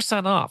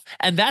 30% off.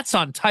 And that's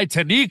on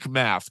Titanic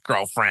math,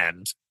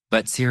 girlfriend.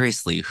 But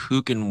seriously,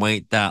 who can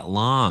wait that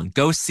long?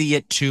 Go see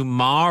it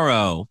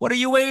tomorrow. What are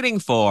you waiting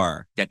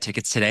for? Get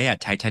tickets today at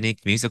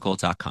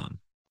TitanicMusical.com.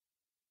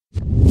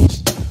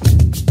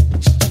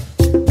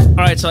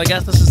 All right, so I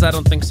guess this is I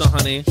Don't Think So,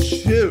 Honey.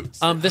 Shoot.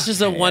 This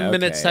is a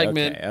 1-minute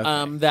segment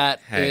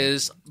that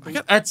is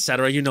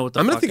etc. You know what the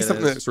I'm fuck gonna think it of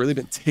something is. that's really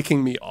been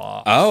ticking me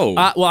off. Oh.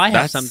 Well, I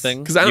have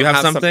something. Because I don't You have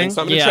have something?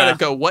 so I'm gonna Yeah. try to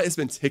go. What has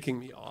been ticking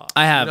me off?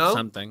 I have You know?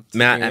 something.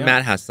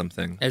 Matt has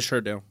something. I sure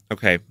do.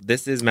 Okay,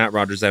 this is Matt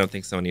Rogers. I Don't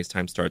Think So, and his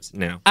time starts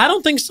now. I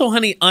don't think so,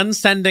 honey.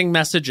 Unsending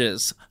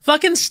messages.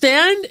 Fucking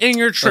stand in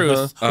your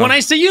truth. When I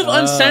see you've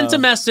unsent a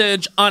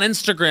message on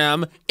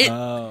Instagram,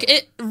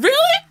 it really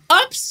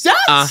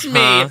upsets me.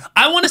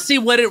 I want to see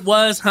what it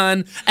was,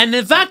 hun. And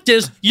the fact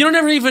is, you don't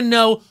ever even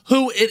know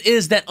who it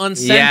is that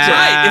unsent it.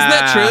 Right? Isn't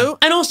that true?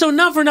 And also,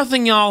 not for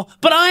nothing, y'all,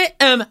 but I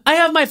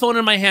have my phone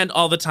in my hand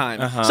all the time.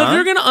 So if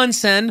you're gonna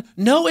unsend,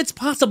 know it's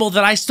possible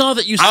that I saw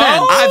that you sent.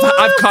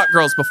 I've caught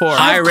girls before.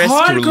 I've risk,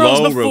 caught girls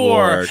low before.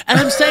 reward. And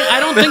I'm saying, I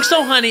don't think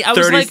so, honey. I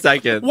was 30 like,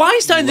 seconds. why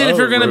send it if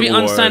you're going to be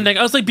reward. unsending?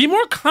 I was like, be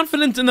more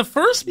confident in the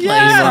first place.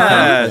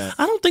 Yes.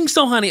 I don't think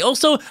so, honey.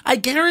 Also, I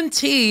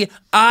guarantee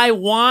I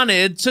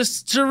wanted to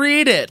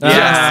read it.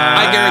 Yes,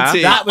 I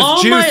guarantee. That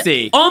was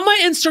juicy. All my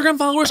Instagram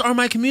followers are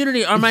my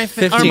community, are my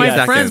 15 friends,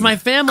 seconds. my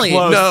family.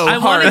 Close. No I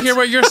want to heart. hear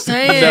what you're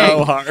saying.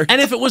 No heart.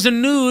 And if it was a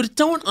nude,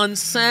 don't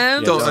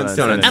unsend. Don't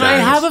unsend. And I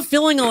have a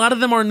feeling a lot of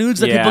them are nudes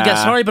that people get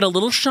Yeah. sorry but a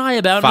little shy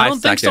about. And I 5 don't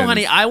think so, seconds.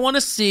 honey. I want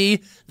to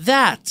see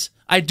that.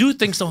 I do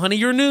think so, honey.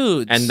 You're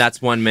nudes. And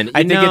that's 1 minute. I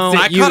think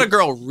it's I caught a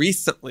girl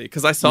recently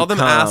because I saw them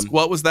come. ask,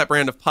 what was that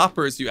brand of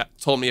poppers you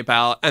told me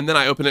about? And then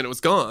I opened it and it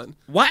was gone.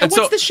 Why- And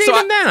what's the shame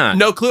in that?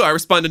 No clue. I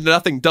responded to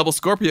nothing. Double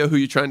Scorpio, who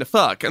you trying to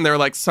fuck? And they were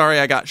like, sorry,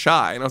 I got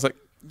shy. And I was like,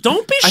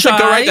 don't be shy. I said,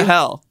 go right to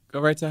hell. Go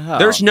right to hell.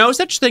 There's no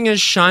such thing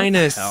as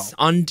shyness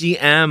on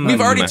DM.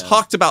 We've already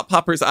talked about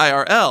poppers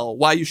IRL.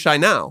 Why you shy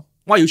now?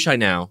 Why you shy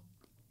now?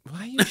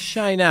 Why you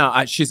shy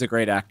now? She's a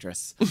great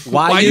actress.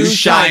 Why you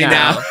shy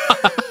now?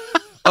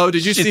 Oh,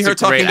 did you see her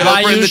talking to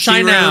Why Oprah in you the shy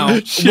tea now?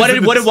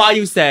 room? What did Why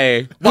you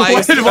say?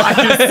 Why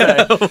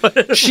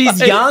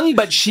She's young,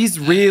 but she's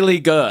really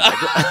good.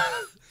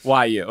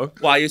 Why you?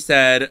 Why you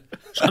said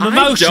I'm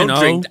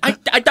emotional.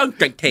 I don't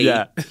drink tea.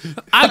 Yeah.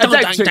 I don't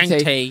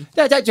drink tea.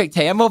 No, I don't drink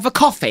tea. I'm more of a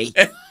coffee.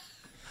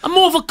 I'm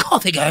more of a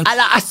coffee girl. I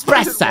like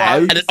espresso.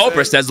 And then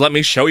Oprah says, "Let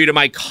me show you to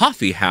my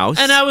coffee house."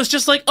 And I was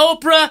just like,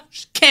 Oprah,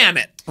 can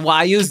it.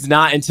 Yu's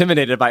not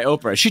intimidated by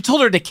Oprah. She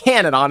told her to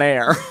can it on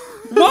air.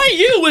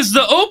 YU is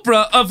the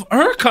Oprah of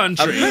her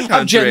country.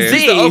 Of Gen Z.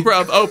 She's the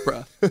Oprah of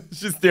Oprah.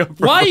 She's the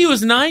Oprah. YU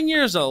is 9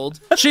 years old.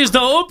 She's the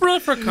Oprah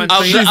of her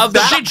country.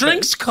 She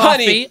drinks coffee,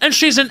 Honey. and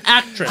she's an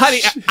actress.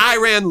 Honey,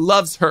 Iran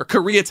loves her.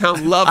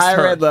 Koreatown loves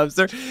her. Iran loves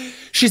her.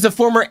 She's a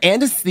former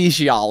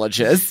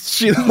anesthesiologist.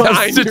 She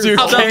loves to do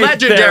Of the cane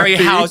legendary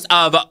therapy. house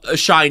of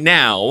Shy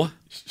Now.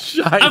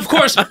 Of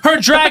course, her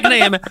drag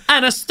name,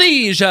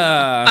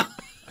 Anastasia.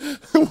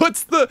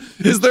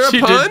 Is there a She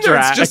pun? did Or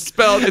drag. it's just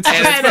spelled the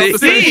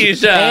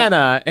same?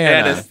 Anna.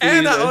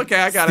 Okay,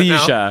 I got it now.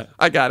 Anesthesia.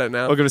 I got it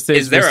now. We're gonna say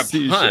Is there a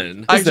anesthesia.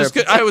 pun?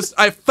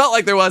 I felt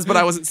like there was, but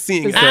I wasn't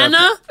seeing it.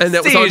 Anna? And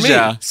that was on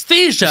me.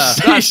 Sthesia.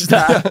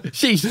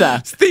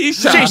 Sthesia.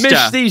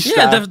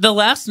 Yeah, the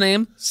last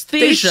name,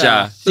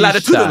 Sthesia.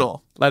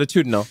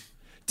 Latitudinal.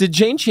 Did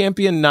Jane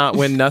Champion not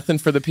win nothing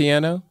for the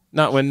piano?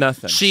 Not win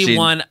nothing. She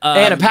won.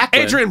 Anna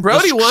Paquin. Adrian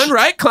Brody won,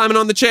 right? Climbing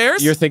on the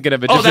chairs. You're thinking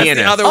of a Oh, different that's the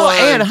pianist. other Oh, one.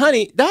 Anne,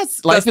 honey,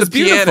 that's Life That's is the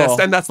Beautiful. pianist,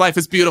 and that's Life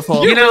is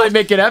Beautiful. You're really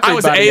making everybody I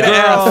was A to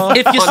up.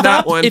 F If you on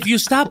that one. if you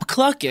stop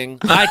clucking,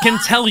 I can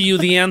tell you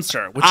the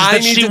answer, which is I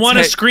that need she to won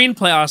a take-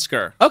 screenplay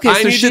Oscar. Okay, I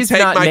so need to she's take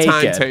not my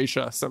time, naked.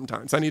 Tasha,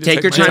 sometimes. I need to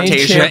Take your my time, Jane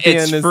Tasha. Champion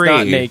It's is free.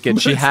 not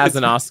naked. She has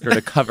an Oscar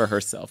to cover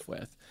herself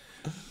with.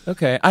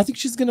 Okay, I think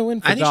she's gonna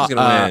win. For I think she's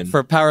gonna win.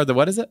 for Power of the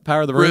what is it?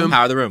 Power of the Room.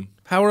 Power of the Room.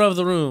 Power of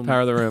the Room.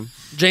 Power of the Room.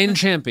 Jane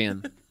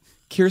Champion.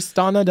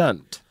 Kirstana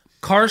Dunst.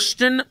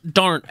 Karsten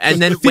Darnt.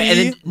 And then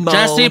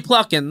Jesse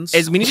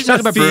Pluckins. we need to talk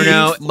about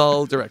Bruno.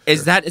 Mull director.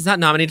 Is that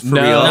nominated for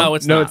No, real? No,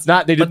 it's not. It's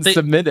not. They But didn't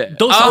submit it.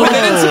 Those Oh, little-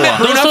 they didn't submit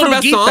those Bruno for little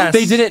best song? geekas.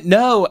 They didn't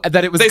know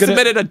that it was They gonna...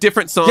 submitted a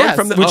different song Yes,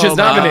 from the which is my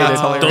God, nominated.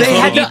 that's hilarious. Those They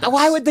little had to,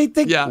 why would they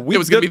think? Yeah, we it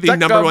was going to be the could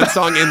number talk one about-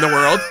 song in the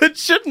world. It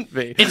shouldn't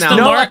be. It's No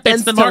the mark. offense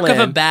It's the to mark of a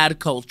Lynn. bad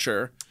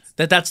culture.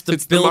 That's the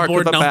It's the mark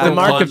Billboard of a number bad The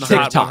mark one of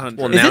Hot TikTok. 100.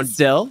 Well, Is now- it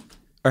still,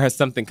 or has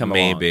something come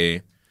along?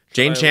 Maybe.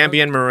 Jane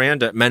Champion,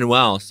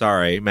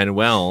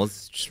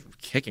 Manuel's just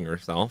kicking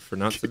herself for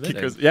not submitting.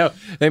 Because, yeah,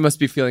 they must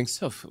be feeling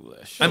so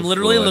foolish. I'm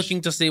literally foolish.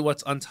 looking to see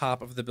what's on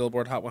top of the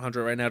Billboard Hot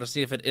 100 right now to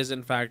see if it is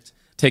in fact.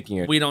 Taking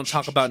it. We don't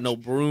talk about no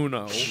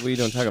Bruno. We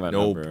don't talk about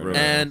No, Bruno. Bruno.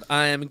 And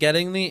I am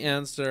getting the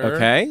answer.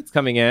 Okay, it's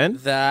coming in.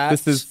 That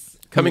This is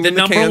Coming the in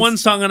the number cans. one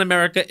song in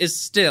America is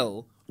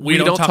still We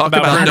Don't Talk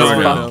About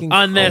Bruno. Bruno.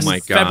 On this Oh my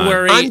God.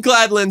 February. I'm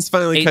glad Lynn's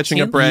finally catching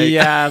a 18th? break.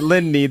 Yeah,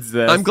 Lynn needs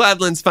this. I'm glad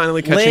Lynn's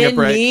finally catching a Lynn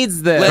break.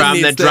 needs this. Lynn From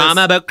the needs this.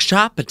 drama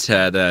bookshop to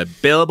the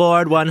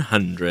Billboard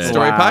 100.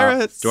 Story Wow.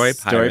 Pirates. Story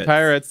Story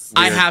Pirates.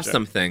 I have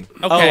something.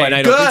 Oh, okay. and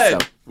I don't Good.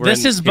 think so.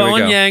 This is here we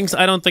Bowen go. Yang's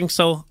I Don't Think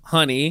So,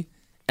 Honey.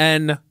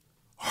 And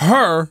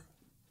her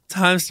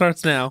time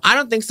starts now. I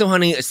don't think so,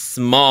 honey.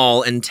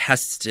 Small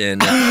intestine.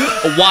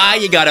 Why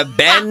you gotta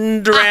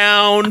bend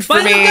around for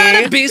Why you me?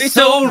 gotta be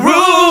so rude?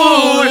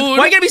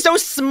 Why you gotta be so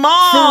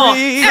small?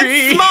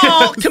 And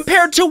small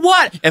compared to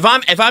what? If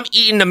I'm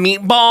eating a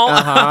meatball,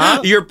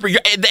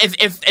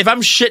 if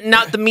I'm shitting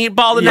out the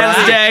meatball the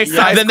next day,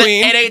 Size then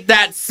queen. it ain't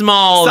that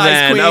small. Size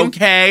then queen.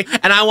 okay,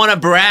 and I want to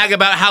brag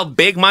about how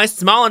big my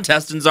small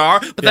intestines are,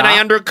 but then I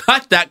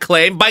undercut that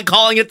claim by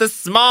calling it the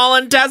small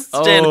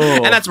intestine,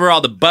 and that's where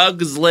all the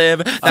bugs live.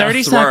 30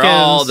 That's where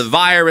all seconds. the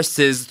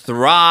viruses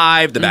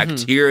thrive, the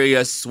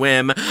bacteria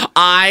swim.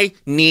 I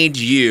need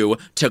you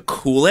to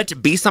cool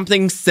it. Be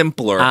something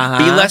simpler.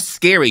 Be less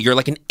scary. You're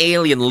like an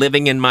alien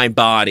living in my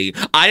body.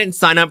 I didn't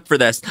sign up for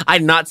this. I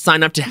did not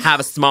sign up to have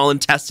a small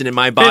intestine in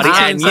my body.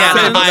 And yet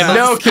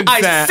No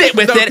I consent. sit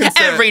with No it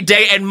consent. every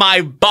day in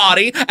my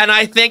body. And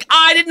I think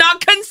I did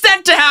not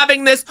consent to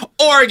having this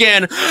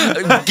organ.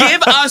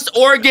 Give us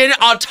organ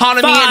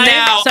autonomy 5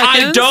 now. I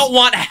seconds. don't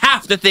want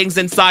half the things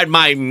inside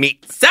my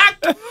meat sack.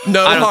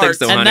 No I don't heart. think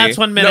so, And honey. that's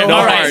 1 minute. No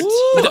All right.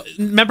 heart.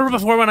 Remember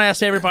before when I asked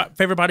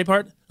favorite body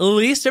part?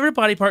 Least favorite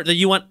body part that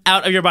you want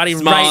out of your body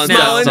Small right Small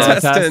now.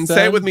 intestine.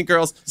 Say it with me,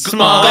 girls.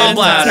 Small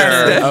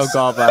Gallbladder. Oh,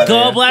 gallbladder.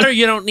 Gallbladder,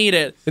 you don't need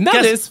it. And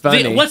that is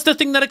funny. what's the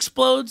thing that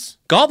explodes?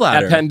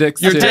 Gallbladder.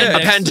 Appendix. Your two.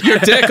 dick. Your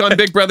dick on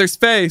Big Brother's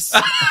face.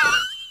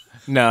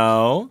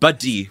 No.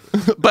 Buddy.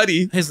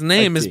 Buddy. His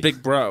name is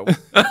Big Bro.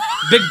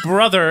 Big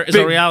Brother is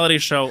a reality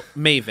show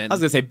maven. I was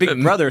going to say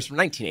Big Brothers from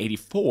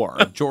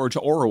 1984. George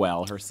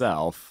Orwell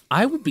herself.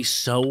 I would be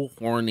so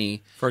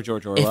horny For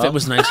George Orwell. if it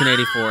was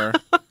 1984.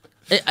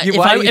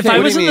 why do you think- I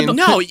what was do you in the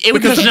mean? No, it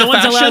would because of no the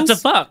one's allowed to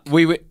fashions? fuck.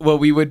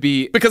 We would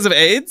be. Because of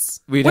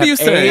AIDS? We'd What have are you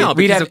saying? AIDS, No,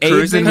 we'd because have of AIDS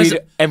cruising.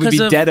 and we'd Because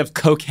be of- dead of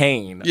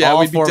cocaine. Yeah, All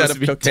we'd be four dead us of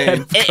would be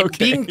cocaine. dead of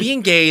cocaine.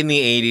 Being gay in the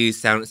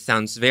 80s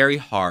sounds very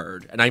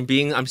hard. And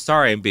I'm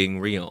sorry I'm being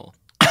real.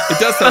 It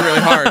does sound really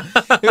hard.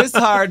 It was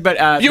hard, but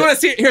You want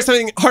to hear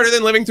something harder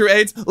than living through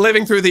AIDS?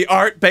 Living through the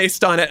art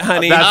based on it,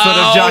 honey. That's one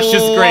of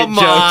Josh's great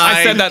my jokes.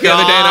 I said that the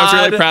other day and I was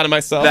really God. proud of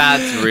myself.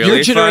 That's really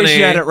your generation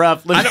funny. had it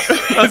rough.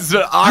 It's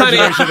our Honey.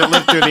 generation that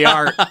lived through the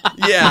art.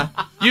 Yeah.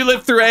 You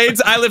lived through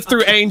AIDS, I lived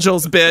through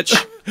angels, bitch.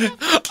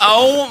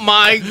 Oh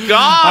my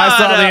God. I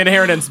saw The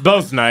Inheritance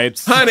both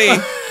nights. Honey,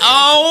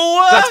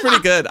 Oh. that's pretty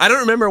good. I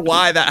don't remember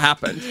why that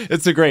happened.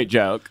 It's a great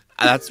joke.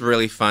 That's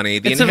really funny.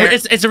 It's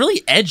a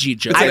really edgy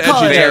joke. It's I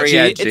call it very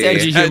edgy. It's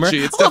edgy humor.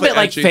 Edgy. It's a little bit definitely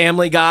like edgy.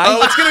 Family Guy.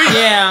 Oh, it's gonna be.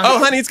 Yeah. Oh,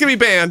 honey, it's gonna be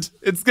banned.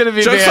 It's gonna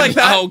be Jokes banned. like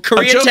that. Oh, A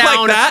joke like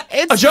Koreatown. that.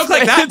 A joke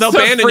like that. They'll it's a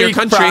ban in your freak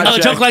country. project.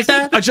 A joke like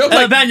that? A joke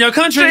like ban your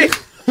country.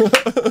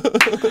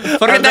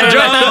 Forget that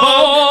joke.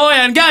 Oh,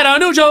 and get a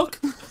new joke.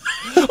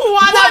 One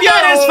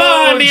that is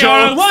funny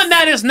or one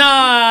that is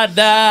not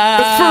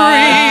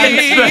that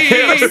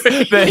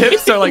The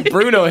hips are like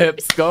Bruno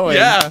hips going.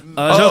 Yeah.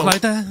 A joke like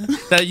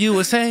that you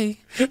would say.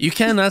 You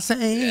cannot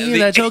say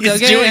that joke He's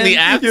again. doing the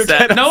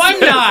accent. No, I'm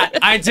not.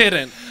 I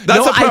didn't.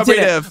 That's No, I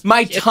appropriative. didn't.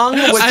 My tongue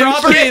was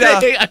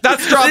Strawberita.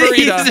 That's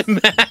Strawberita. He's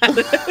mad.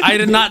 I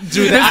did not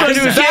do that.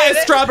 That is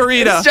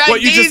Strawberita.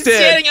 What you just did.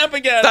 Standing up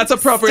again. That's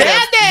appropriative.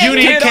 You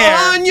need Get care.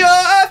 on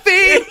your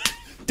feet.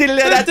 Get up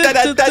and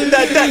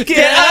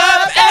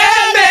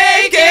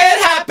make it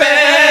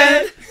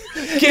happen.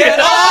 Get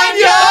on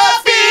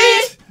your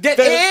feet. Get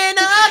in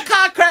a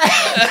car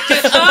crash.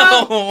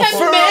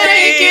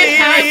 Make it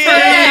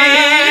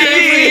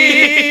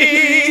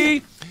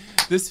happen.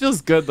 This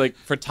feels good, like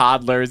for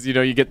toddlers. You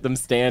know, you get them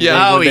standing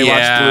Yeah. when they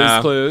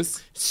yeah. watch Blue's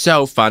Clues.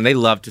 So fun. They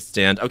love to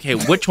stand. Okay,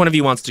 which one of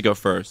you wants to go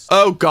first?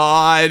 Oh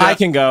God. I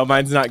can go.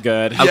 Mine's not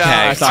good. Okay,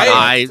 Yeah,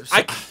 I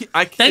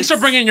Thanks Thanks for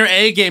bringing your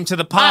A game to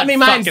the pod. I mean,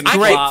 mine's fucking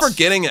great. floss. keep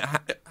forgetting it.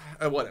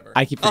 Whatever.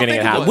 I keep forgetting think it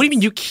of happened. What do you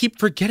mean you keep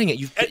forgetting it?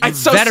 You're It's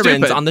so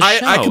veterans stupid. on the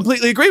show. I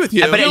completely agree with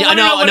you. But You No, wanna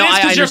know what it is?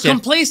 I Because you're understand.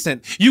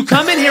 complacent. You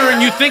come in here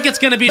and you think it's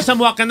going to be some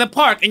walk in the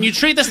park, and you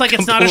treat this like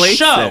it's not a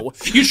show.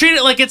 You treat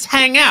it like it's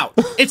hangout.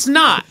 It's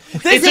not.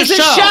 This it's is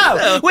a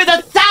show with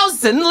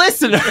 1,000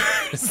 listeners.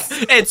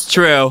 It's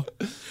true.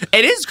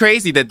 It is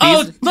crazy that these.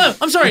 Oh, look,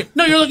 I'm sorry.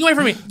 No, you're looking away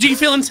from me. Do you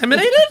feel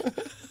intimidated?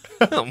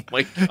 Oh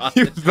my god!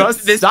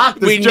 Stop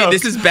this joke.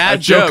 This is bad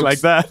A joke jokes. like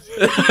that.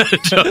 A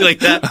joke like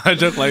that. I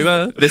joke like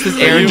that. This is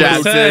Aaron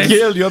Jackson.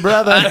 Kill your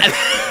brother.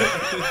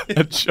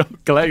 A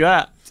joke like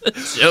that.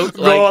 Joke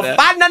like that.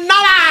 Find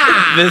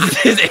another.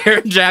 This is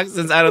Aaron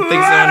Jackson's. I don't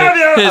think so.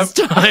 Honey. His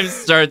time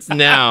starts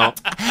now.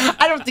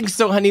 I don't think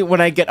so, honey.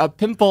 When I get a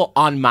pimple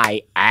on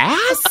my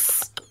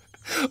ass.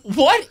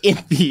 What in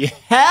the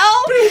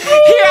hell?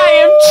 Here I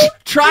am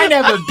trying to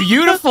have a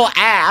beautiful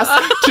ass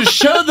to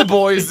show the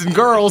boys and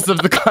girls of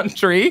the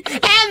country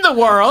and the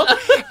world,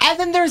 and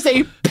then there's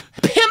a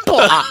pimple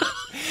on it.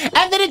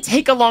 And then it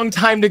take a long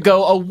time to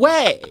go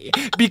away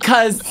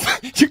because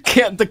you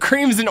can't. The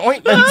creams and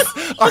ointments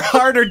are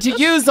harder to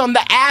use on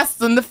the ass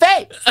than the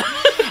face.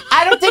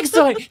 I don't think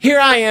so. Here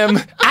I am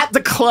at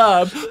the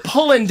club,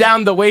 pulling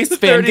down the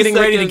waistband, getting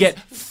ready to get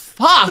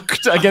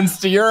fucked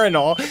against a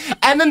urinal,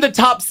 and then the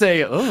top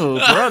say, "Oh,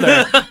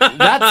 brother,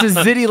 that's a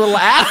zitty little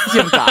ass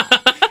you've got."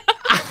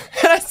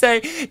 And I say,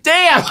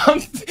 "Damn,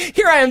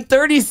 here I am,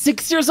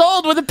 36 years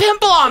old with a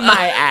pimple on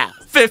my ass.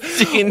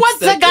 15 What's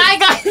seconds. a guy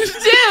got to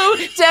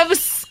do to have a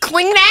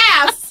clean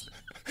ass?"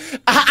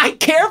 I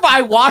care if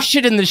I wash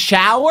it in the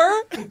shower.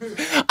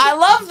 I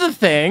love the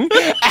thing.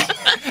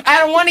 I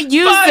don't want to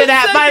use it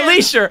at my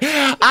leisure.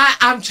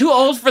 I'm too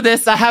old for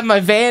this. I have my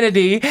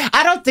vanity.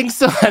 I don't think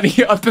so, honey.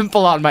 A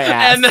pimple on my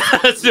ass. And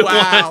that's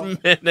Wow. 1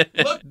 minute.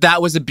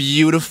 That was a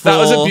beautiful.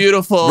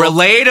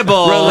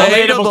 Relatable.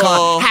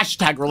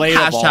 Hashtag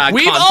relatable. Hashtag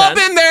We've all content.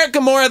 been there.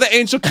 Gamora the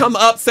Angel come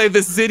up, say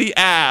this zitty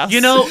ass.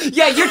 You know,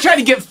 Yeah, you're trying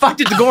to get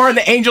fucked at the gore and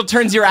the angel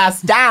turns your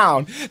ass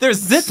down.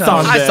 There's zits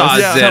on I this. saw a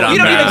Yeah. zit on You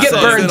don't that. even get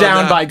So burned zit on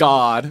down that. by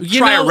God.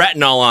 Try know- a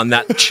retinol on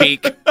that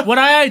cheek. what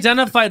I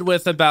identified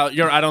with about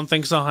your I don't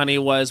think so, honey,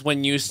 was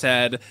when you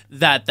said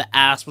that the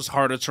ass was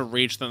harder to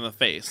reach than the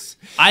face.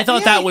 I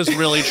thought that was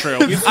really true.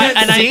 You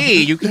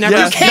can never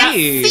Yes.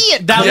 see.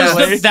 That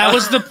Yes.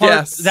 was the part.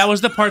 Yes. That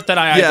was the part that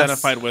I Yes.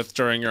 identified with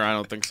during your I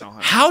don't think so, honey.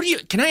 How do you?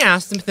 Can I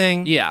ask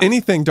something? Yeah.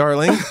 Anything,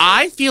 darling.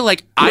 I feel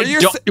like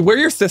We're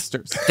your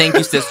sisters. Thank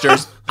you,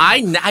 sisters.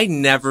 I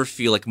never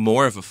feel like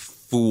more of a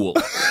fool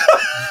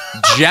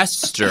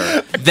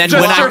jester than when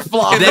Jester I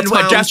flop. than In the when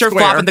clown jester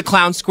square. flop in the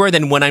clown square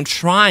than when I'm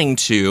trying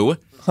to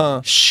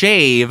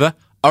shave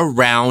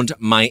around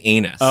my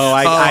anus.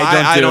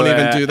 I don't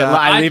even do that.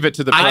 I leave it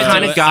to the I pros.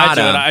 kinda do it.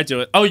 gotta. I do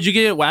it. Oh, you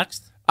get it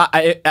waxed?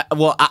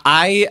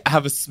 I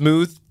have a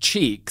smooth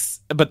cheeks,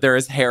 but there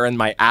is hair in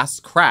my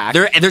ass crack.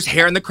 There's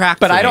hair in the crack.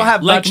 but for I me. don't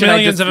have Like much, and I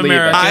millions just of leave it.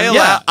 Americans.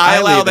 I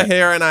allow leave the it.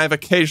 hair, and I've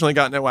occasionally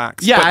gotten it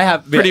waxed. Yeah, but I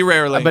have pretty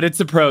rarely. but it's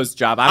a pro's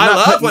job. I'm I not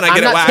love putting- when I get I'm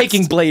it not waxed.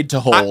 taking blade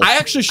to hold. I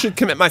actually should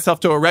commit myself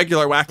to a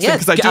regular waxing Yes,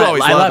 because I do I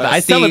always love it. I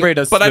See, celebrate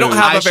a but I don't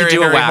smooth. have I a should very do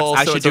a hairy wax. hole,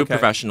 I so should it's do it okay.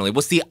 professionally.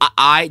 Well, see,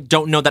 I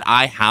don't know that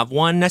I have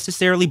one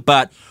necessarily,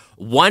 but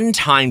one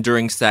time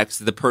during sex,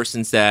 the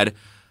person said,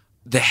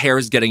 the hair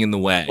is getting in the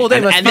way. Well,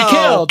 they must be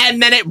killed.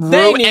 And then it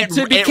They ruined. need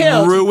to be It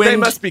killed. ruined. They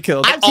must be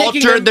killed. I'm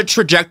taking altered them- the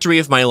trajectory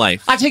of my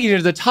life. I'm taking you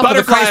to the top of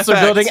the Butterfly Chrysler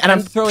effect. building, and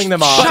I'm throwing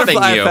them off. Shoving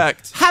Butterfly you.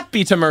 effect.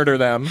 Happy to murder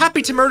them.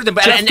 Happy to murder them,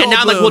 but Jeff and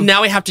now I'm like, Goldblum. well,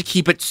 now I have to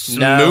keep it smooth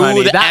No,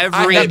 honey,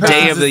 every that day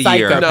person's of the a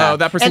year. psychopath. No,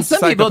 that person's And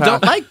some a people don't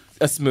psychopath. like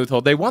a smooth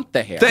hold. They want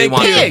the hair. Thank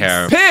want you. the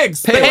hair.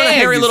 Pigs. They want a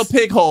hairy Pigs. little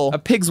pig hole. A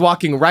pig's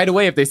walking right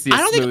away if they see a I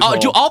don't think. smooth Oh, hole.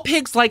 do all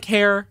pigs like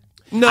hair?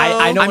 No, I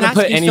don't I'm want to put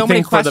asking so anything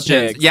many for the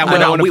questions. pigs. Yeah, I we're don't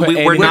not- wanna we- put we're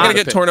anything We're not- for gonna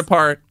the get torn pigs.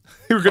 apart.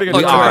 We're gonna get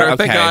We to are, Twitter. okay.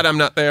 Thank God I'm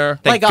not there.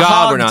 Thank like a God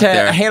hog we're not to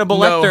there. Hannibal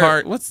No Lecter.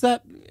 heart. What's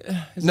that?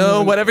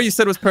 No, whatever you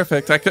said was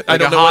perfect. I Like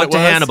don't a know what hog it to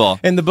was. Hannibal.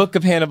 In the book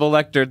of Hannibal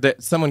Lecter,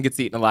 that someone gets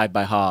eaten alive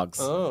by hogs.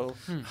 Oh.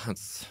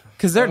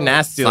 Because they're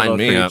nasty Sign little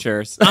me up.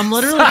 creatures. I'm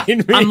literally, Sign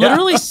me I'm up.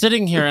 literally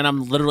sitting here and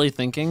I'm literally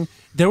thinking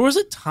there was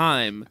a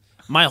time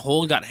my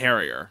hole got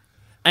hairier,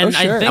 and Oh, sure.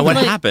 I think And what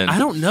like, happened? I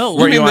don't know.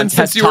 Were You you mean on then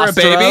since you were a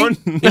baby?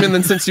 testosterone? Even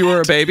then since you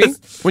were a baby?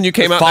 When you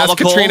came out and asked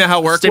Follicle Katrina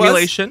how work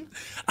stimulation.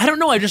 I don't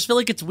know. I just feel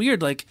like it's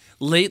weird. Like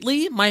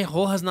lately, my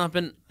hole has not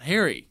been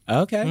hairy.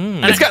 Okay.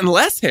 And was? It's gotten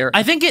less hair.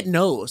 I think it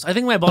knows. I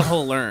think my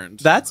butthole learned.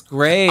 That's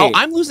great. Oh,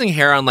 I'm losing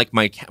hair on like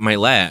my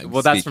legs.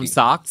 well, that's from speaking.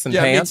 socks and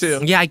Yeah, me pants.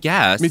 too. Yeah, I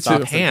guess. Me too. Socks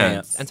Socks and and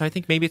pants. pants. And so I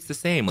think maybe it's the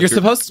same. Like You're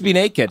supposed to be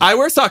naked. I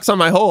wear socks on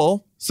my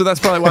hole, so that's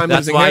probably why I'm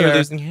That's losing why hair. you're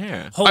losing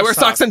hair. Hole I wear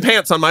sock. socks and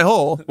pants on my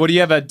hole. What do you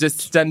have? A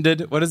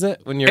distended? What is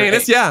it? When your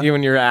Anus, yeah. You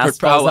when your ass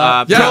Pro- falls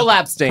out. yeah.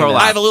 Prolapse anus.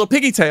 Prolapse. I have a little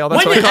piggy tail.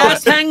 That's When what I your call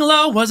ass it. hang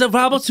low, was it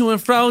wobble to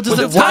and fro? Does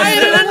it Was tie it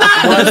in a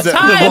knot? Was Does it it-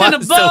 tie it in a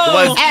was- bow?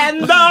 was-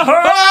 And the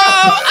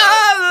hole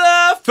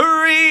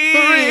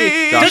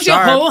Free. Does your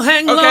hole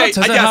hang low? Okay, Does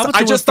I it guess hobble I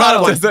to just and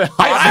thought of fro? one.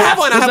 I have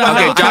one. I have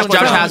one. Okay,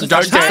 Josh has it.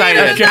 Josh is Tie it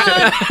in a excited.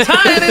 knot,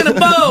 tie it in a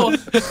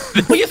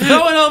bow. Will you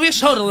throw it over your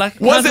shoulder like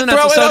Was it cousin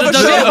throw at it the over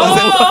Does your shoulder?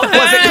 hole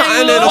Was it hang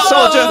Continental low?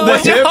 Soldier? The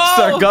Does your hips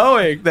hole- are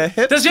going. The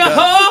hips. Does your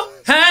hole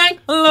hang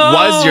low?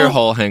 Was your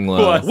hole hang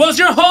low? Was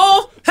your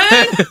hole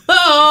hang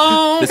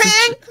low? This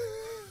is-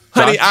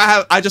 Honey,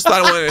 I just thought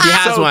it was He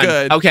has so one.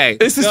 good. Okay.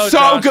 This is Go, so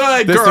Josh.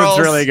 good, This girls. one's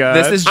really good.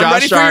 This is Josh I'm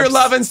ready for your Sharp's-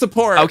 love and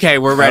support. Okay,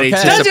 we're ready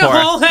Okay. to Does your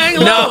support. hole hang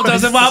low?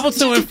 Does it wobble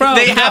to and fro?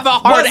 They have a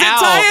Was hard it out.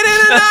 tie it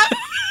in a knot?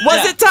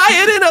 Was it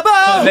tie it in a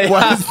bow?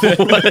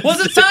 Was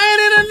it tying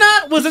in a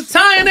knot? Was it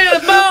tying in a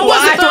bow? Was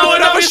Why it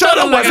throwing over your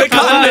shoulder? Was it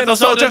Continental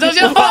Soldier? Does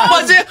your hole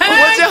Was it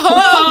hang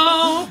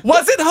low?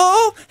 Was it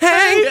hole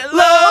hang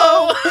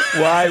low?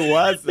 Why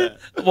was it?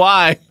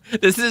 Why?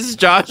 This is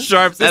Josh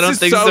Sharp's. I This don't is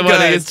think so so.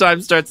 good. His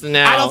time starts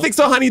now. I don't think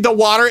so, honey. The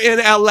water in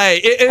LA,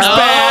 it is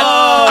bad.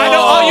 I know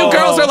all you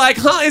girls are like,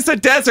 huh, it's a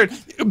desert.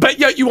 But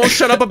yet you won't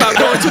shut up about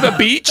going to the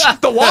beach.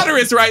 The water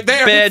is right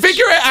there. Bitch.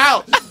 Figure it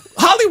out.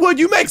 Hollywood,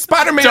 you make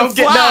Spider-Man Don't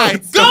get- fly.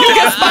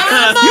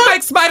 no, You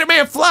make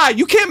Spider-Man fly.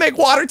 You can't make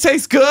water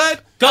taste good.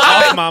 Go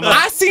off, mama.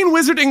 I seen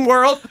Wizarding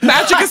World.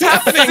 Magic is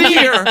happening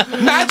here.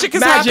 Magic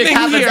is Magic happening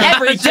happens here.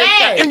 every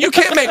day. And you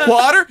can't make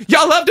water.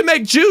 Y'all love to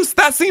make juice.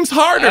 That seems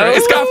harder.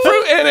 It's got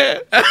fruit in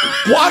it.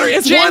 Water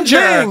is one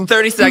thing.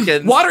 30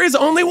 seconds. Water is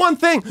only one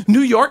thing.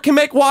 New York can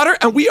make water,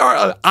 and we are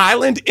an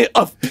island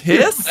of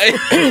piss.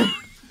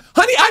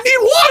 Honey, I need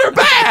water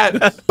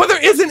bad, but there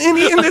isn't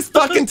any in this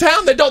fucking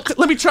town that don't.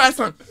 Let me try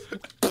some.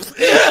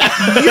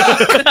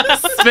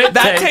 Spit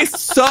That take. tastes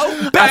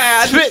so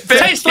bad.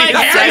 Tastes like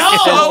That hairy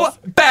tastes hole. so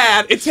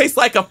bad. It tastes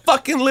like a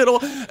fucking little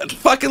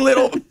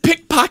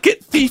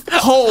pickpocket thief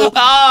hole.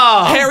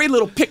 Hairy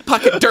little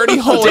pickpocket dirty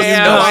hole.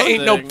 Damn. No, I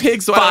ain't no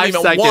pig, so I 5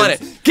 don't even want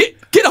seconds. it.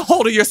 Get a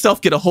hold of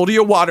yourself. Get a hold of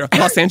your water.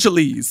 Los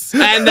Angeles.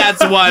 And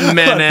that's 1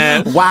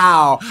 minute.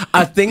 Wow.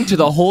 A thing to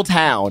the whole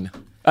town.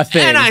 A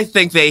thing. And I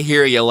think they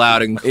hear you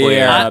loud and clear.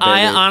 Yeah.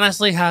 I baby.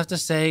 honestly have to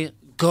say,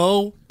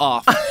 go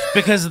off,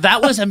 because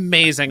that was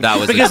amazing. That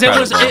was because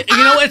incredible.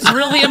 it's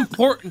really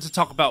important to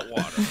talk about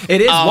water. It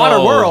is Water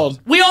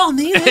World. We all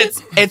need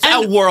it. It's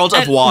a world of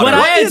and water. What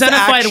What I is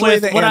identified actually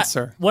with the what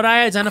answer? what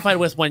I identified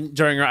with when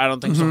during your I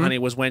don't think so, honey,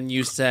 was when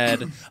you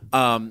said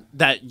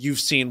that you've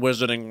seen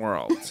Wizarding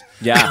World.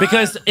 Yeah.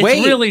 Because it's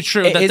Wait, really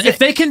true that is if it-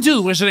 they can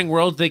do Wizarding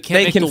World, they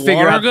They make can the figure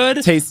water out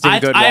good. tasting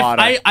good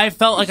water. I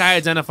felt like I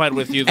identified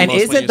with you. The And most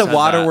when isn't you the said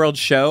Water that. World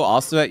show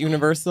also at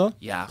Universal?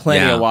 Yeah.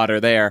 Plenty Yeah. of water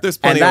there. There's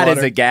plenty and of that is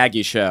water. a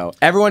gaggy show.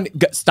 Everyone,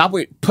 stop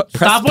what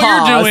Stop what you're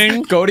pause,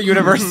 doing. Go to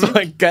Universal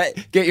and get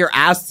your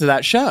ass to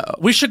that show.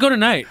 We should go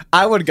tonight.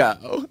 I would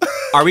go.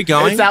 Are we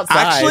going? It's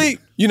outside. Actually,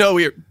 you know,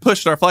 we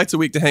pushed our flights a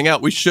week to hang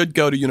out. We should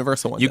go to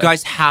Universal one You day.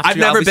 guys have to. I've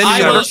never I'll be been to so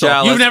Universal.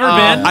 jealous. You've never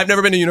been? I've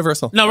never been to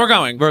Universal. No, we're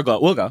going. We'll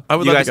go. I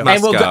would You love guys to go. must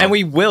And we'll go, go. and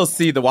we will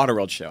see the Water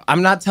World show.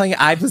 I'm not telling you.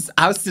 I was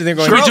sitting there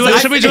going.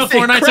 Should we do it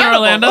 4 nights in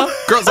Orlando?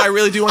 Girls, I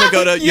really do want to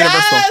go to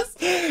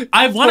Universal.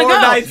 I want to 4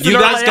 go. nights You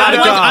in guys gotta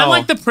Orlando. go. I'm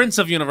like the Prince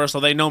of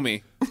Universal. They know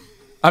me.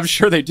 I'm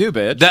sure they do,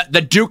 bitch. The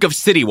Duke of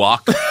City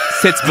Walk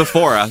sits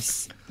before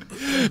us.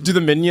 Do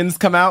the minions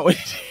come out?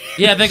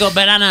 Yeah, they go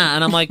banana,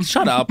 and I'm like,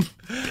 shut up.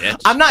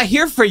 I'm not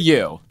here for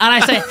you. And I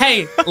say,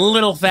 hey,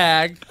 little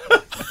fag.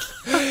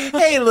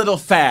 Hey, little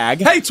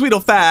fag. Hey,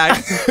 Tweedle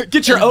fag.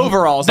 Get your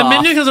overalls The off.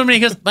 minion comes over me. He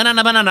goes,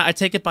 banana. I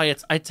take it by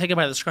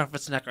the scruff of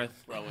its neck. I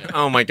throw it.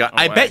 Oh my god!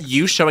 I way. bet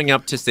you showing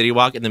up to City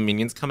Walk and the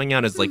minions coming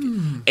out is like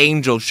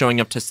Angel showing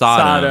up to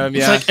Sodom. Sodom,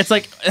 yeah. It's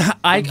like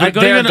I go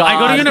They're to I go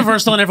to gone.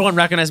 Universal and everyone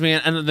recognizes me,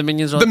 and the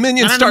minions are The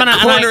minions start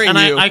cornering and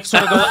you. I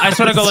sort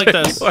of go like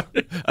this.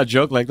 A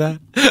joke like that.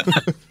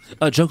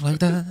 A joke like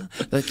that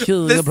that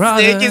kills The your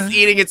brother. snake is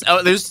eating its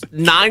own. There's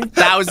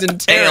 9,000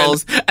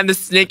 tails, and the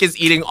snake is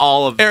eating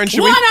all of it. Aaron,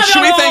 should One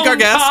we of thank our own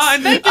guests?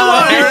 kind, Thank you,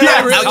 Lauren.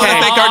 I really want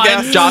to thank our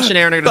guests. Josh and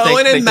Aaron are going to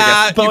Bowen and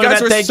Matt, you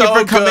guys were thank so you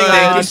for coming good. on.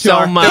 Thank you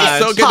so much. It was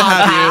so good to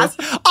have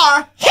you.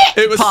 Our hit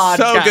It was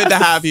so good to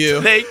have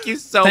you. Thank you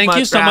so Thank much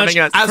you so for much.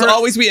 having us. As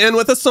always, we end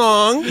with a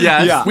song.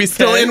 Yes. Yeah. We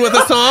still end with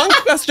a song?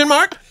 Question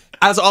mark.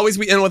 As always,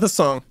 we end with a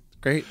song.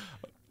 Great.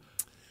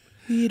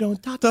 We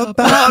don't talk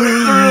about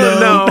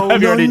No,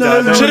 have you already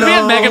done it? Should it be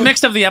a mega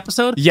mix of the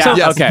episode? Yeah. So,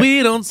 Yes. Okay.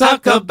 We don't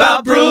talk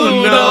about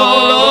Bruno.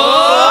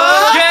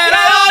 Get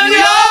on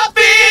your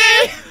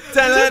feet.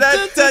 Get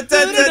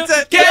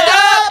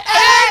up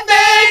and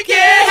make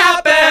it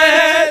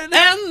happen.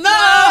 And the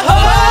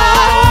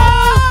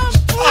heart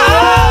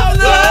of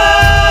the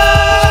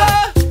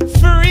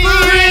free.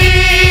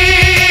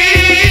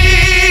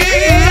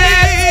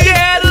 Let's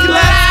get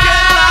loud.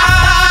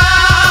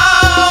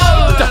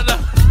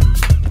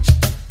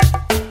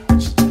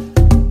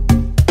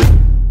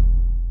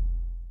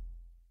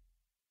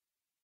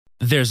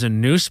 There's a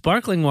new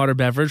sparkling water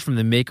beverage from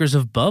the makers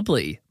of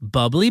Bubbly,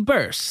 Bubbly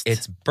Burst.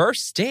 It's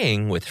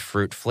bursting with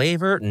fruit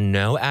flavor,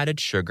 no added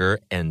sugar,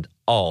 and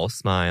all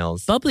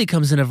smiles. Bubbly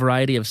comes in a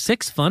variety of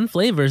 6 fun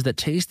flavors that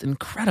taste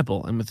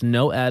incredible, and with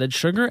no added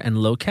sugar and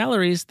low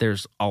calories,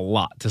 there's a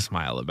lot to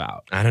smile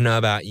about. I don't know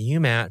about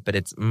you, Matt, but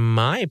it's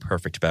my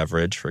perfect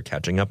beverage for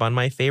catching up on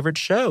my favorite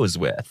shows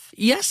with.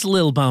 Yes,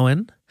 Lil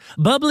Bowen.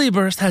 Bubbly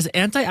Burst has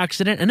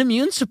antioxidant and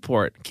immune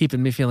support,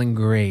 keeping me feeling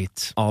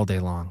great all day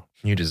long.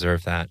 You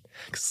deserve that.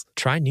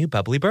 Try new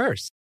Bubbly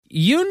Burst.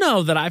 You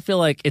know that I feel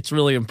like it's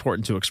really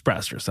important to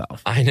express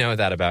yourself. I know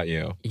that about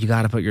you. You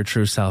got to put your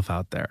true self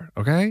out there,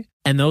 okay?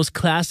 And those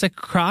classic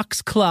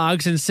Crocs,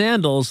 clogs, and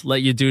sandals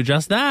let you do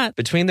just that.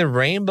 Between the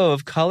rainbow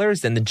of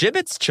colors and the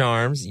Jibbitz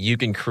charms, you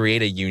can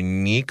create a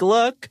unique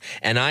look.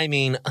 And I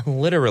mean,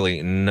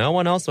 literally, no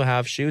one else will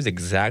have shoes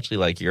exactly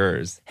like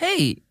yours.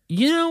 Hey,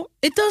 you know,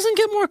 it doesn't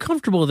get more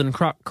comfortable than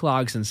Croc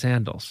clogs and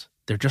sandals.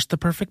 They're just the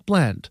perfect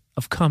blend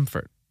of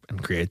comfort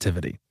and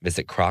creativity.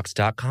 Visit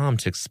Crocs.com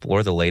to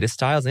explore the latest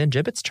styles and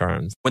Jibbitz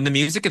charms. When the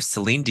music of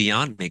Celine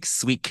Dion makes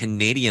sweet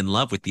Canadian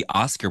love with the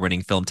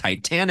Oscar-winning film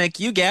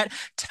Titanic, you get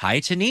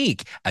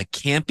Titanic, a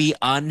campy,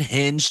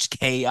 unhinged,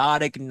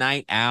 chaotic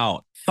night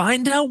out.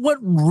 Find out what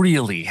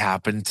really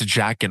happened to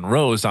Jack and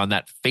Rose on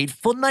that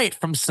fateful night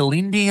from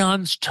Celine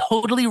Dion's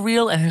totally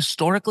real and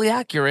historically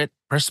accurate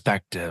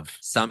perspective.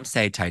 Some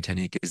say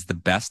Titanic is the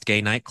best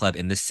gay nightclub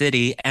in the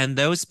city, and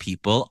those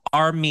people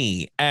are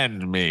me.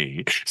 And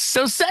me.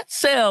 So set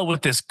sail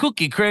with this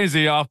cookie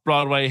crazy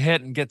off-Broadway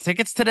hit and get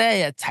tickets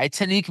today at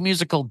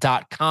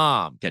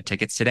TitanicMusical.com. Get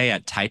tickets today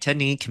at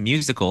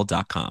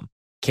TitanicMusical.com.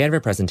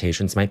 Canva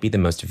presentations might be the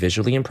most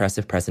visually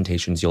impressive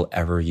presentations you'll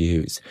ever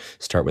use.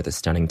 Start with a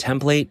stunning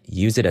template,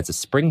 use it as a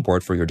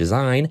springboard for your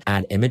design,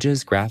 add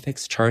images,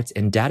 graphics, charts,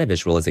 and data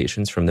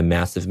visualizations from the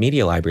massive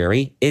media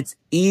library. It's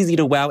easy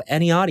to wow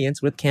any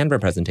audience with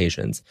Canva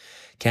presentations.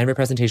 Canva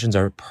presentations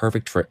are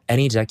perfect for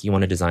any deck you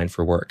want to design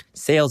for work.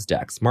 Sales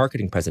decks,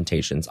 marketing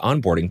presentations,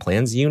 onboarding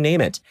plans, you name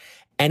it.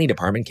 Any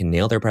department can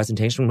nail their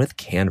presentation with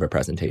Canva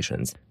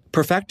presentations.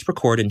 Perfect,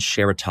 record, and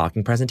share a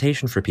talking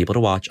presentation for people to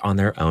watch on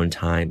their own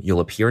time. You'll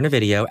appear in a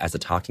video as a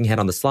talking head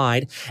on the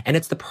slide, and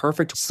it's the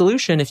perfect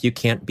solution if you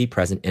can't be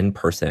present in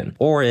person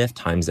or if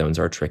time zones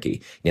are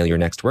tricky. Nail your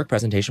next work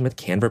presentation with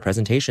Canva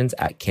presentations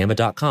at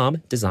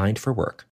canva.com, designed for work.